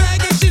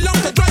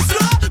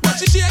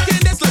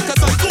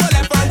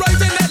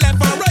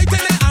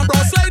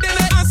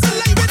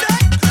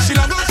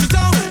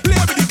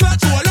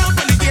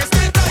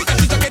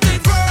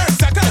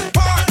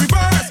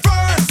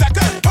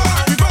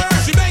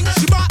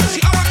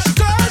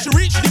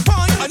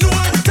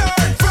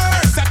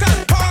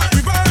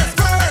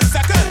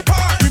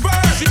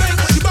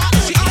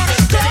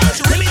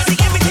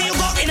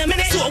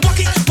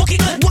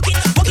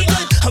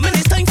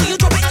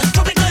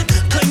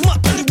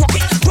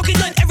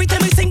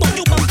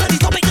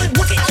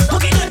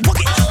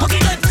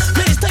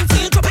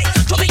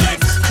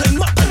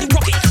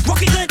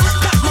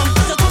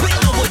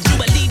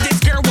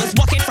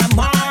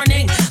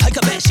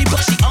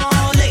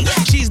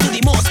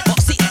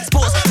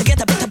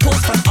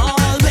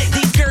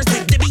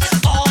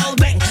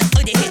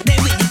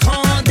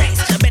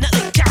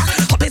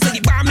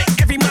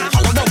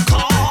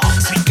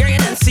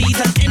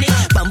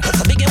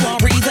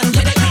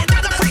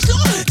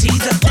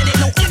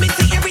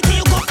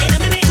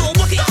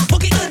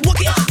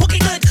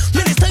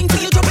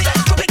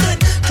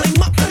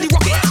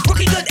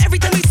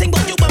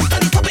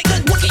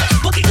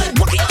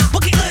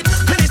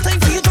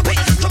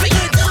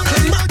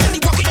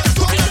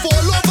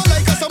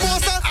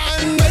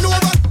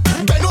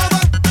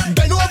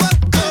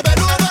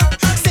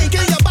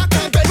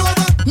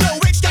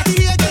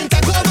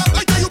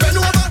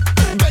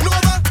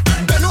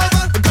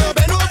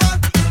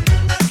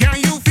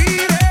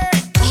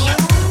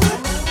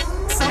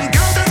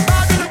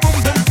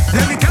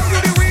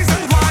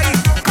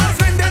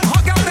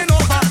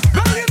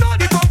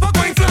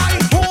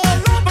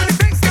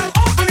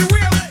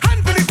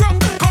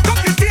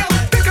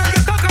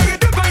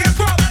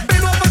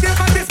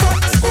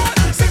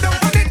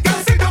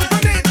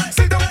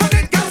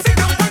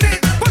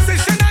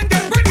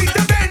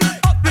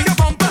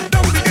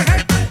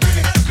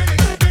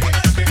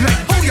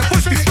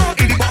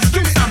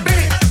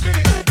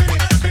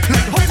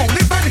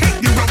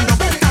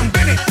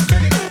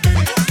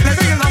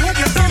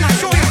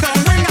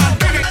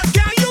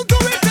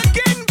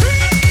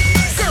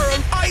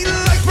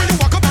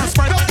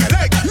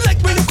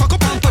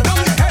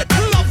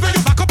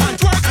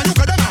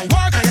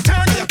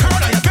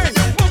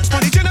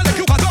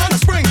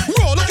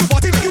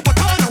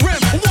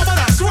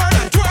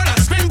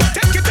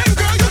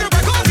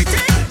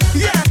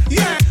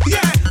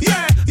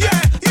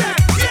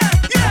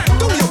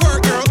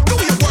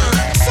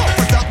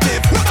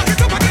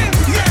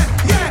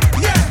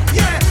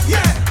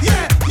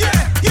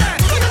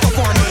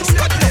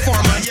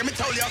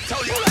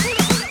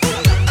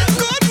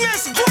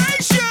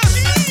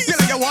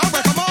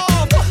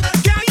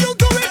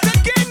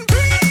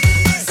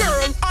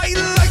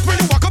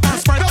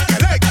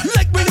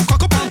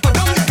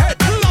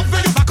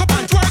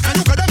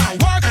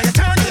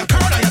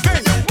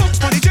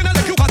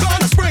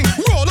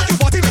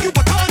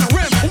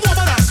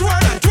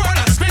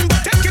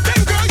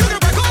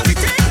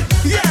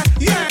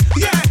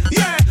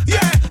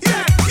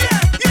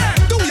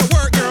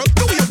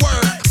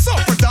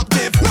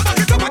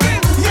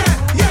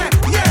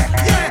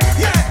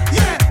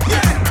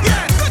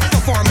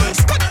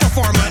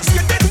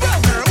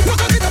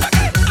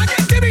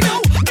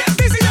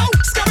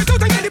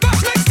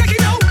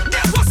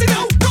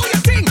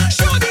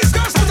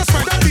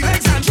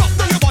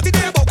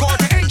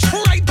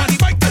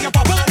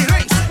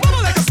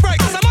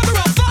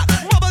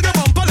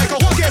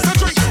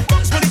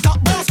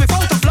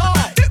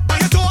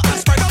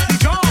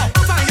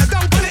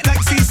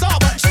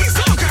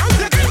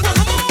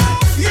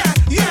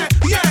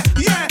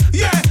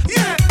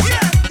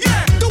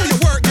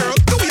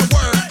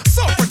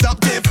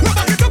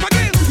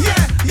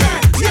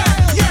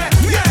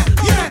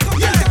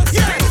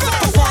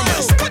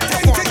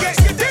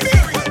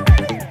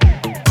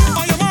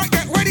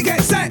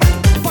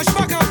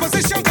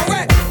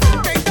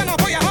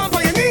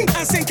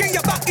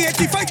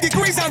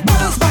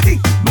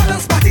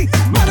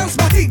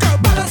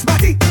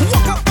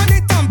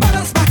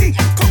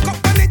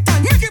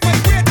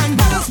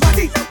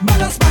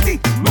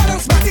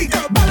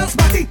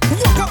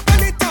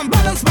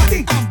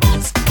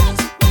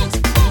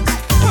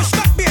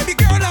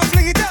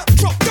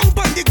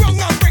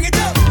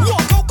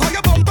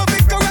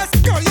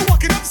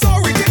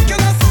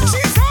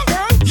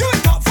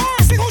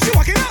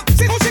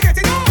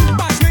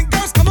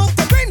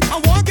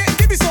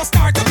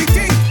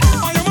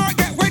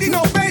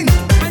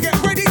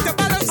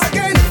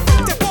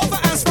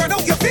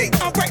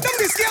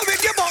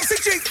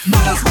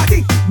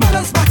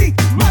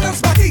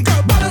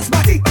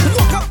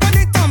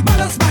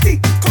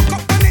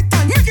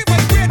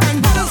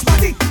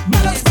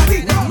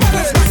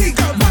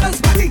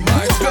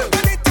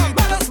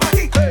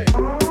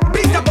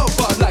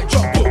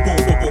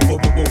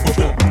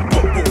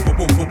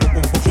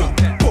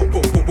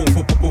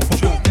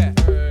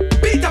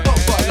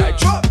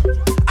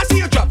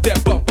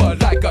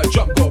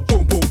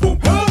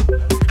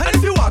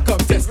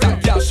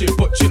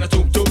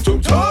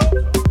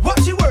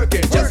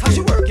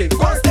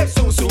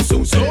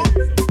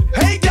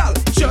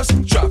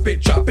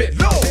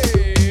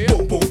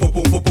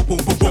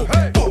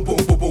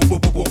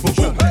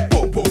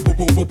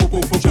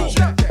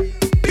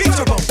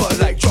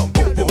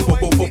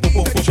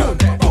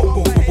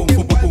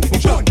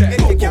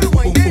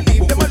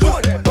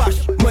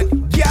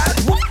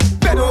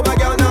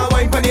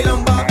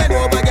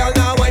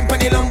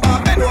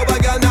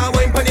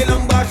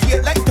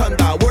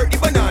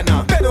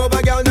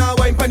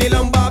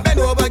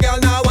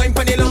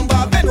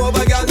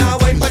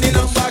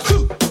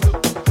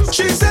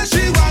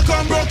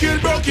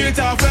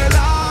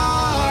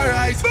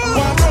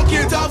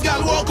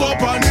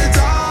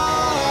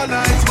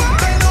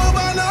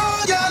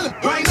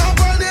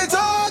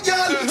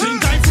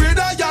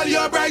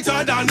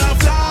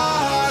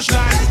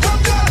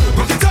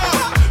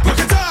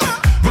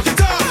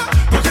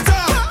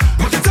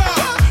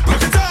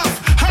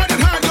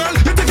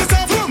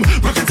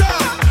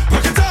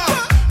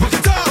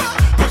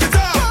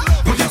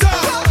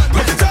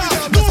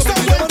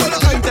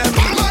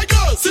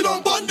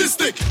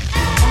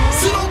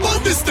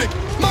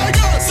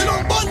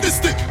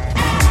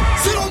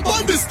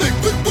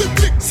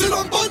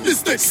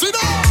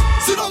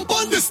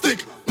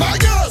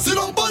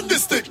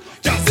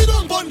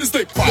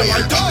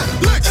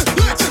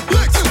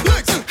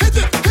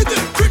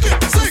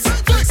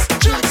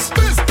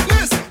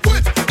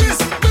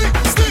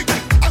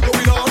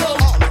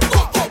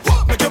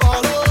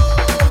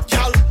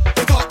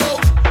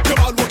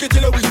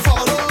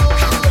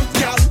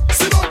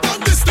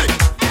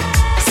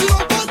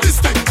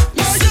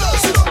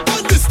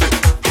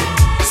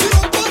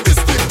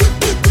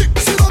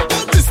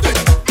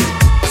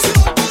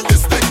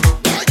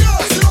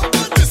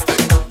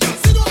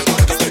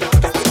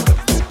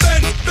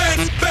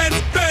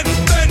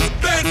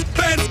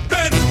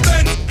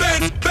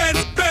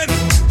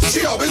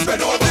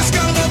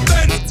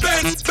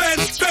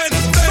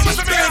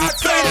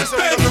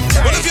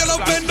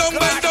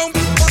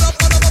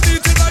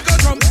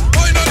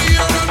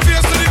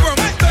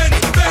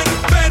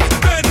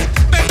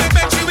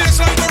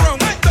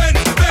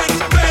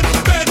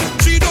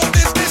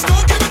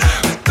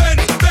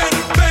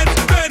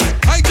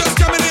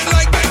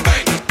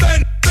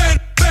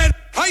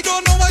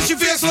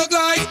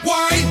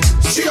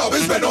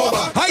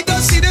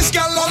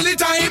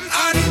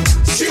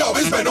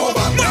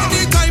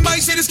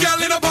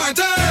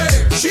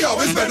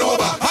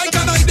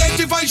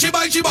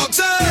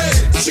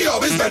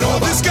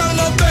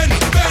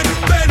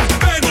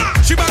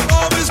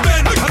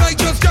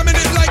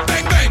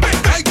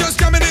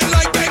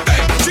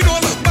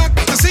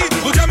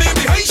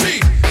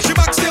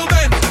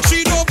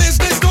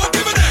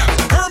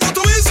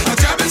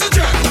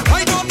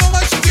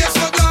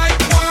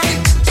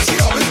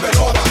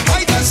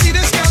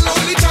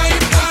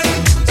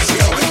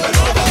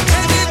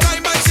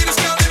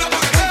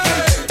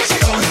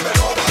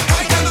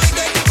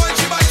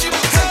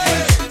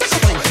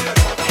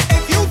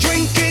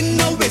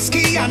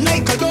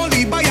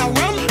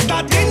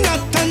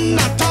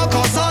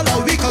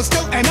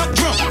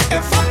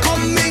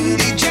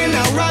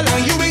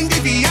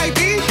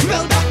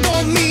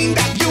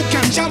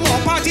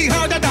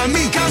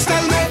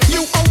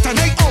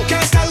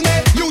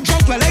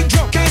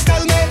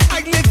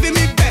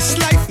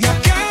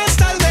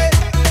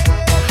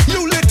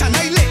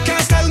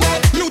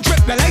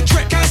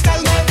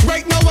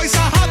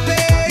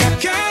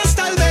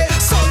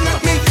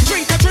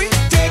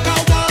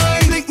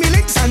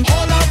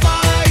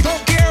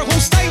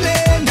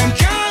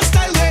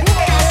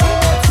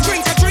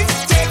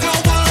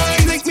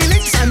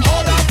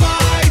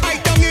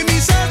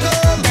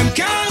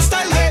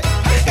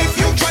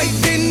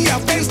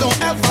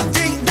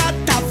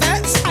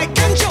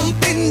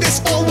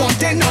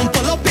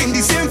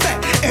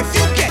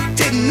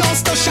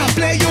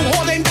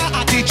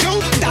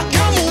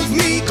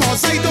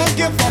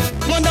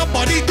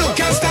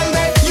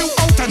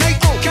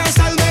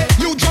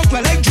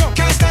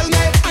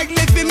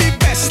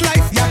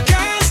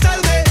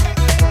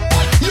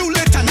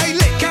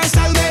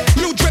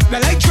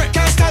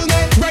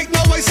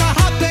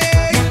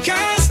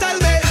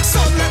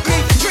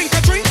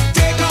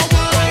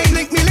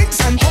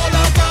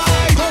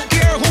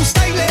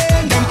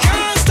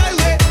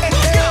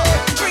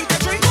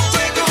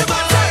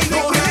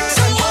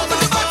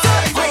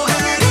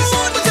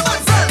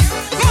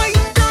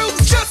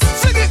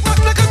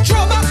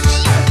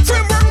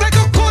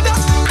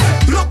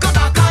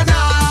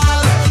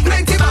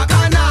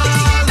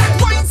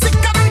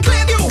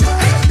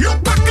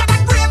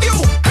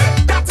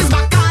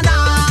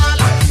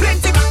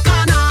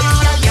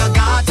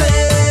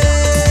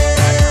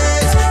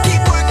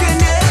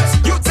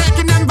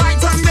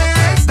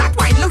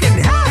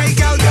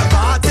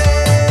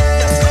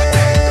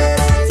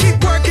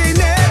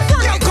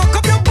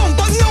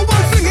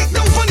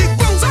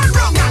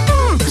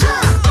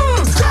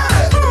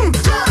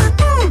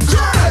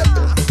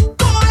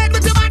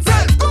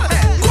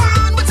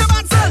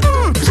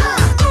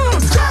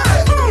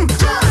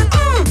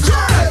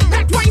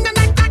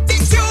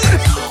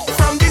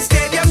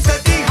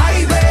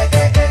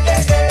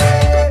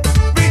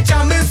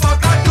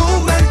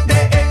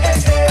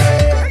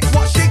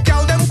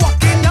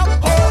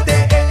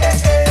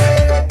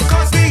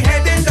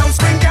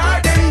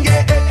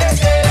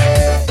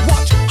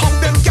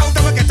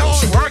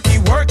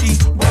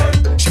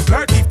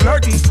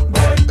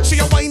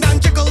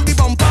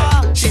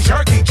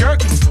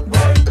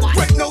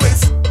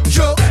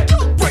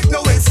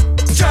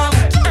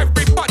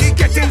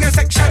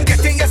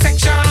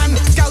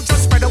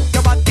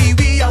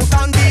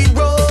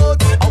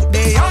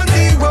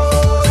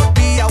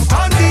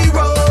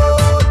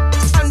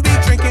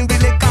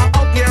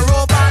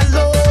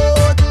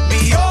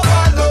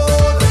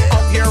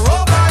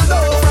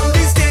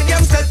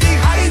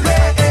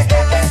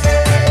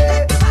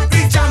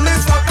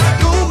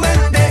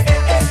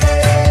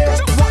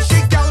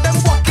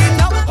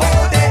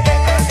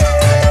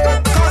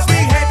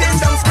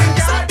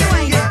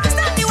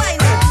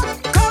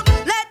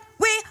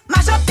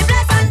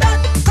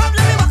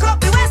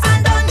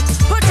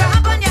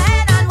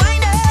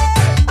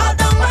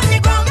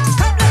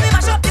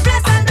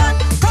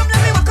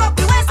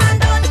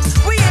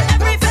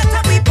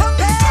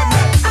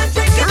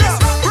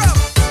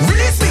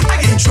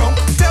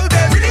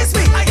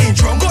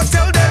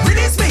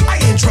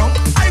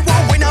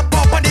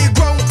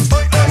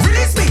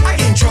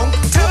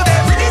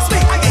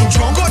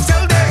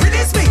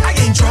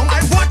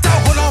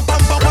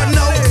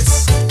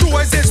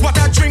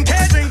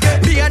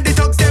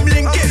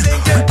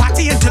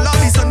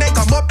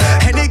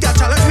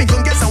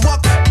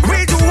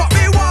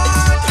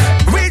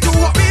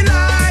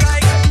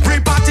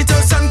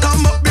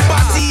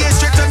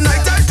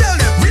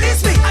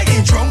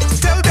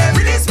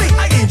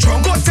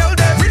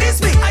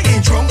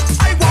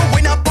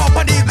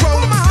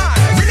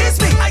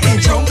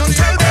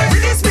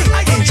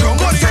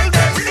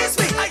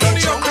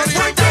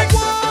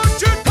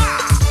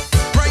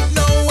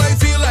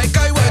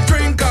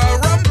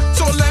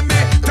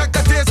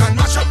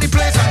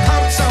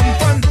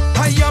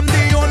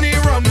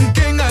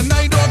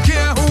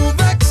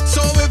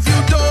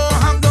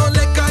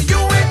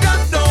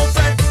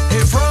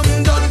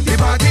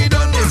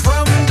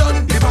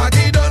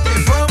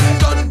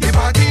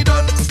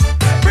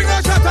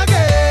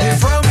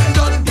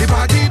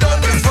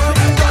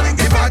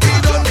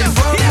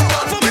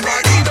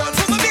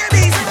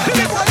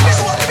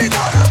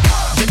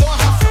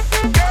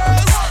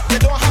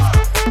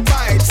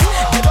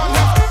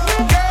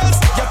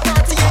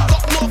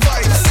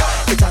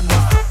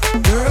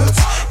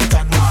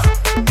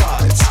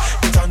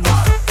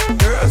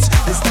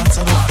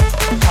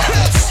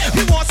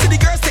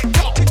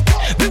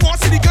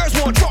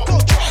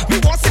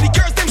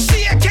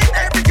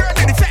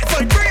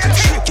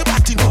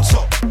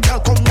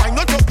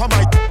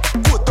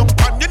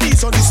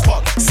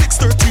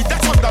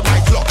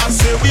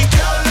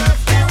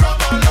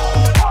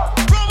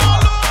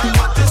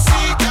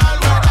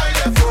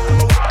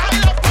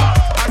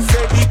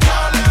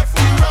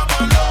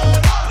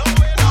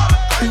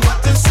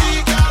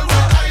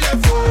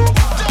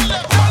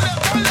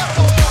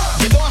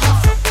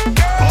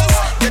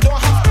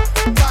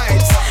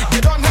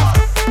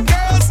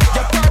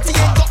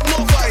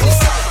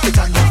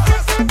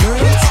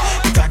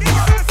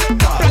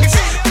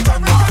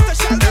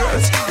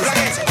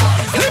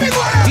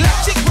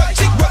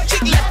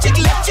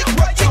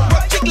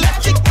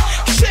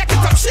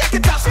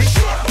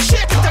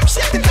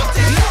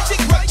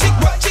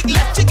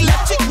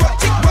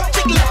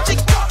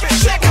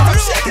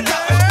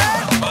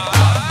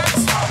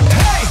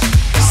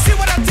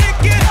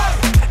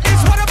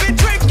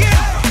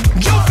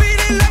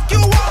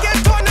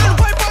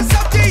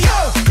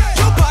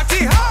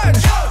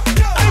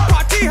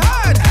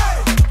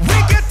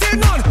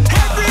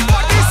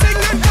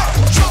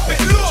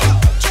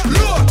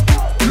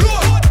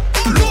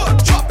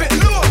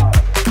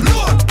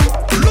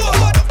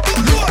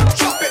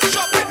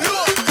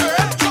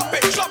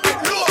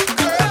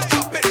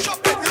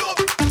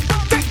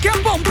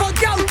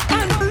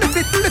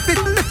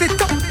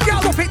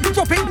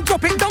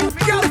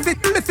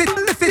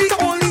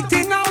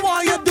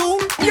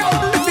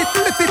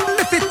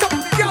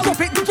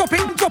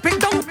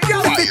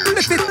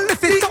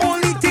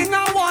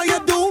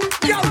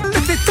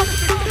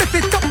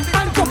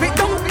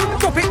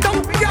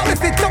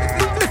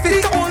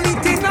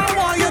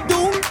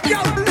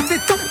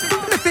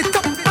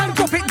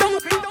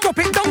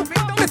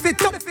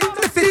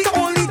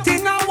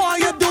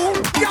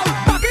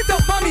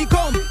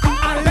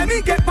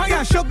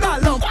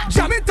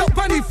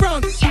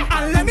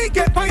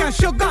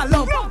 your sugar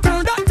lump.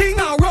 Turn that thing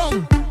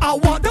around. I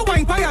want the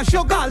wine for your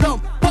sugar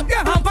lump. Put your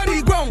hand on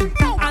the ground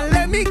and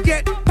let me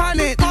get on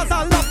it. Cause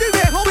I love the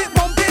way how it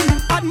bumping.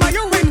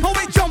 Admiring how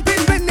it jumping.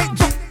 When it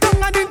jump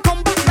down and then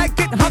come back like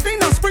it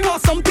having a spring or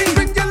something.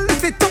 When you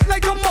lift it up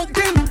like a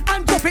mountain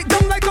and drop it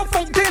down like a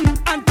fountain.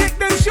 And take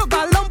them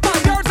sugar lump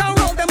of yours and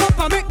roll them up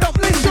and make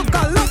dumpling.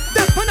 Sugar lump,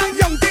 that's when I'm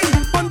young thing.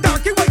 On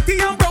darky,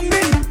 whitey and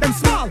browning. Them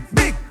small,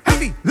 big,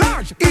 heavy,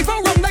 large, even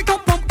run like a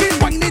pumpkin.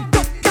 Wine it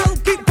up, girl,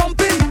 keep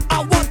pumping.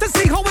 I want to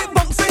see how it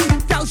bouncing.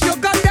 Girl,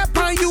 sugar that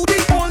pan you, the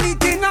only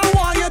thing I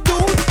want you do.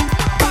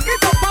 Back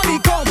it up on the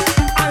come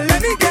and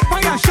let me get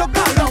by your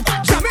sugar lump.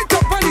 Jam it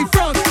up on the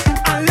front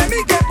and let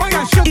me get by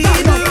your sugar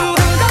lump.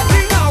 Turn that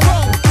thing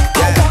around.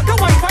 I want the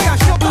wine by your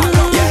sugar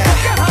lump.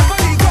 Get half on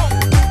the ground.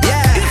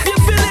 If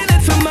you're feeling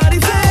it, somebody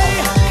say.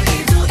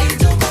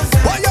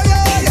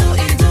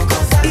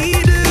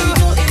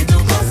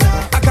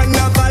 I can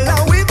never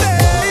allow it, babe.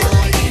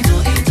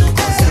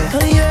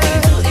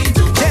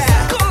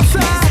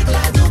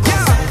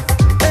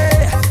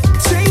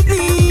 Take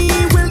me,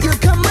 will you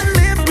come and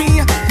lift me?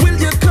 Will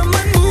you come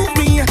and move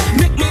me?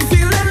 Make me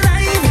feel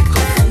alive.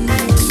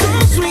 So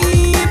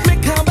sweet,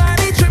 make her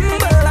body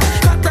tremble.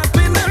 Caught up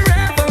in the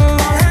revel,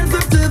 all hands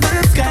up to the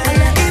sky.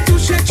 Et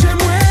touche chez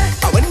moi.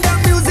 When the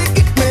music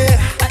hit me,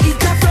 Il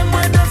t'a fait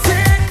moi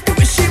danser. the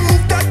way she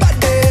move that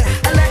body,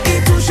 Et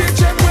touche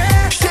chez moi.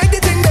 shake the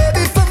thing,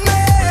 baby, for me.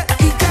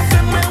 Il t'a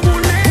fait moi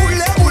rouler.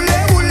 Oule, oule,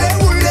 oule,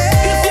 oule.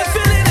 If you're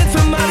feeling it,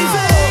 somebody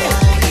say.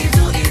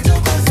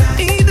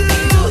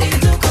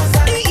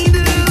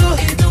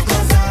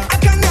 I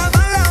can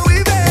never allow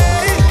it,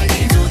 babe.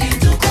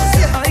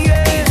 Oh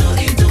yeah.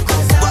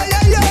 Oh,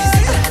 yeah, yeah.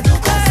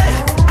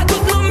 I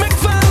don't know make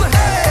femme.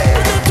 I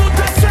don't tout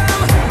ta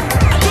femme.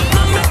 I don't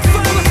know make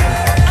femme.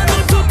 I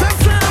don't tout ta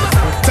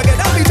femme.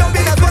 Together we jump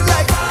in a good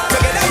life.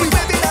 Together we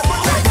wave in a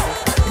good life.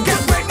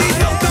 Get ready,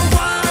 now the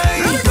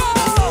wine. Let's go.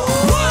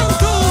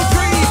 1, 2,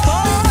 3,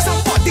 4.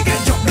 Somebody get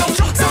jumped down.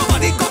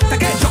 Somebody got to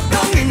get jumped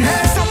down in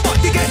here.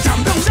 Somebody get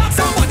jumped down.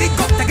 Somebody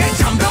got to get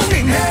jumped down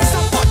in here.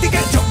 Somebody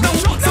get jumped down.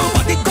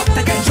 Somebody got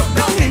to get jumped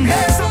down in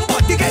here.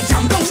 Somebody get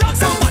jumped down.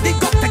 Somebody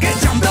got to get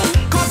jumped down.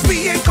 Cause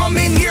we ain't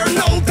coming here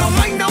now to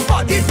mind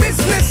nobody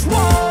business.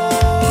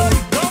 Why?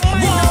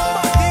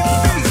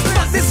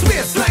 But this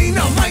waistline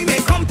of mine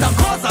may come to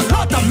cause a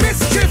lot of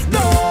mischief.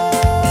 No.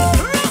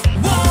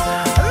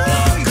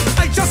 Why?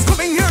 I just come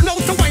in here now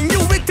to wind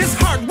you. It is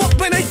hard work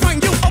when I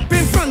find you up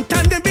in front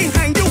and then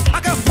behind you. I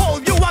can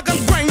hold you, I can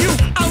grind you.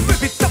 I'll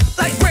whip it up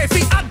like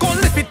gravy. I gon'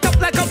 lift it up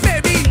like a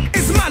baby.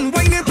 It's man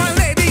whining for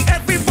lady.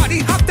 Everybody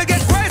have to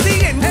get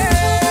crazy in here.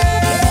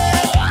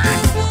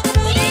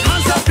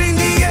 Hands up in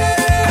the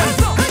air.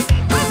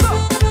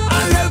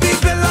 And let me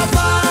feel a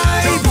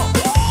vibe.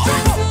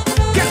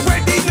 Get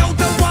ready now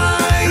to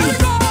wine.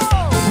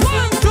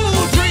 1, 2,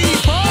 3,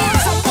 4.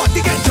 Somebody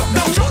get jumped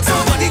down.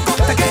 Somebody got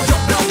to get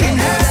jumped down in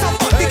here.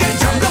 Somebody get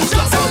jumped down.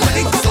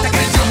 Somebody got to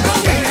get jumped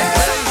down in here.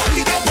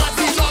 We don't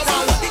party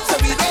normal, so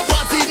we don't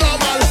party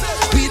normal.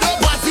 We don't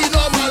party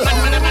normal.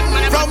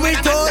 From we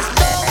toast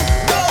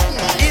down,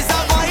 is a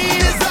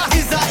vibe, is a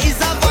vibe,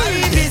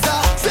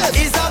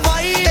 is a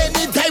vibe.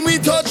 Anytime we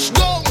touch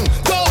down,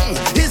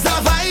 is a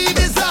vibe,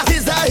 is a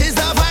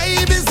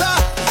vibe,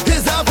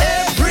 is a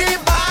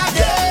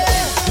everybody.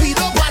 We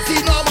don't party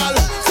normal,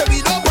 so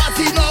we don't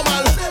party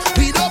normal.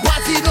 We don't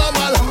party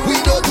normal, we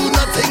don't do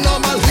nothing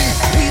normal.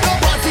 We don't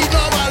party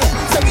normal,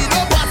 so we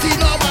don't party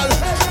normal.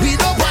 We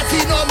don't party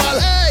normal.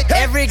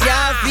 Every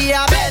girl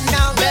Fiyah bend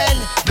down, bend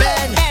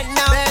down, bend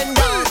down,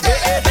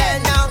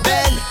 bend down,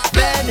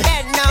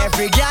 bend down.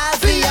 Every girl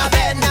Fiyah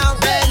bend down,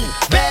 bend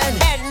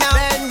down,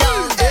 bend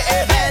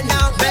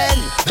down,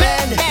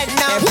 bend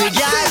down. Every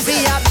girl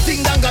Fiyah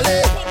Ding dangale,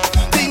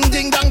 ding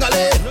ding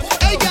dangale.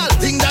 Hey girl,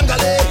 ding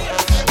dangale,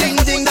 ding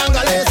ding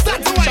dangale.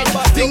 Start to wine,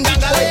 ding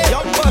dangale,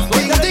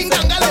 ding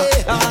dangale.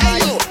 Hey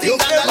you, ding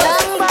dangale.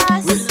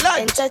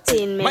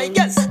 Entertainment. My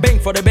girls, bang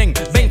for the bang,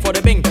 bang for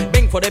the bang,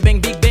 bang for the bang,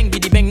 big bang,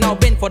 biddy bang. Now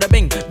bang for the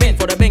bang, bang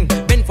for the bang,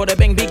 bang for the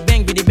bang, big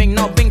bang, biddy bang.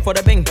 Now bang for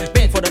the bang,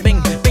 bang for the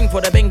bang, bang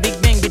for the bang,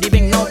 big bang, biddy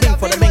bang. Now bang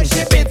for the bang,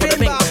 bang for the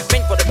bang,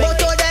 bang for the bang,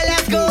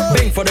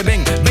 bang for the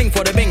bang, bang for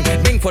the bang,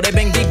 bang for the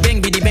bang, big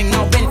bang, biddy bang.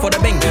 Now bang for the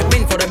bang,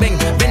 bang for the bang,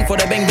 bang for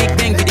the bang, big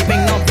bang, biddy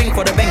bang. Now bang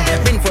for the bang,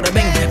 bang for the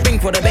bang, bang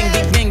for the bang,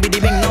 big bang, biddy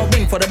bang. Now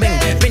bang for the bang,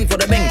 bang for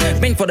the bang,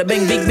 bang for the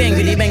bang, big bang,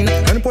 biddy bang.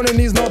 And put the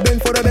knees now,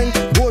 bend for the bang.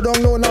 Go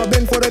down low now,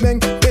 bend for the bang.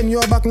 Bend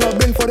your back now,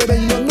 bend for the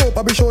bang. You don't know,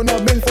 Papi show now,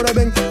 bend for the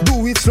bang.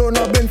 Do it slow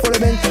now, bend for the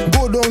bang.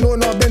 Go down low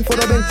now, bend for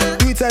the bang.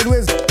 Do it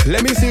sideways.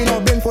 Let me see you now,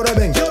 bend for the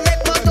bang. You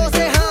make moto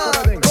say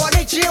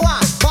konnichiwa,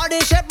 body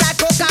shape like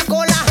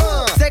Coca-Cola.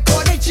 Say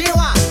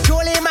konnichiwa,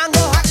 Julie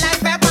mango hot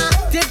like pepper.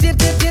 Tip tip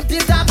tip tip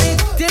tip tap it,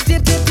 tip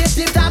tip tip tip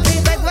tip tap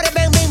it. Bang for the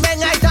bang, bang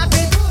bang I tap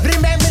it.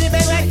 Bring bang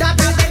I tap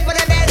it. Bang for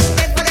the bang,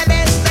 bang for the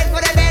bang, bang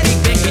for the bang. Big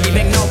bang, biddy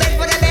bang. Now Bang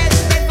for the bang,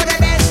 bang for the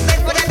bang,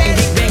 bang for the bang.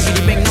 big bang,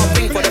 biddy bang. Now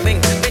bang for the bang,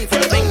 bang for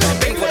the bang,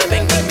 bang for the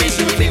bang, big bang,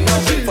 biddy bang. Now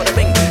bang for the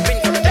bang, bang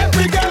for the bang.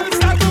 Every girl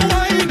start to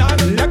wine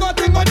and Lego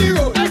thing on the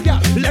road. Yes, girl.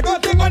 Lego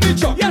thing on the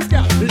truck. Yes,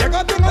 girl. Lego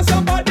thing on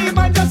somebody,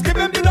 man, just give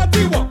him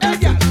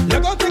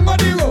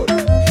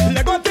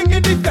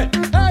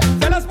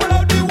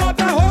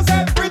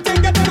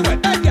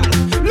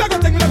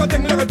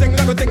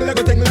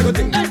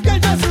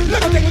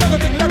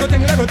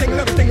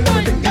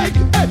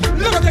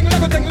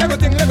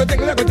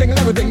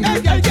Lego thing.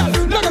 Hey, girl, girl.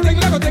 Lego thing,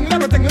 Lego thing,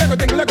 Lego thing, Lego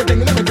thing, Lego thing,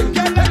 Lego thing.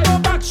 Girl, Lego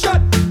back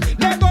shot.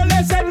 Lego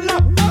let's head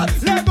lap.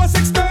 Lego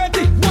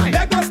 630.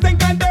 Lego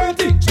stink and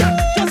dirty.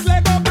 Just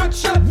Lego back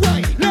shot.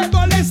 Lego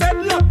let's head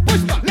lap.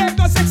 Push back.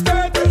 Lego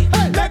 630.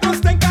 Lego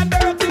stink and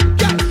dirty.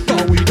 Girl,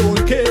 but we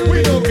don't care.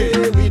 We don't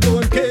care. We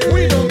don't care.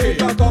 We don't care.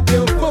 Back up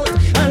your foot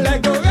and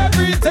Lego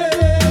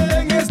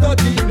everything is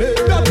dirtiness.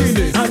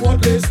 Dirtiness and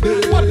what this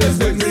is. What this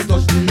when we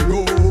touch the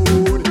road.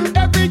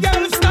 Every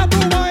girl start to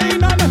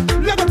whine and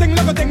Lego thing,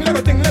 Lego thing,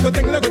 Lego thing, Lego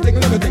thing, Lego thing,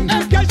 Lego thing.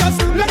 Hey, girl,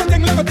 just Lego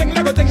thing, Lego thing,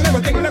 Lego thing, Lego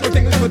thing, Lego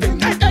thing, Lego thing.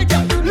 Hey, hey,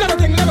 girl, Lego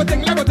thing, Lego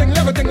thing, Lego thing,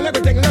 Lego thing, Lego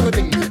thing, Lego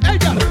thing. Hey,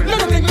 girl,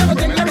 Lego thing, Lego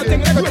thing, Lego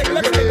thing, Lego thing,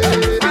 Lego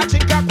thing. I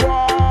drink a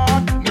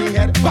quad, me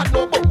head, but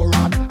no bumper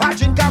rock. I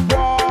drink a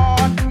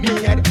quad, me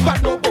head,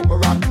 but no bumper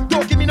rock.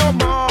 Don't give me no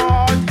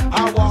malt,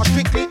 I want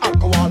strictly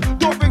alcohol.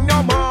 Don't bring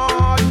no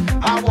malt,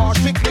 I want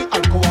strictly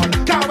alcohol.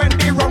 Cause when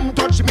the rum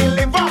touch me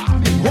liver,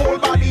 me whole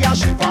body a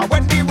shiver.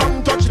 When the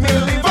rum touch me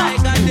liver,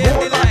 me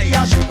whole body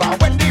a shiver.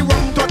 When the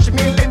rum touch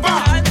me liver,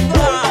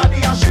 whole body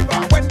a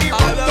shiver. When the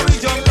rum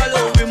touch me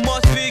liver, we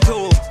must be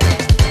go.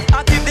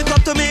 I keep the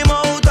cup to me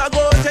mouth, I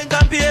go drink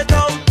and pay it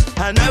out.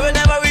 And I will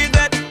never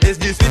regret. It's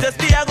the sweetest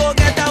tea I go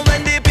get. And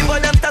when the people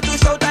them start to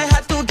shout, I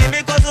had to give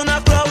it cause on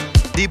a crowd.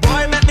 The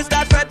boy make me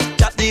start fret.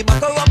 Chop the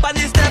back up on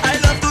the step. I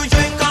love to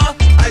drink.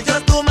 I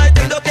just do my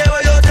thing, don't care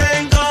what you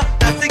think.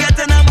 That's the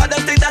getting a mother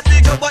thing, that's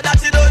the joke, but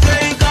that's the don't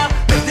drink.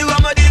 Make the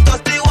remedy,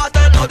 toss the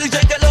water, now the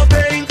drink it low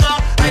pink.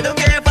 I don't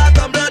care if I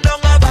tumble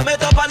down or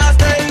vomit up and I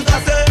stink. I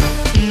say,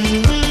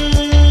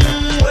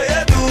 what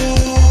you do?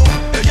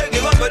 You can't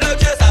give up with no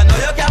chase, I know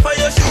you care for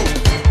your shoe.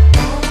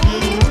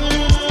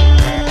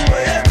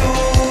 What you do?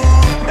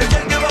 You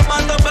can't give up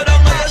and tumble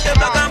down or you stay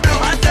black and blue.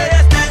 I say,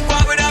 yes, thank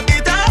God with a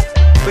beater.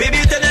 We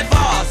beating it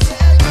fast.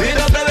 We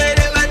don't play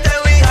with it, but then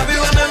we happy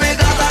when we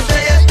got. I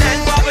say, yes,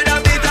 thank God with a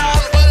beater.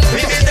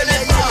 We beating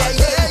it fast.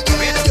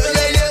 We don't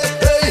play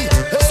with it.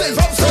 Say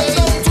from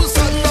sundown to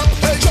sunup,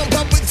 jump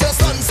up with your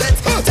sunset.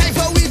 Time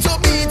for we to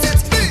beat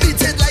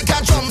it like a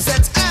drum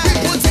set. We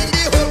put in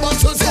the whole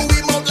bottle so we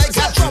mount like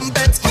a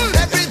trumpet.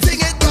 Everything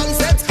is done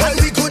set, and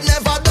we could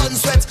never done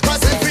sweat.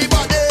 Cause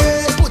everybody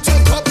put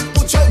your cup,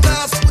 put your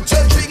glass, put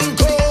your drink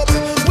up.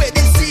 Where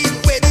the scene,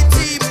 where the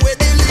team, where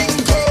the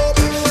link up.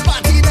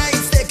 Party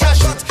nights, take a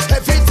shot,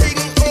 everything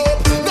up.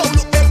 Now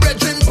look them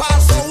brethren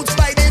pass out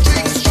by the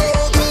drink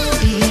stroke.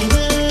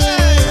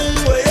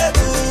 What you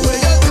do?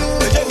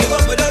 You can't give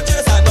up without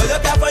chase, I know you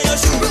care for your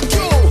shoe. Look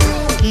you.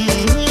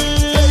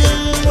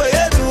 What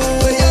you do?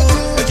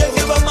 You can't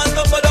give up and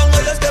tumble down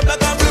or you stay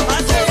black and blue. I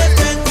say, yes,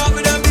 thank God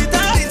with a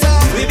beater.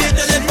 We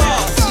beating it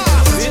fast.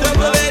 We don't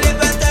play with it,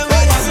 but then we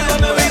happy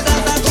when we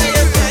got. I say,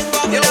 yes, thank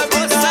God with a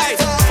beater.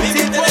 We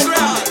beating it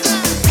fast.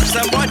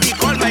 Somebody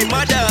call my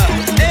mother.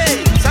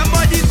 Hey,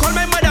 somebody call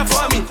my mother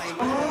for me.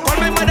 Call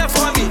my mother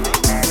for me.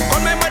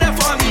 Call my mother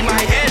for me.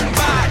 My head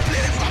bad.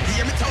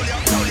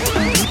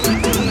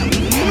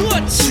 No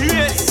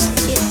trace.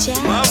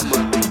 Mama,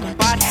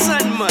 bad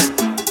son, man.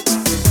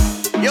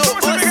 Yo,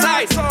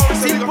 outside,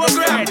 see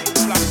program.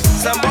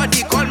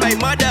 Somebody call my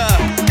mother.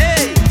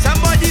 Hey,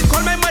 somebody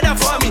call my mother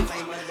for me.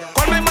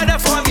 Call my mother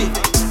for me.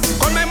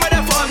 Call my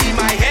mother for me.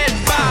 My head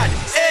bad.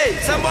 Hey,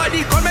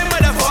 somebody call my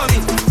mother for me.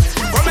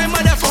 Call my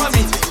mother for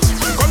me.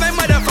 Call my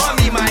mother for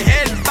me. My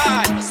head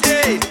bad.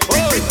 Hey,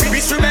 oh,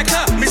 Miss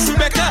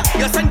Rebecca,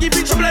 your son give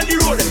me trouble on the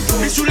road.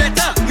 Miss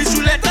Juletta,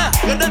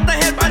 your daughter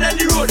head bad on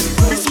the road.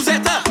 Miss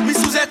Suzetta,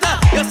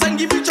 your son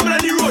give me trouble on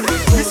the road.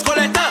 Miss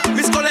Coletta,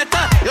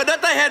 your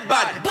daughter head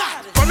bad.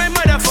 Call my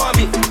mother for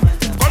me.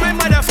 Call my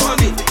mother for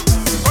me.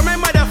 Call my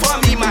mother for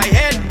me. My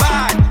head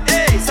bad.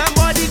 Hey,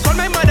 somebody call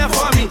my mother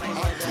for me.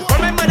 Call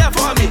my mother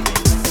for me.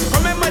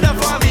 Call my mother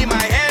for me.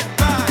 My head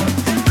bad.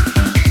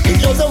 The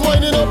girls are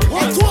winding up,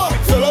 à toi.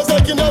 Fellas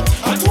liking up,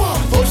 à toi.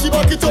 How she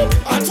back it up,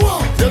 à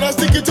toi. Then I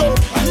stick it up,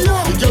 à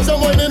toi. The girls are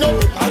winding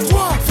up, à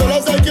toi.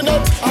 Fellas liking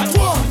up, à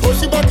toi. How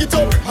she back it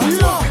up, à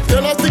toi.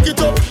 Then I stick it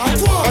up, à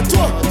toi. À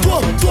toi,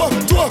 toi, toi,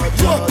 toi,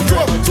 toi,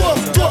 toi, toi,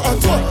 toi, à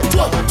toi,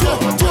 toi, toi, toi,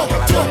 toi, toi,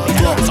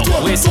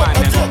 toi,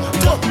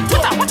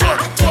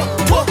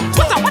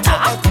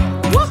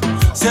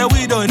 Say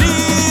we don't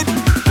need,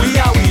 we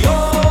are we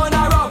own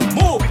a rum,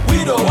 move.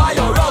 We don't want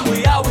your rum,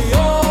 we are we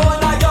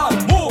own a girl,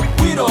 move.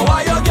 We don't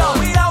want your girl,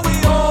 we are we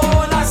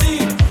own a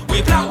scene.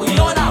 We plan, we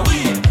own a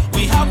weed,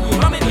 we have we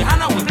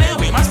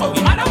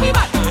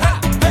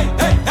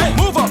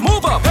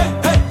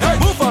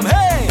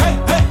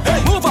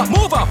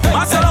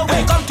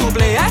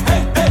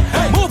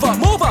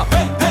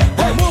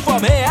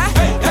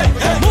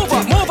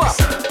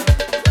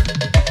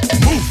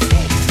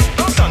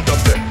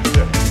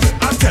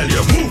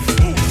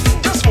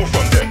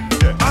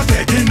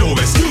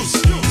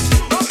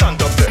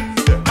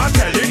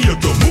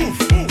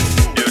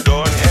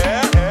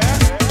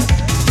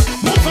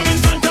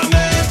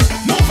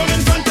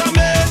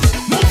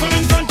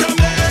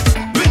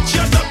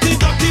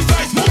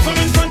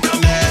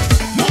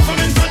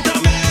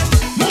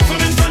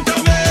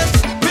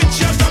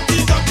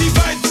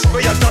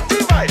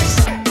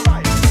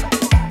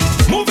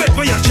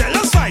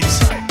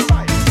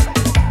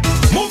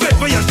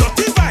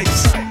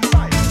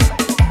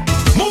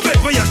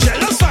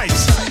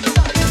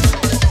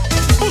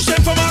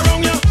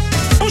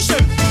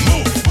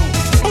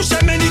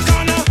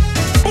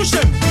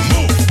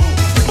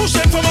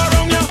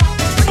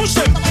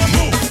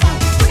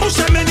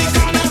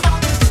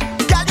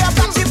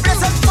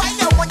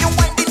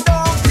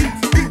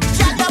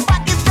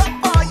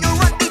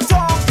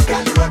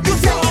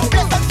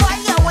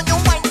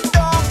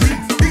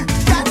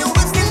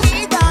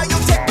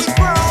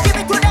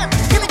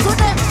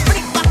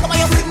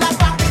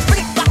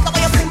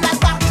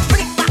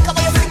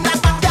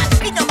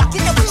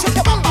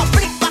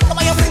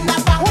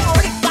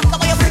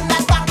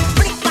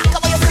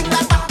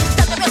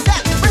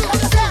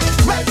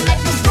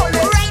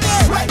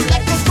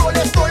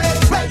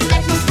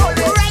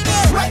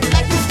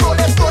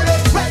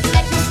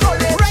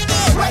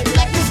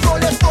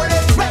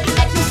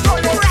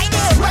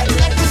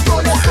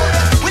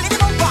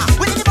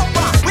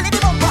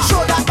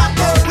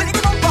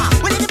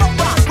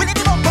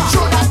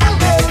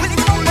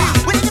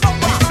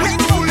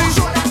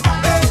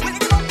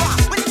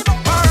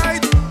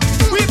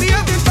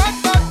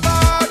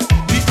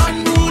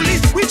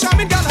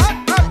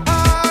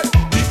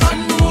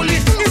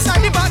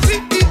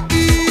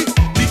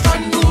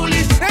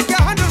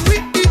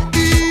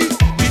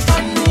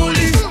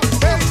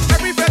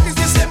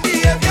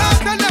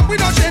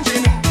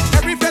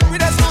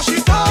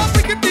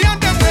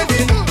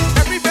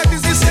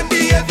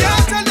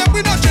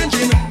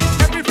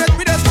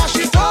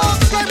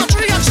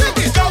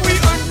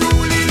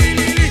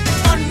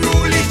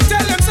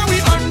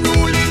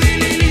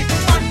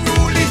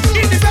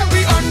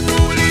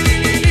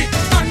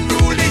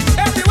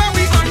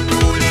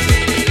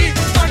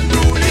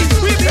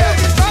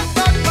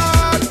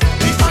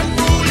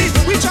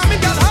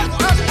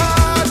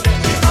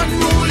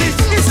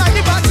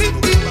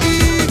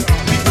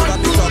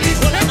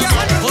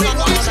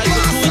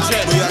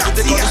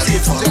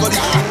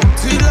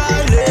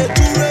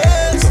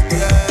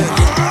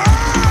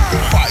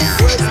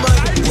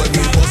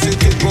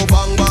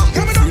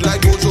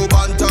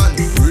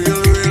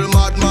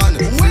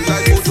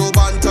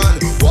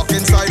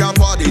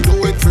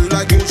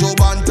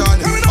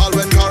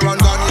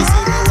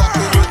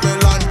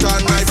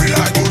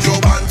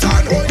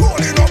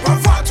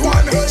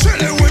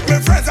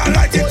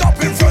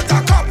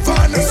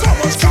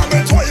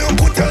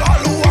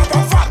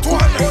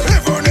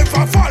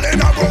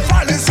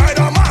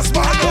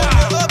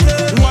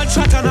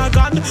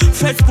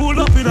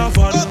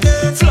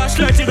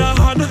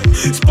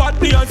Spot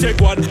me and take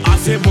one. I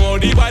say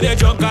money by the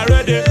junk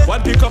already.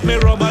 One pick up me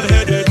rum and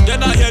head it.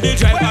 Then I hear the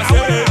driver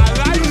say, I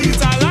like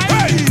it, I like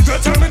it. Hey, they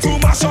tell me to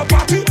mash up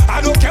party.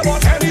 I don't care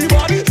about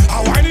anybody.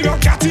 I whine it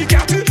up catty.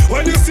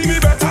 When you see me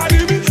better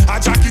leave me. I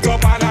jack it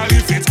up and I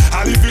lift it.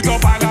 I lift it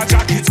up and I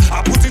jack it.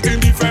 I put it in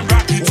different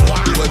brackets.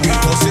 When we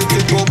go sit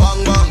it go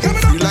bang bang.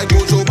 Feel like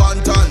Bojo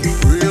Bantan.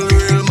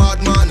 Real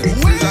madman.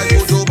 Feel like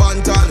Bojo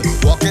Bantan.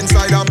 Walk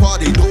inside a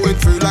party. Do it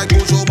feel like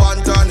Bojo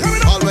Bantan.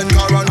 All when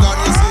Karan gone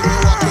you see me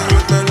walking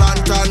with me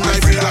lantern. I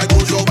feel like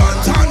Bojo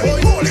Bantan.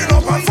 Rolling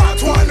up a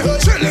fat one.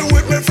 Chilling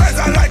with me friends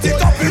and light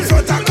it up in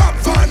front of Cap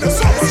Van.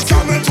 So much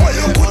coming for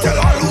you could tell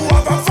all who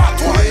have a fat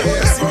one.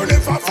 Never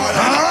live a fat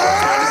one.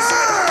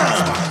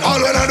 All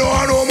when I don't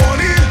have no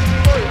money,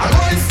 I go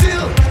and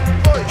steal.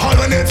 All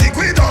when they think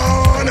we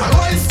done, I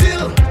go and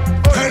steal.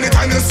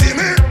 Anytime you see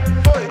me,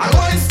 I go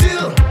and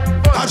steal.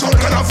 I jump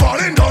and I'm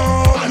falling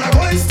down, and I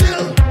go and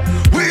steal.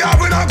 We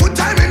having a good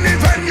time in the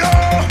venue.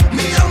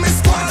 Me and my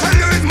squad, tell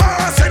you it's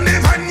mass in the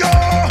venue.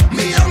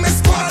 Me and my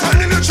squad,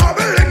 telling the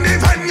trouble in the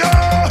venue.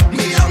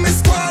 Me and my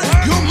squad,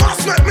 you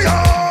must let me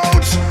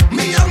out.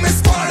 Me and my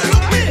squad,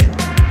 look me,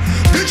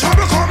 the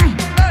trouble come.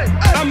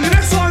 I'm the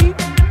next one,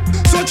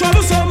 so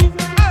troublesome.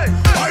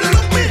 All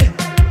look me,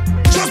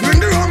 just bring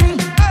the rum,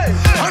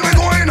 and we're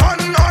going on.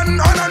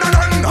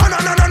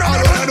 All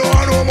when I don't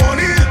have no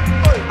money,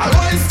 I go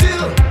and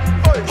steal.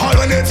 All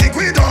when they think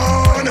we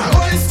done, I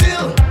go and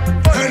steal.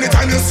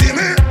 Anytime you see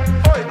me,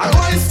 I go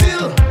and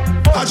steal.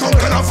 I jump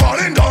and I'm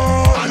falling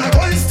down, and I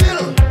go and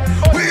steal.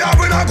 We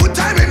having a good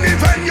time in the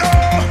venue.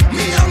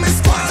 Me and my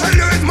squad, tell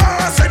you it's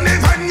mass in the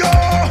venue.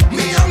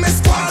 Me and my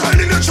squad,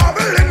 telling the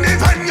trouble in the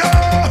venue.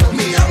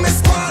 Me and my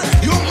squad,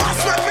 you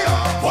must let me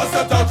up. What's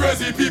that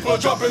crazy people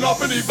jumping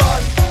up in the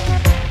van?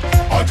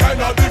 All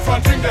kind of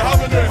different things they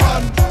have in their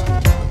hand.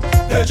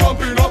 They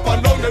jumping up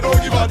and down, they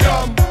don't give a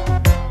damn.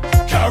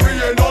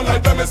 Carrying on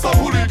like them is some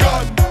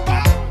hooligan.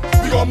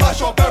 We gon'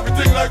 mash up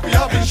everything like we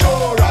have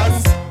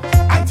insurance,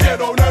 and tear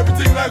down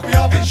everything like we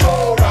have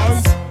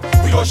insurance.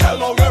 We gon' shell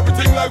down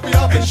everything like we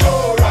have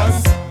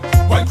insurance.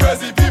 When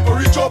crazy people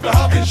reach up, they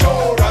have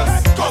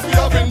insurance, cause we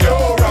have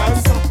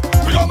endurance.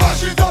 We gon'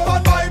 mash it up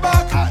and buy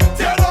back,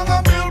 tear down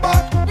and build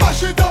back.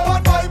 Mash it up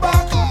and buy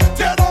back,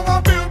 tear down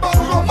and build back.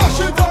 We gon' mash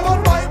it up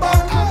and buy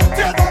back,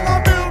 tear down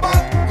and build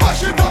back.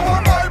 Mash it up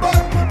and buy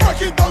back,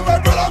 break it down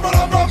red,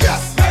 rum.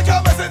 Yes, make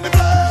a mess in the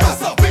place.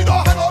 That's up, we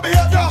don't have no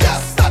behavior.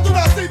 Yes, that do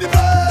not see the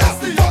place. That's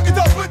the young it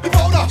up with the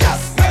powder. Yes,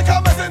 make a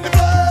mess in the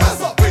place.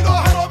 That's up, we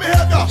don't have no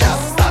behavior. Yes,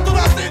 that do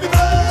not see the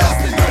place. That's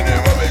the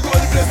anywhere we go,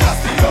 the place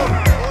nasty up,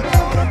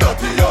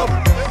 dirty up.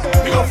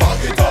 We gon'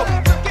 fuck it up.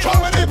 Try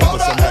with the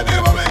powder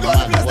anywhere we go,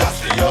 the place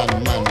nasty up.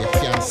 Man, you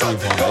can't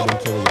save her. I don't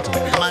care what you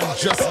think. Man,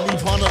 just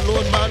leave her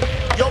alone, man.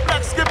 Yo,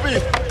 Black Skippy.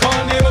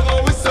 Can't never go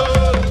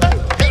whistle.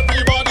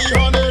 Everybody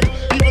on it.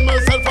 Even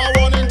myself, I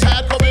want in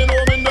tired coming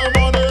home in the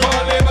morning.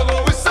 Can't never go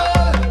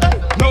whistle.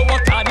 Know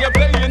what card you're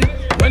playing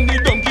when the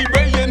donkey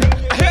braying.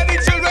 I hear the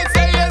children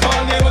saying,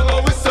 can't never go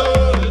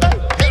whistle.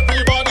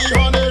 Everybody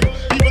on it.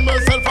 Even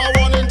myself, I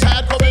want in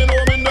tired coming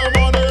home in the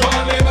morning.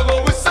 Can't never go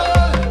whistle.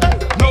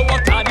 Know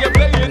what card you're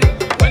playing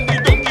when the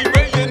donkey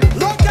braying.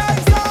 Look,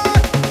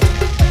 Isaac!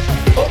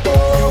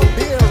 You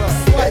bear a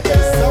slight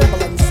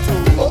resemblance to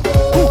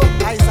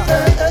Isaac.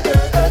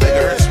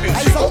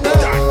 Isaac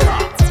now.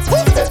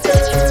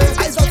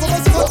 Isaac from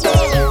his foot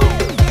now.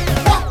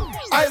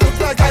 I look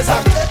like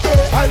Isaac.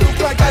 I look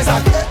like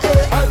Isaac.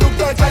 I look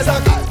like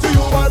Isaac. To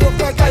you, I look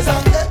like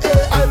Isaac.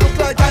 I look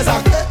like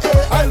Isaac.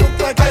 I look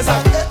like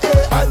Isaac.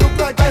 I look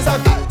like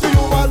Isaac. To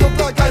you, I look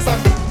like Isaac.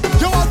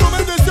 You want to me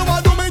this, you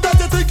want to me that.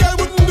 You think I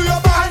wouldn't do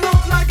your back? I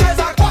look like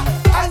Isaac.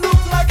 I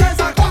look like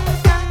Isaac.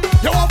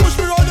 You want push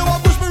me round, you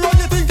want push me round.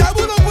 You think I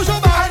wouldn't push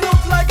your back? I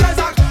look like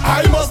Isaac.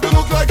 I must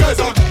look like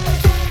Isaac.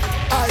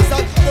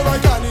 Isaac, the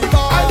right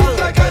carnival. I look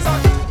like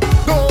Isaac.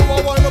 No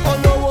one wind up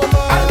on no woman.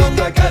 I look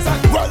like Isaac.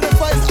 Well,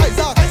 if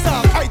Isaac,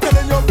 I tell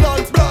in your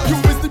blood, you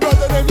is the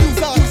brother named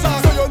User.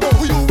 So you know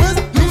who you is?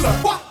 User.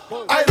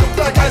 I look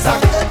like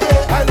Isaac.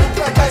 I look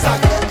like Isaac.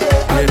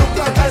 I look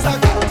like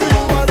Isaac. To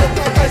you, I look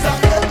like Isaac.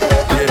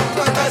 I look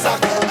like Isaac.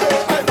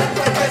 I look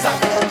like Isaac.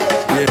 I look like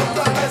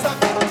Isaac.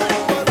 To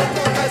you, I look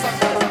like Isaac.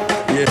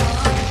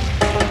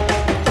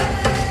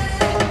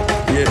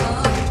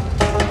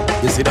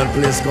 You see that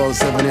place called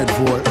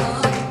 784?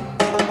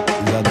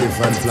 It's a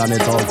different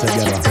planet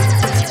altogether.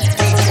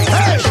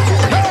 Hey,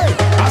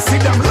 I see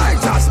them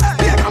lighters.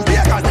 Bacon,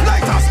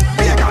 lighters.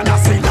 Bacon, I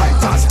see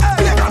lighters.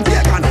 Bacon,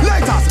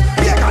 lighters.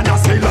 Bacon, I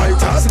see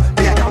lighters.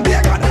 Bacon,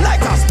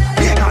 lighters.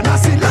 Bacon, I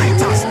see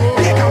lighters.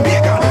 Bacon.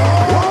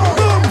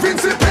 Boom,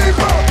 Vincent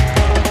people.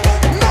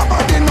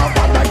 Nobody not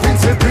bad like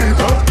Vincent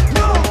people.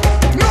 No,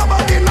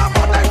 nobody not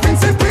bad like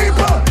Vincent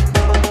people.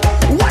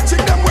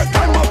 Watching them with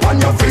time up on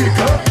your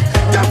vehicle.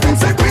 Them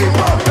Vincent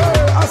people.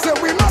 I say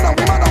we mad and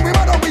we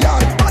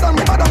hard. Mad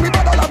and we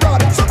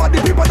abroad. Some of the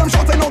people them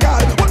shouting no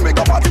God. When we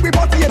go party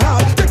in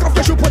hard. Take off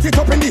your shoe, put it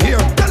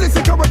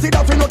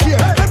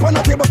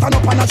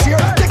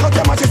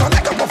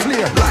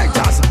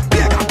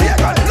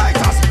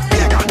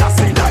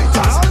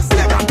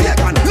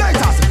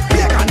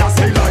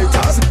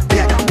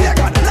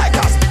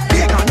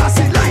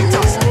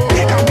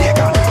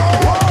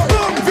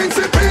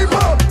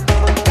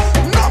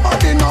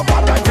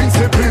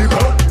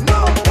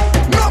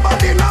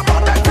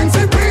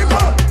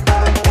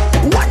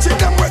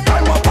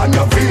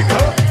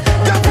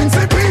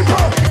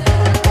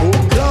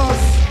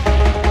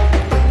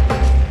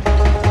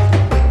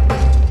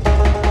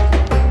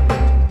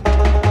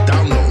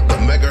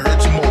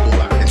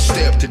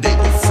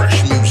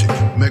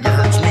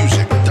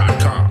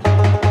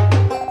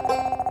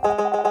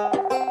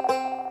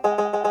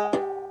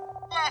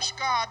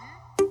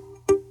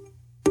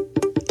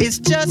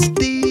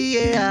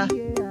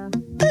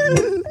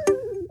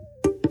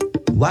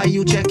Why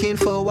you checking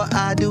for what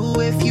I do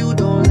if you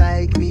don't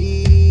like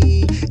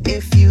me?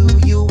 If you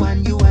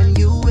and you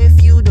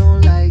if you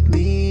don't like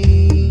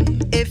me.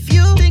 If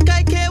you think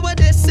I care what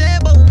they say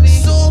about me,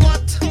 so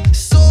what?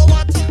 So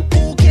what?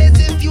 Who cares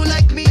if you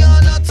like me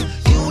or not?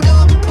 You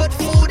don't put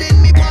food in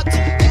me pot.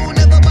 You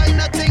never buy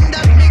nothing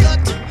that me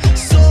got.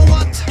 So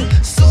what?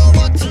 So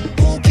what?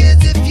 Who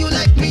cares if you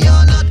like me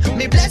or not?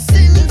 Me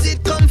blessings,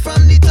 it come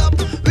from the top.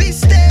 We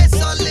stay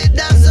solid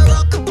as a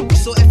rock.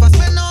 So if I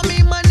spend all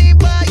me money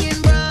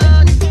buying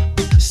brand,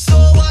 so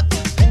what?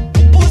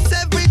 Post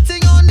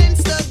everything on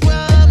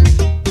Instagram.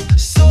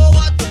 So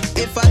what?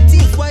 If I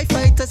thief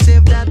Wi-Fi to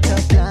save data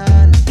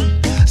plan.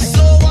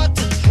 So what?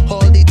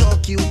 All the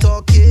talk you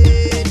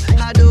talking,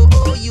 I don't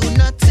owe you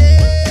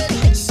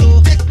nothing.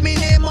 So take me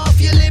name off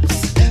your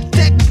lips.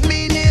 Take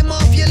me name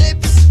off your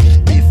lips.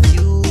 If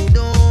you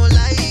don't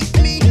like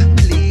me,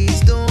 please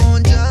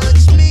don't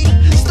judge me.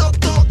 Stop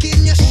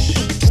talking your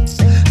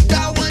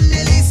that one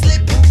nearly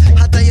slip.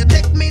 After you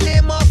take me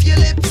name off your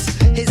lips,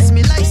 it's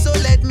me life, so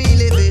let me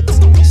live it.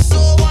 So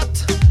what?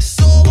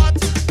 So what?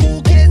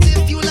 Who cares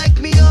if you like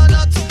me or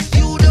not?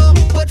 You don't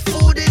put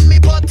food in me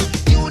pot.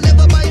 You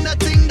never buy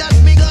nothing that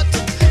me got.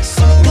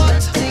 So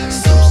what?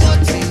 So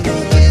what? Who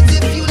cares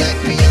if you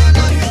like me or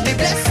not? Me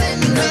blessing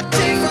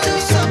nothing to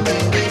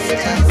something.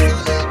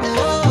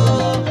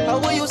 Oh, how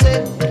will you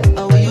say?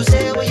 How will you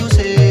say? What you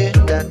say?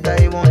 That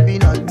I won't be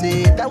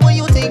nothing. That what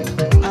you think?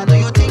 I know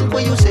you think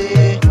what you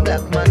say.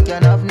 Black man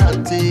can have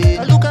nothing.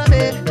 Look at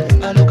me,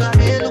 look at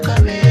me, look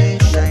at me,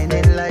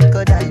 shining like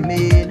a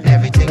diamond.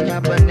 Everything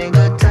happening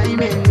good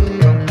timing.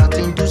 From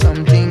nothing to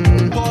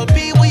something. Paul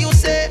P, what you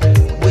say?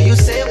 What you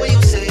say? What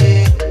you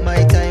say?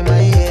 My time,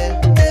 my year.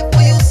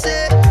 What you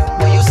say?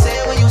 What you say?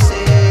 What you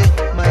say?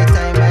 My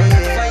time, my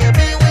year. Fire B,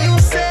 what you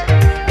say?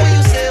 What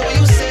you say? What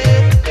you say?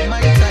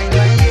 My time,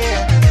 my year.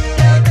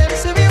 Tell them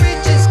so we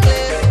reach is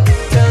clear.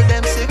 Tell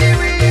them so we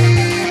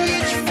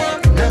reach from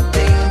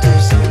nothing to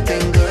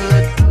something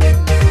good.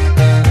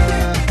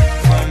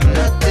 From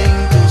nothing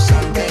to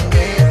something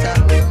greater.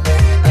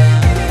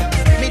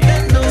 Me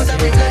don't know that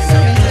we bless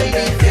and we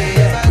highly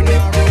favored.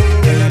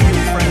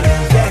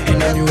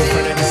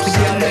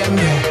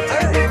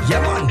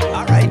 Yeah, man,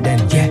 alright then,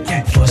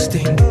 yeah. First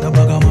thing, the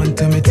bag of man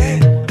to me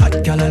 10. Hot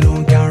gal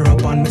alone can't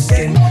rub on my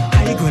skin.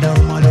 I go down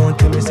alone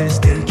to me say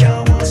still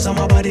can't want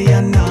somebody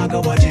and now go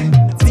watching.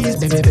 Please,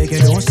 baby, beg you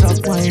don't stop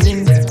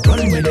whining.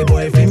 Run with the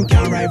boy, if him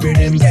can't ride with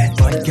him.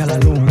 Hot gal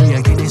alone, we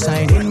are getting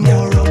signing.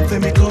 More rum for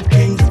me cup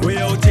king. We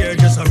out here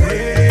just a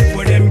break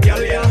for them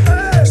gal, yeah.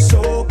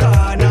 Soca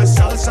and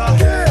salsa.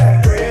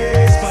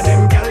 Praise for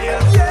them gal,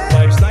 yeah.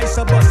 Vibes nice,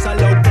 a bus, a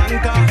loud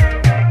banker.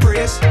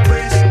 Praise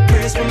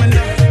for me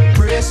now.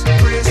 Praise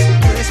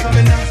for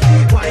me now.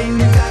 Wine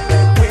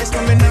that, praise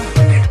for me now.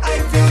 I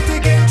feel to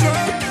get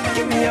drunk.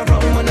 Give me a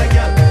rum and a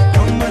gal,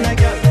 rum and a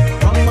gal,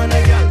 rum and a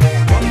gal,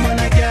 rum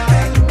and a gal.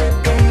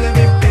 Come let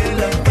me feel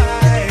the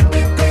vibe.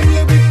 Come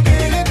let me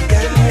feel it.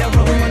 Give me a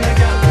rum and a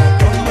gal,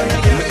 rum and a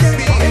gal,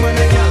 rum and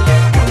a gal,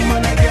 rum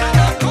and a gal.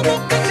 Come on,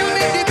 can you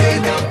make the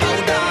beat and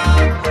powder?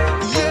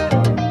 Yeah.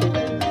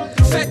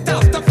 Fete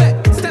after fete,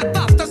 step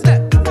after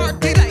step,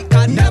 party like I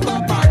never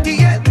party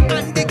yet.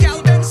 And the gal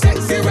them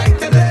sexy right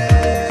to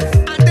left,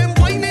 and them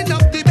winding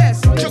up the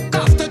best. Juke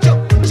after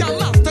juke,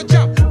 jal after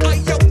jal. I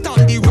out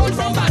on the road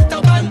from back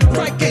to van,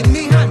 right in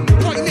me hand,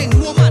 whining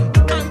woman,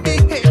 and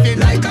behaving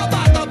like a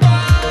bad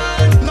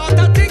band. Not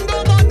a thing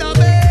no bother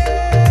me.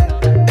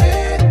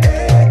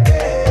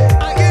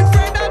 I ain't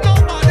afraid of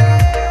nobody.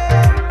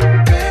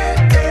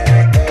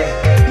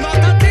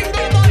 Not a thing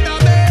no bother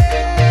me.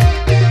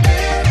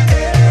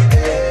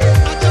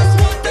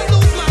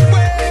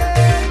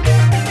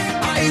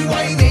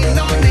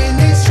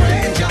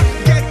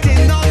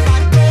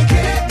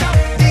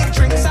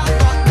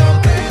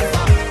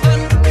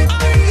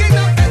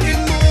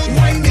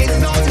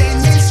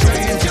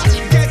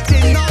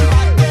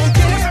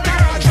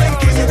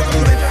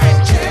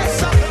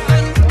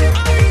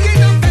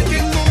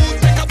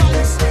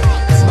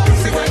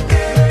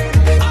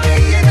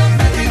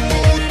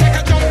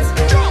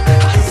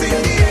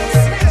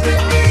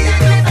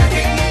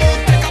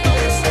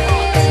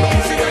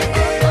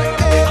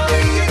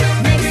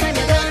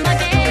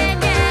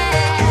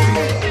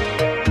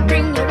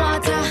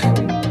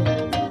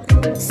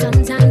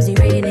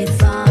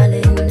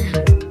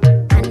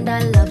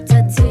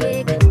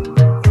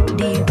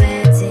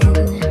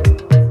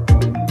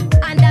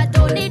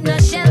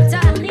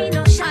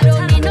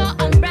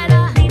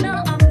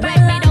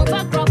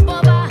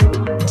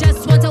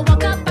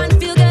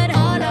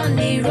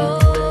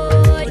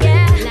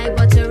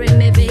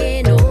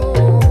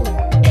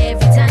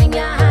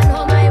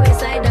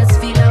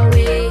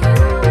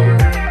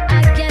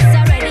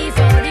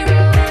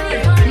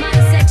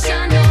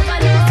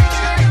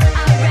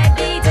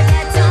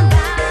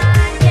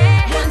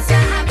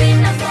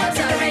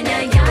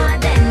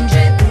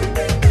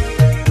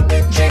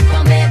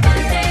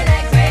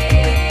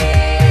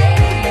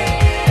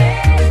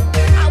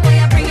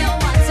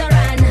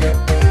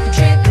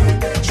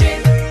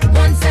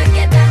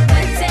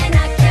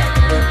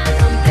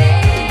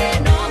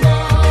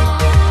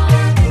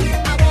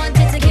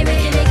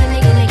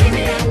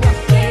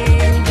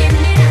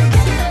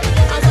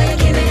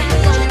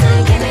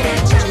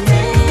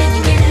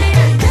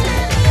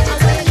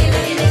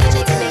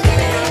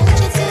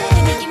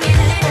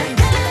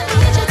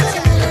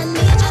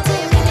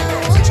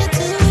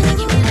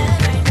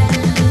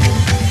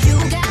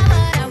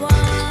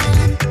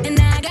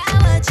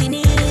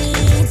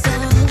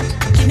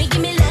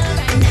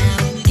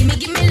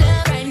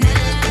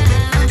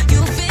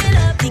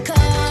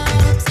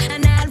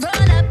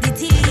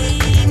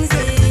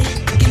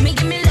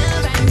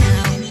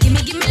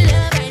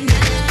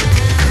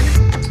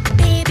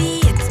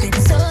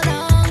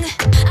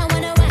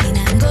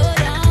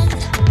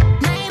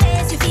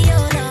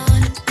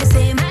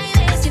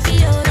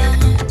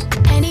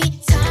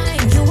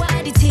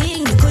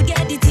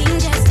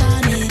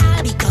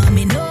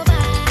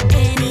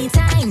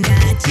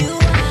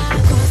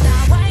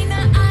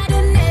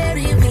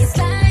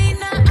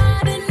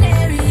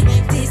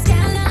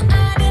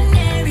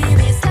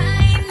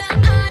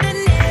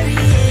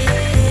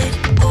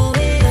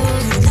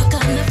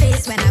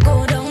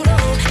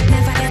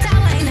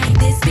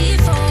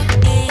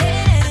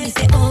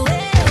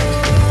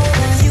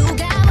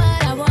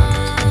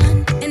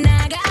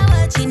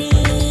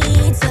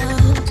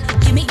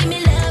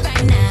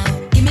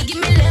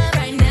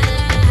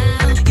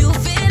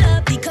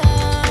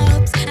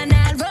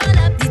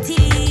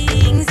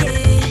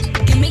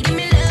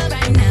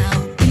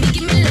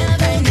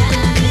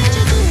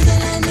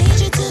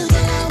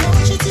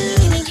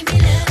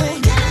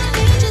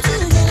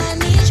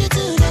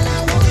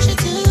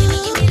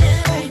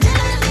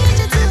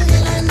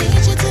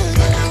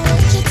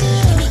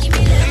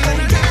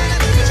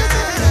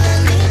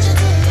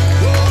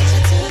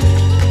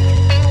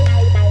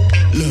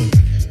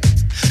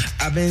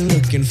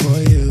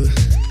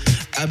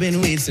 I've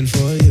been waiting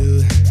for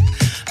you.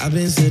 I've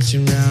been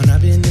searching round,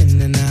 I've been in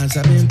and out,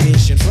 I've been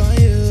patient for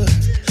you.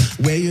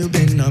 Where you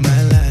been all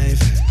my life?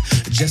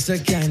 Just the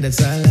kind that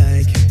I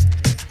like.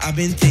 I've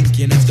been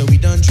thinking after we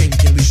done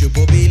drinking, we should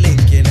both be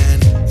linking.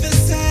 And the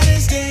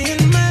saddest day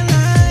in my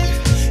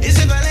life is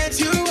if I let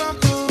you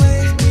walk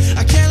away.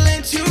 I can't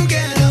let you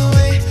get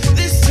away.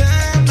 This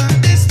time, not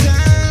this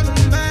time.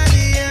 And by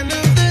the end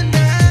of the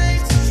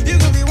night, you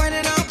gon' be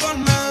winding up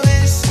on my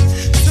waist.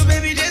 So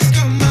baby, just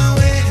come my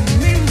way and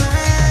be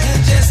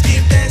mine. Just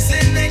keep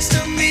dancing next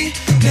to me.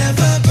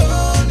 Never go,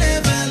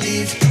 never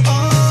leave.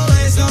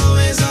 Always,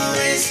 always,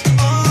 always.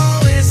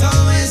 Always,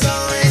 always,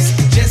 always.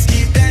 Just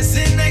keep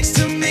dancing next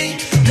to me.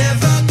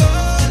 Never go,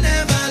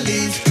 never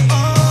leave.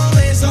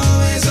 Always,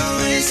 always,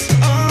 always.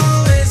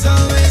 Always,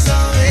 always,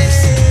 always.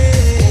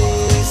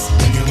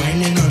 When you're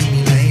whining on me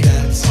like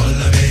that, all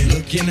of it.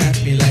 Looking at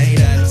me like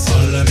that,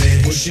 all of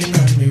it. Pushing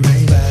on me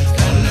right back,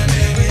 all of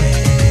it.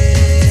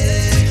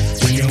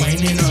 When you're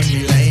whining on me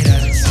like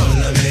that,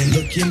 all of it.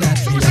 Looking at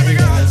me like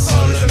that,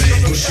 all of it.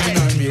 Pushing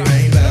on me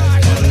right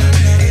back, all of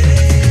it.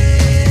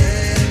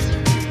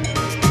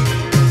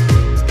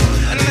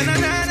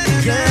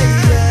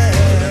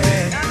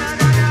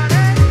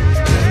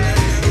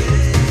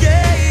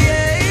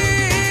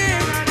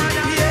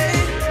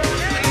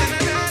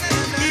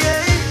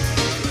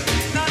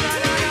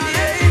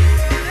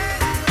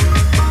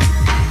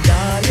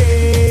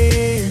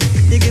 Darling,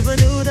 you give a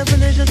new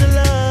definition to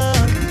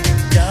love.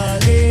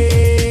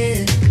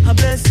 Darling, a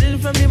blessing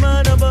from the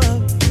man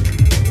above.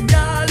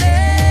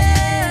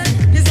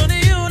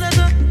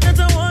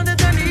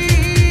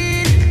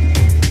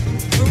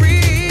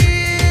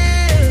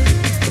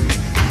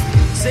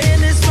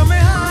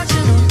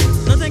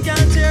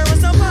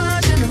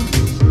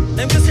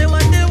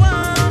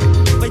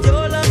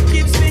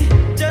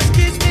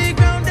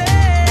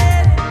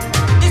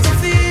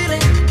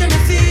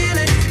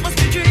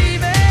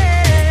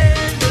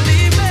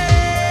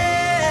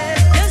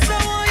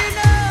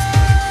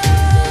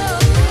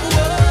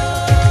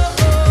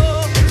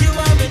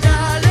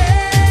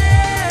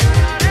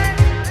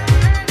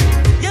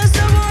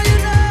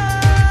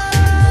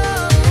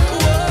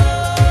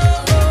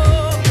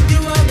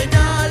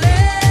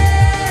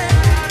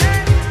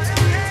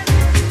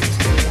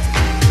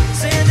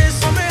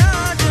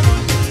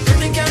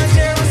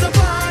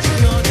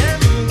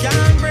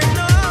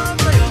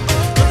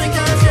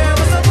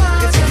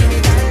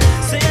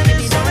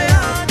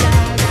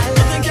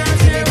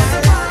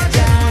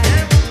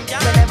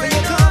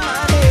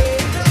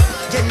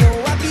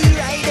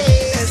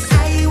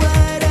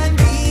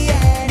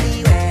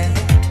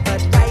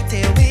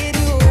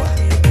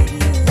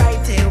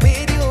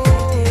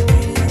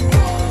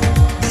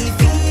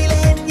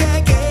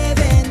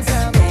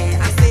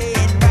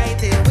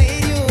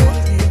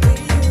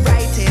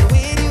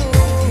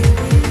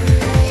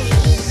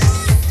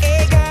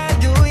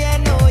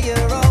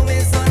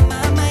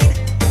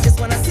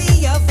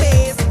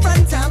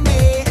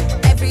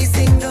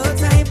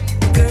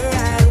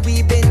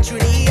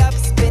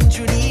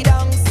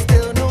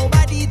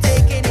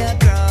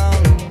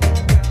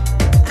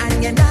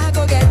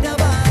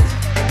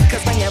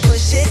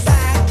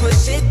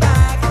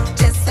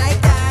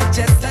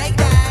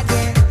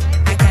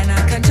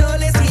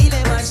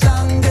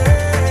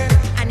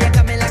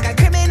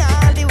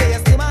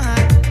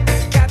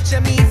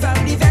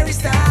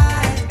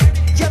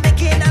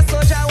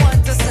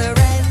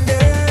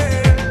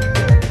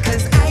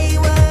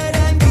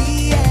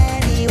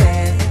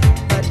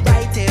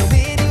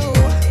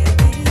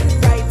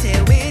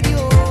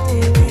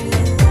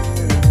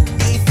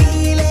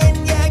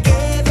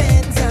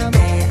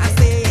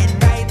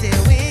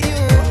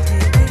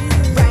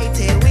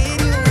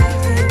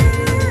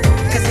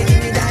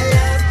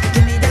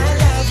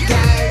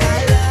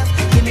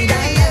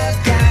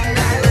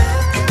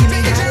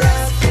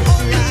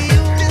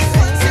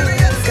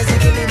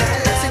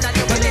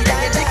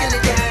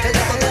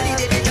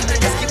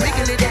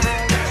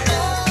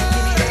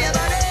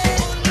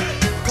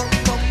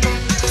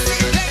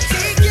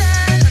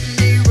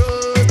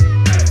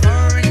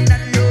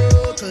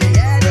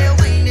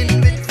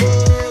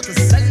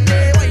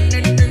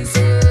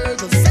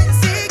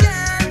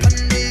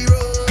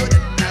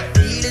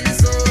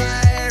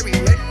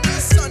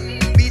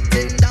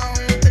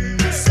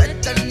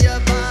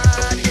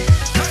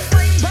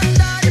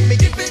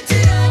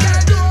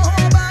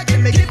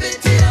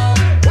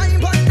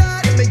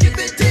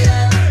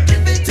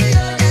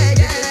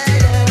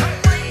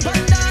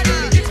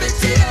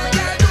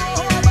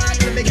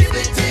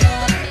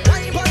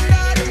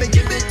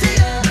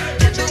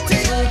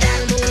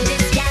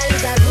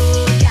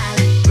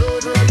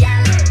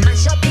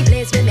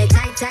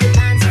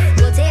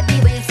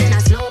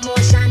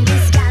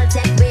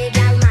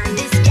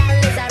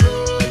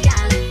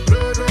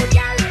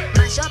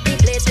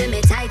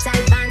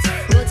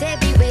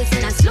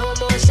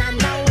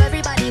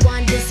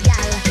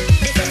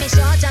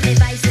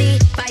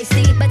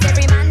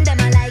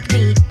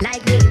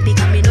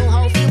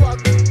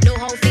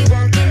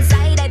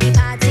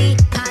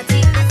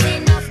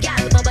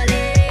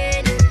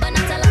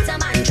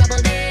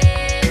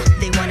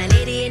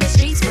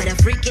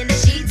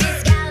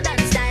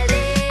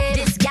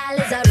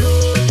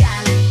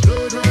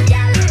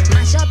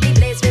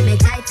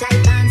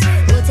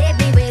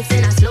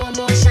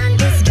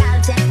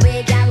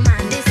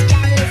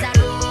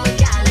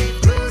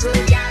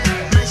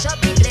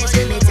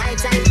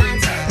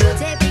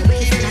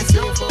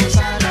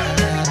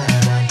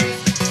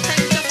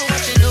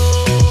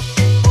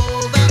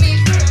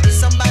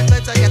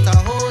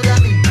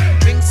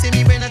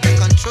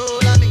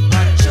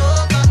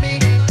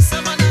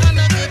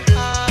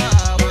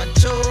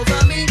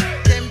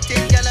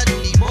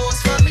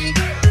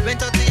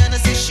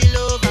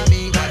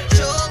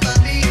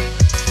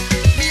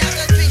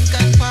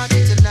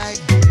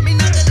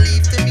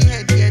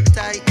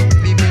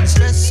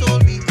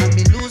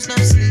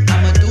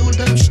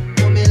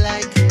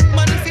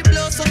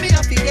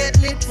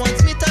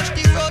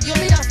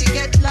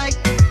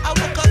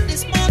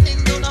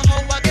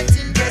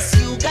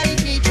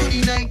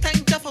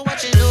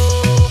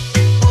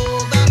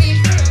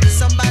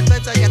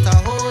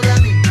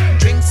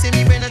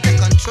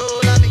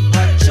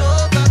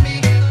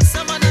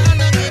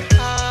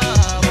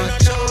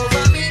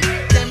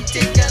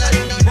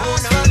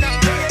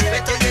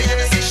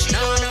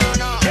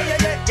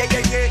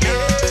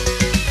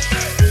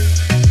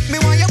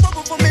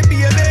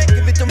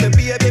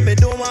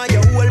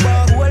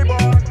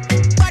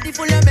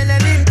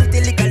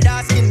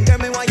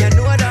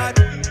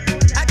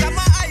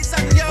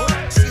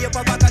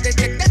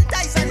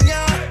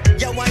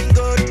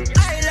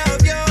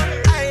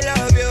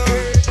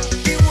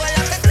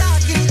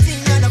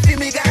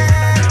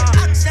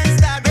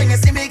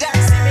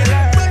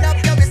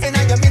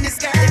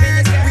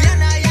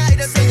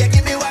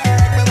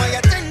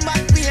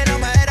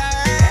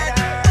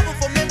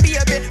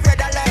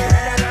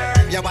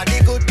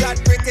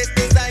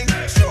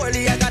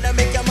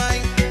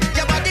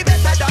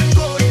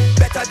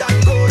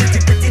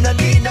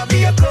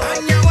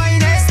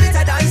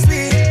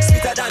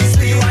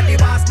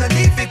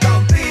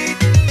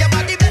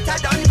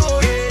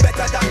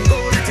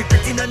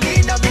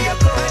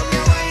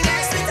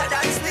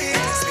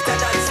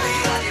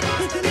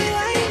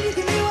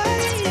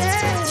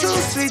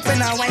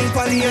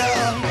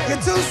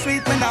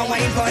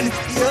 wine pon.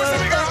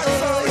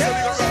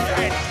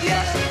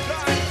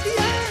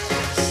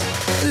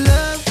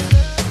 Love,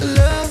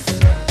 love,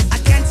 I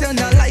can't tell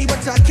no lie,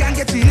 but I can't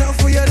get enough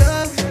for your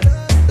love,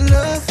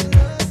 love.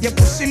 You're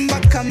pushing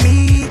back on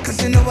me,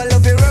 cause you know I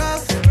love it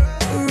rough,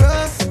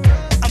 rough.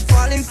 I'm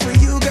falling for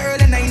you, girl,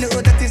 and I know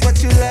that is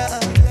what you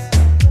love.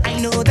 I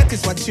know that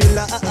is what you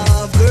love,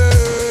 girl.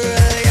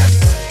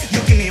 Yes, you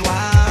give me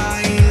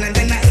wine, and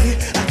then I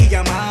give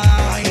you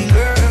mine,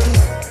 girl.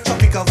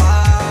 Tropical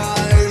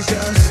vibes,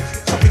 just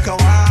tropical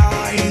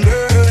wine,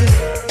 girl.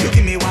 You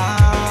give me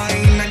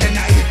wine, and then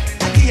I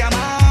give you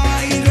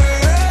mine,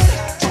 girl.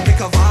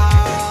 Tropical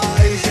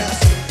vibes,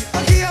 just I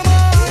give you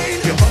mine.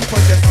 Your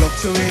bumper just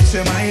fluctuates,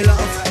 my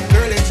love.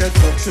 Girl, it just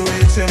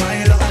fluctuates,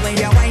 my love. When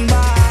you wine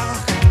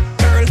back,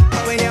 girl,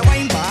 when you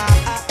wine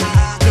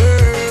back,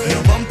 girl.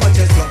 Your bumper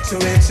just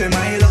fluctuates,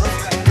 my love.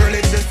 Girl,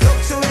 it just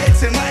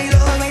fluctuates, my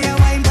love. When you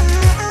wine back,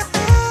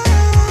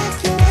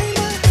 you wine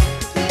back.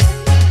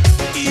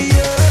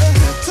 Yeah,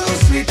 you're too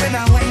sweet when I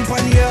wine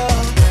pon you.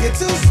 You're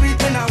too sweet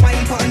when I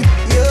wine pon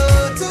you.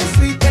 Too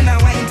sweet when I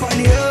wine pon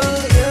you.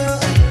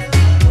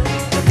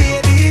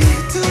 Baby,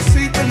 too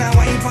sweet when I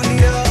wine pon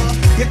you.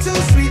 You're too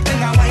sweet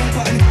when I wine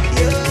pon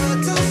you.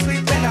 Too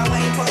sweet when I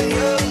wine pon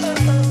you.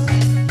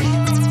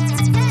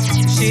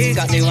 She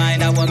got the wine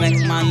that will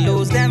make man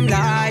lose them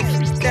life,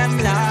 them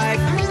life.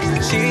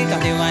 She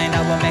got the wine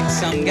that will make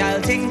some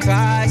gal think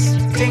twice,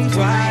 think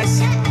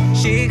twice.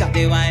 She got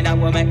the wine that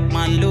will make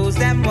man lose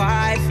them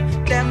wife,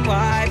 them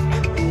wife.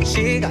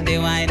 She got the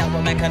wine that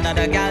will make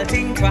another gal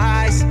think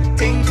twice,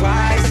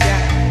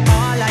 yeah.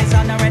 All eyes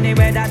on her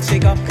anywhere that she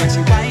go. When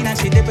she whine and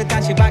she dip it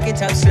and she back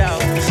it up slow.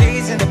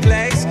 She's in the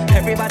place,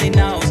 everybody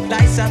knows.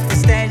 Lights up the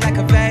stage like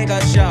a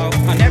Vegas show.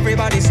 On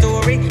everybody's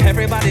story,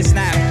 everybody's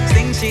snap.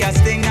 Sting she a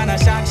sting and a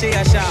shot she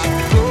a shot.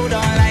 Who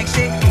don't like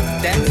shit,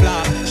 them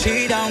flop.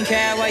 She don't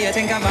care what you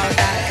think about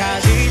that,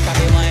 cause she got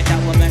the wine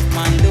that will make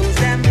man lose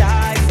them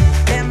life,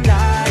 them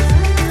life.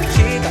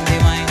 She got the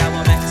wine that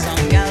will make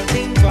some girl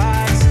think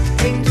twice,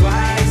 think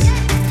twice.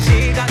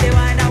 She got the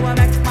wine that will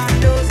make man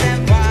lose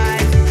them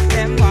wife,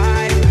 them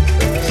wife.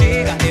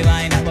 She got the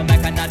wine that will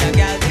make another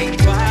girl think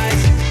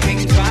twice,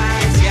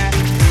 yeah.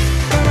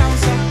 Go round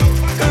so,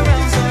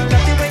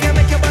 love the way you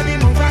make your body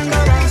move and go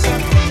round so,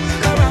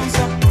 girl,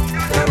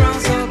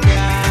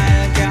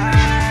 girl,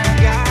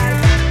 girl.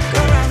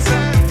 Go round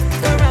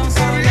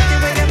so, love the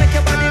way you make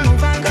your body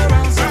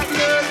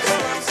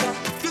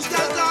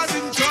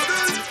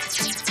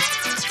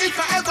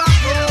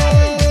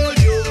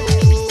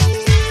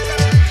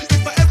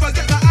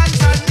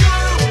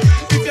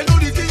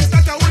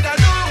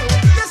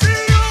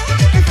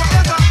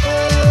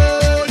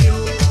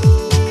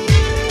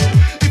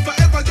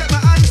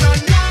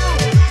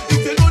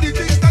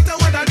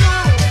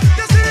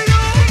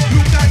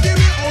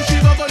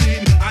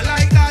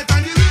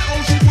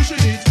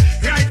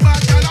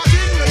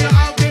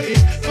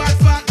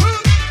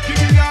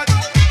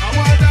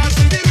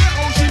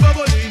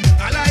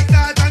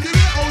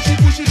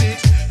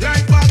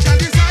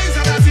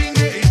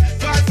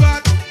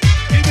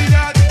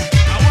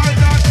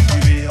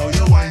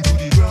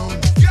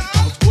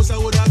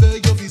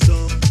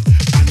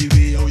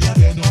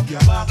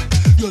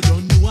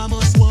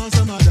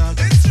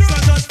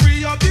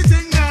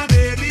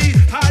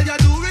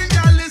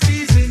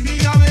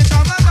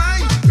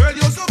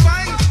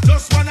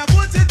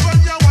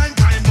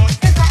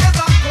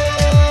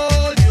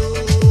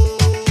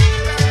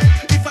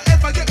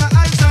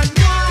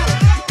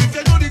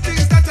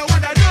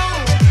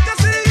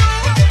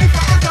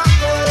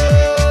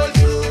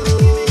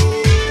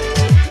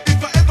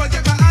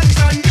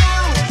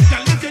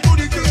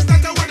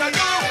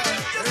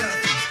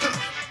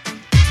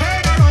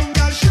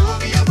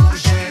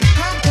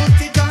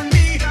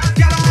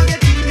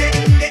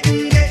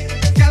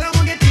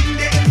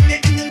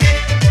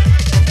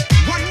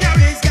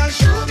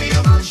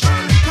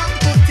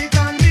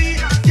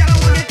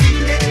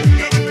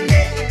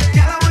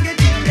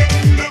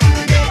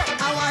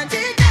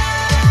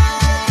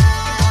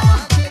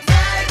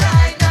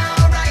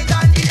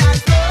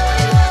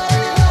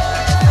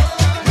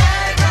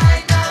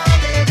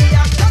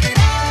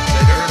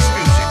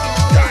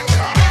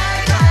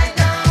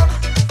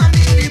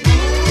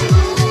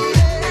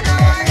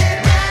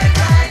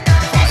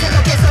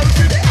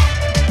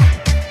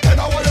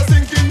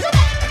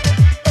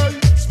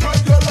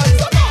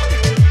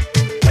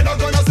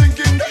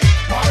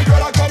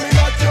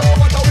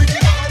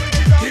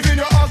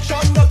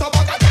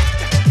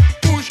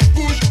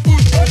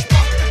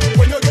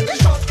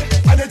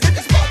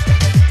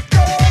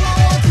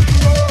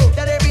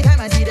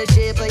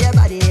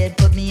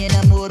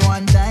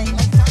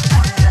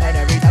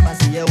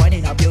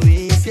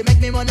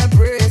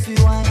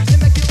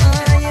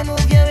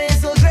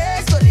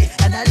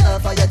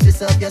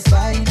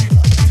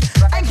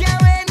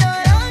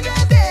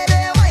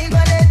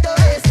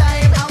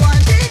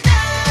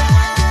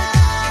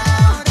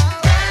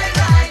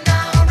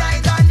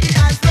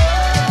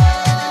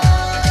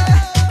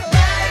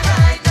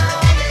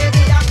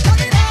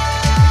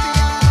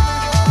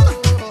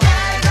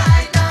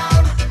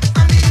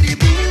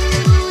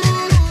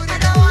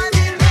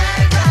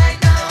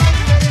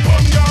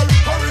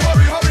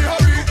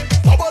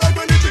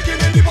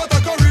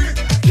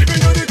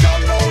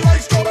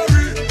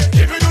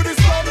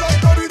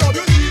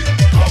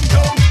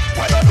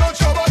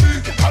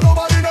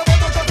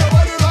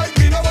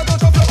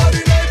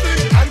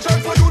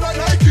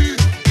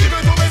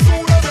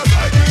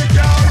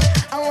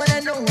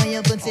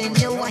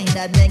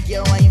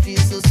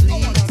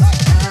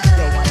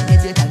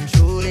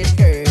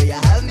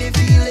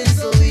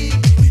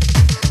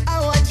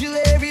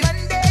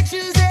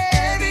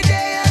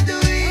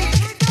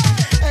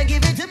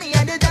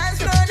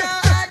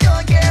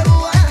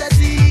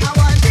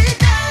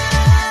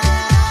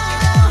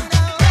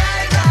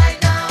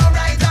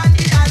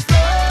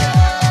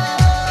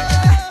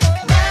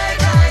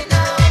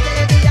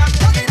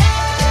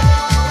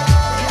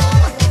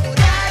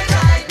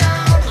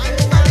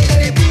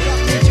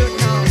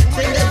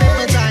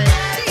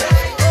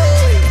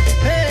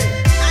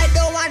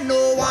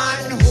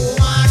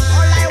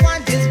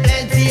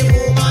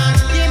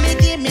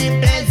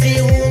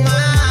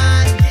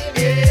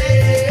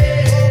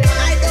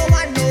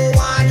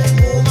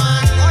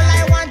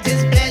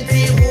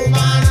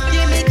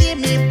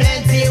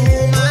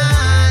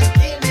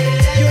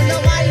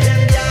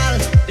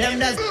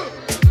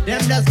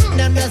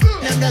Them man,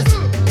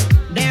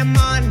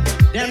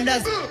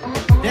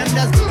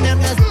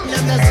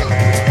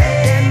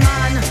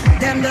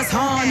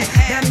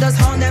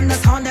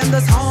 them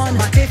does horn.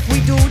 But if we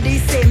do the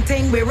same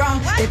thing, we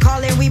wrong. They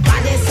call it we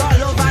bodies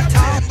all over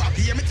town.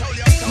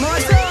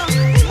 Moto,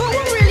 what we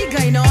really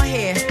going on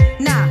here?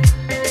 Nah,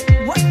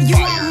 what you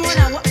want more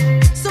than what?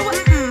 So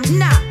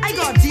nah, I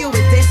gotta deal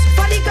with this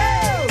for the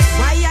girls.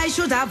 Why I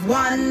should have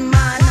one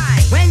man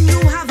when you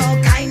have all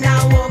kind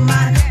of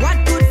woman?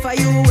 What good for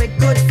you, it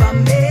good for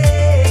me.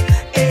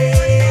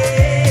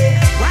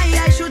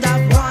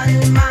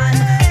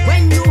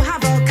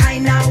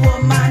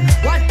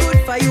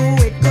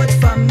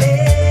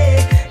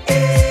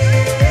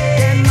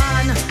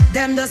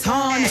 Them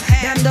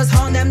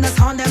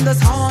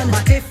does horn.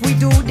 But if we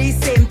do the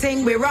same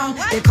thing, we wrong.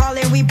 They call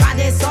it we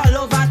bodies all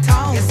over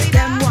town.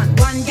 Them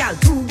one gal,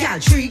 two gal,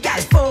 three gal,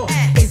 four.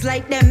 It's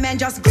like them men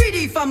just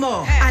greedy for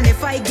more. And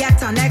if I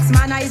get an ex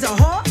man, I's a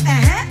whore.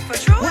 For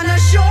sure. Wanna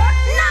short?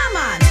 Nah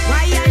man.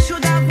 Why I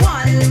should have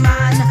one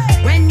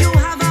man when you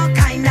have all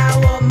kind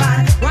of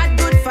woman? What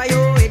good for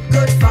you? It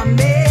good for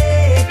me.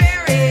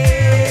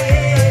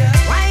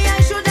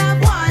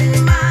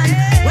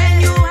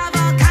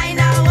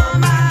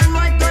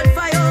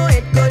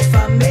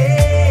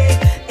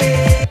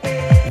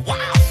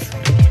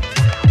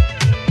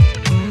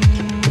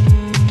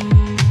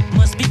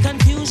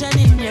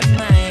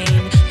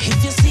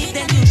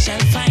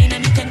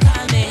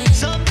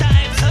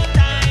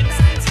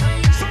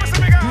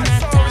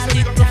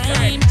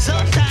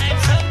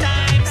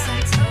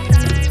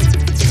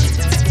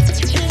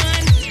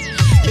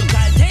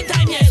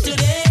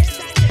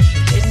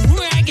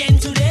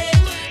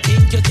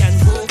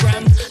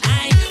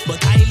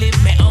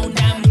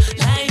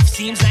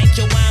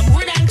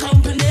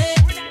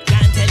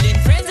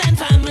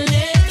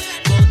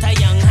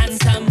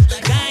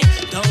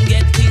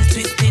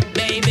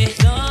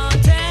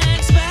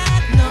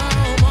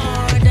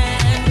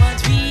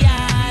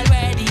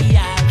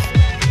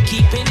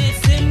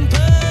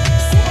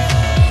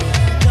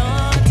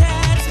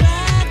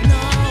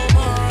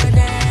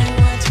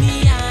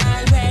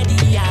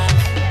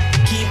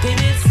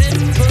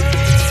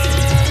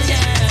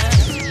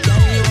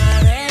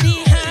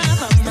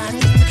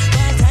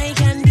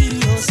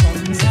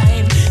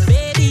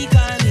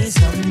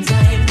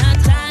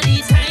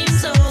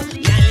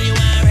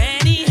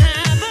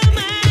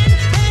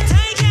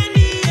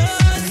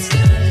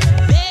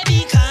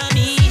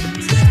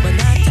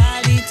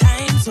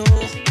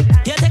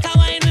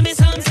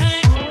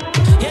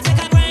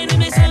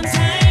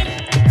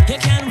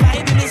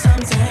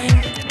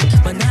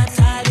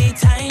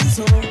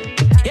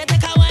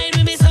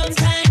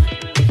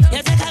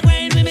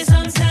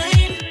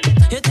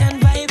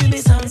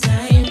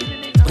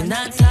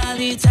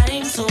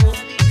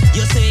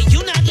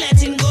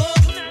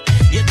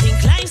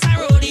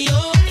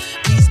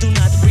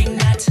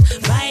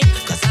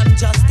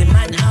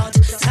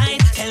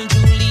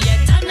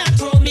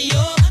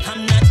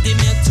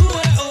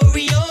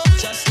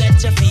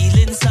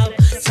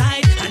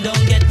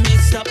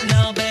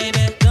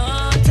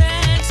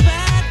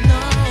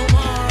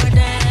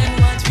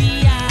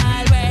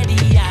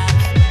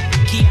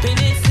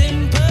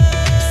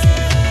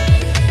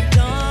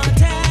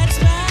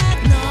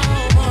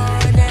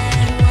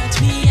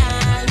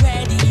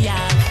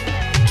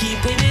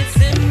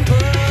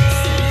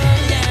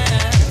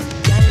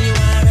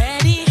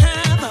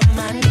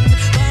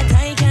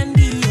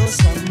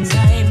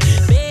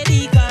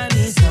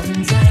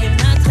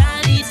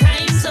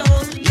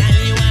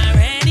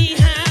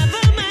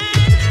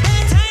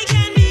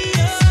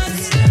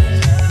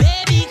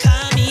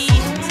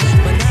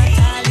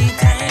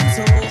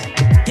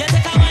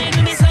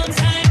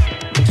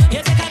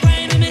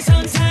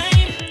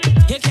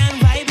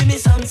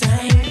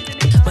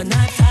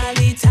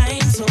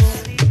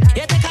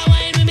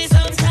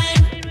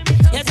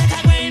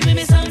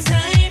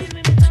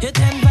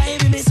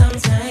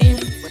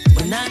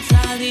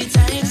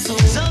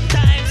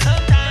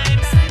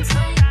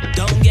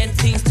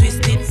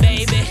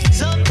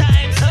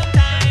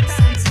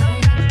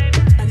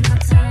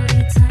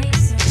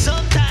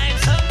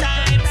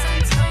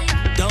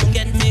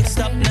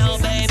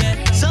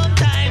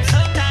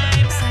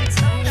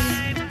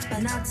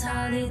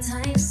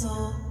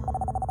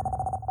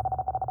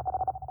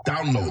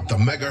 Download the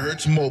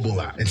Megahertz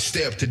mobile app and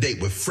stay up to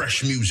date with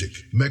fresh music.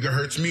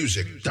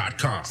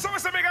 MegahertzMusic.com. So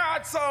it's a big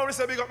hard sound. It's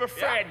a big up my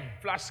friend.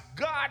 Flash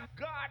God.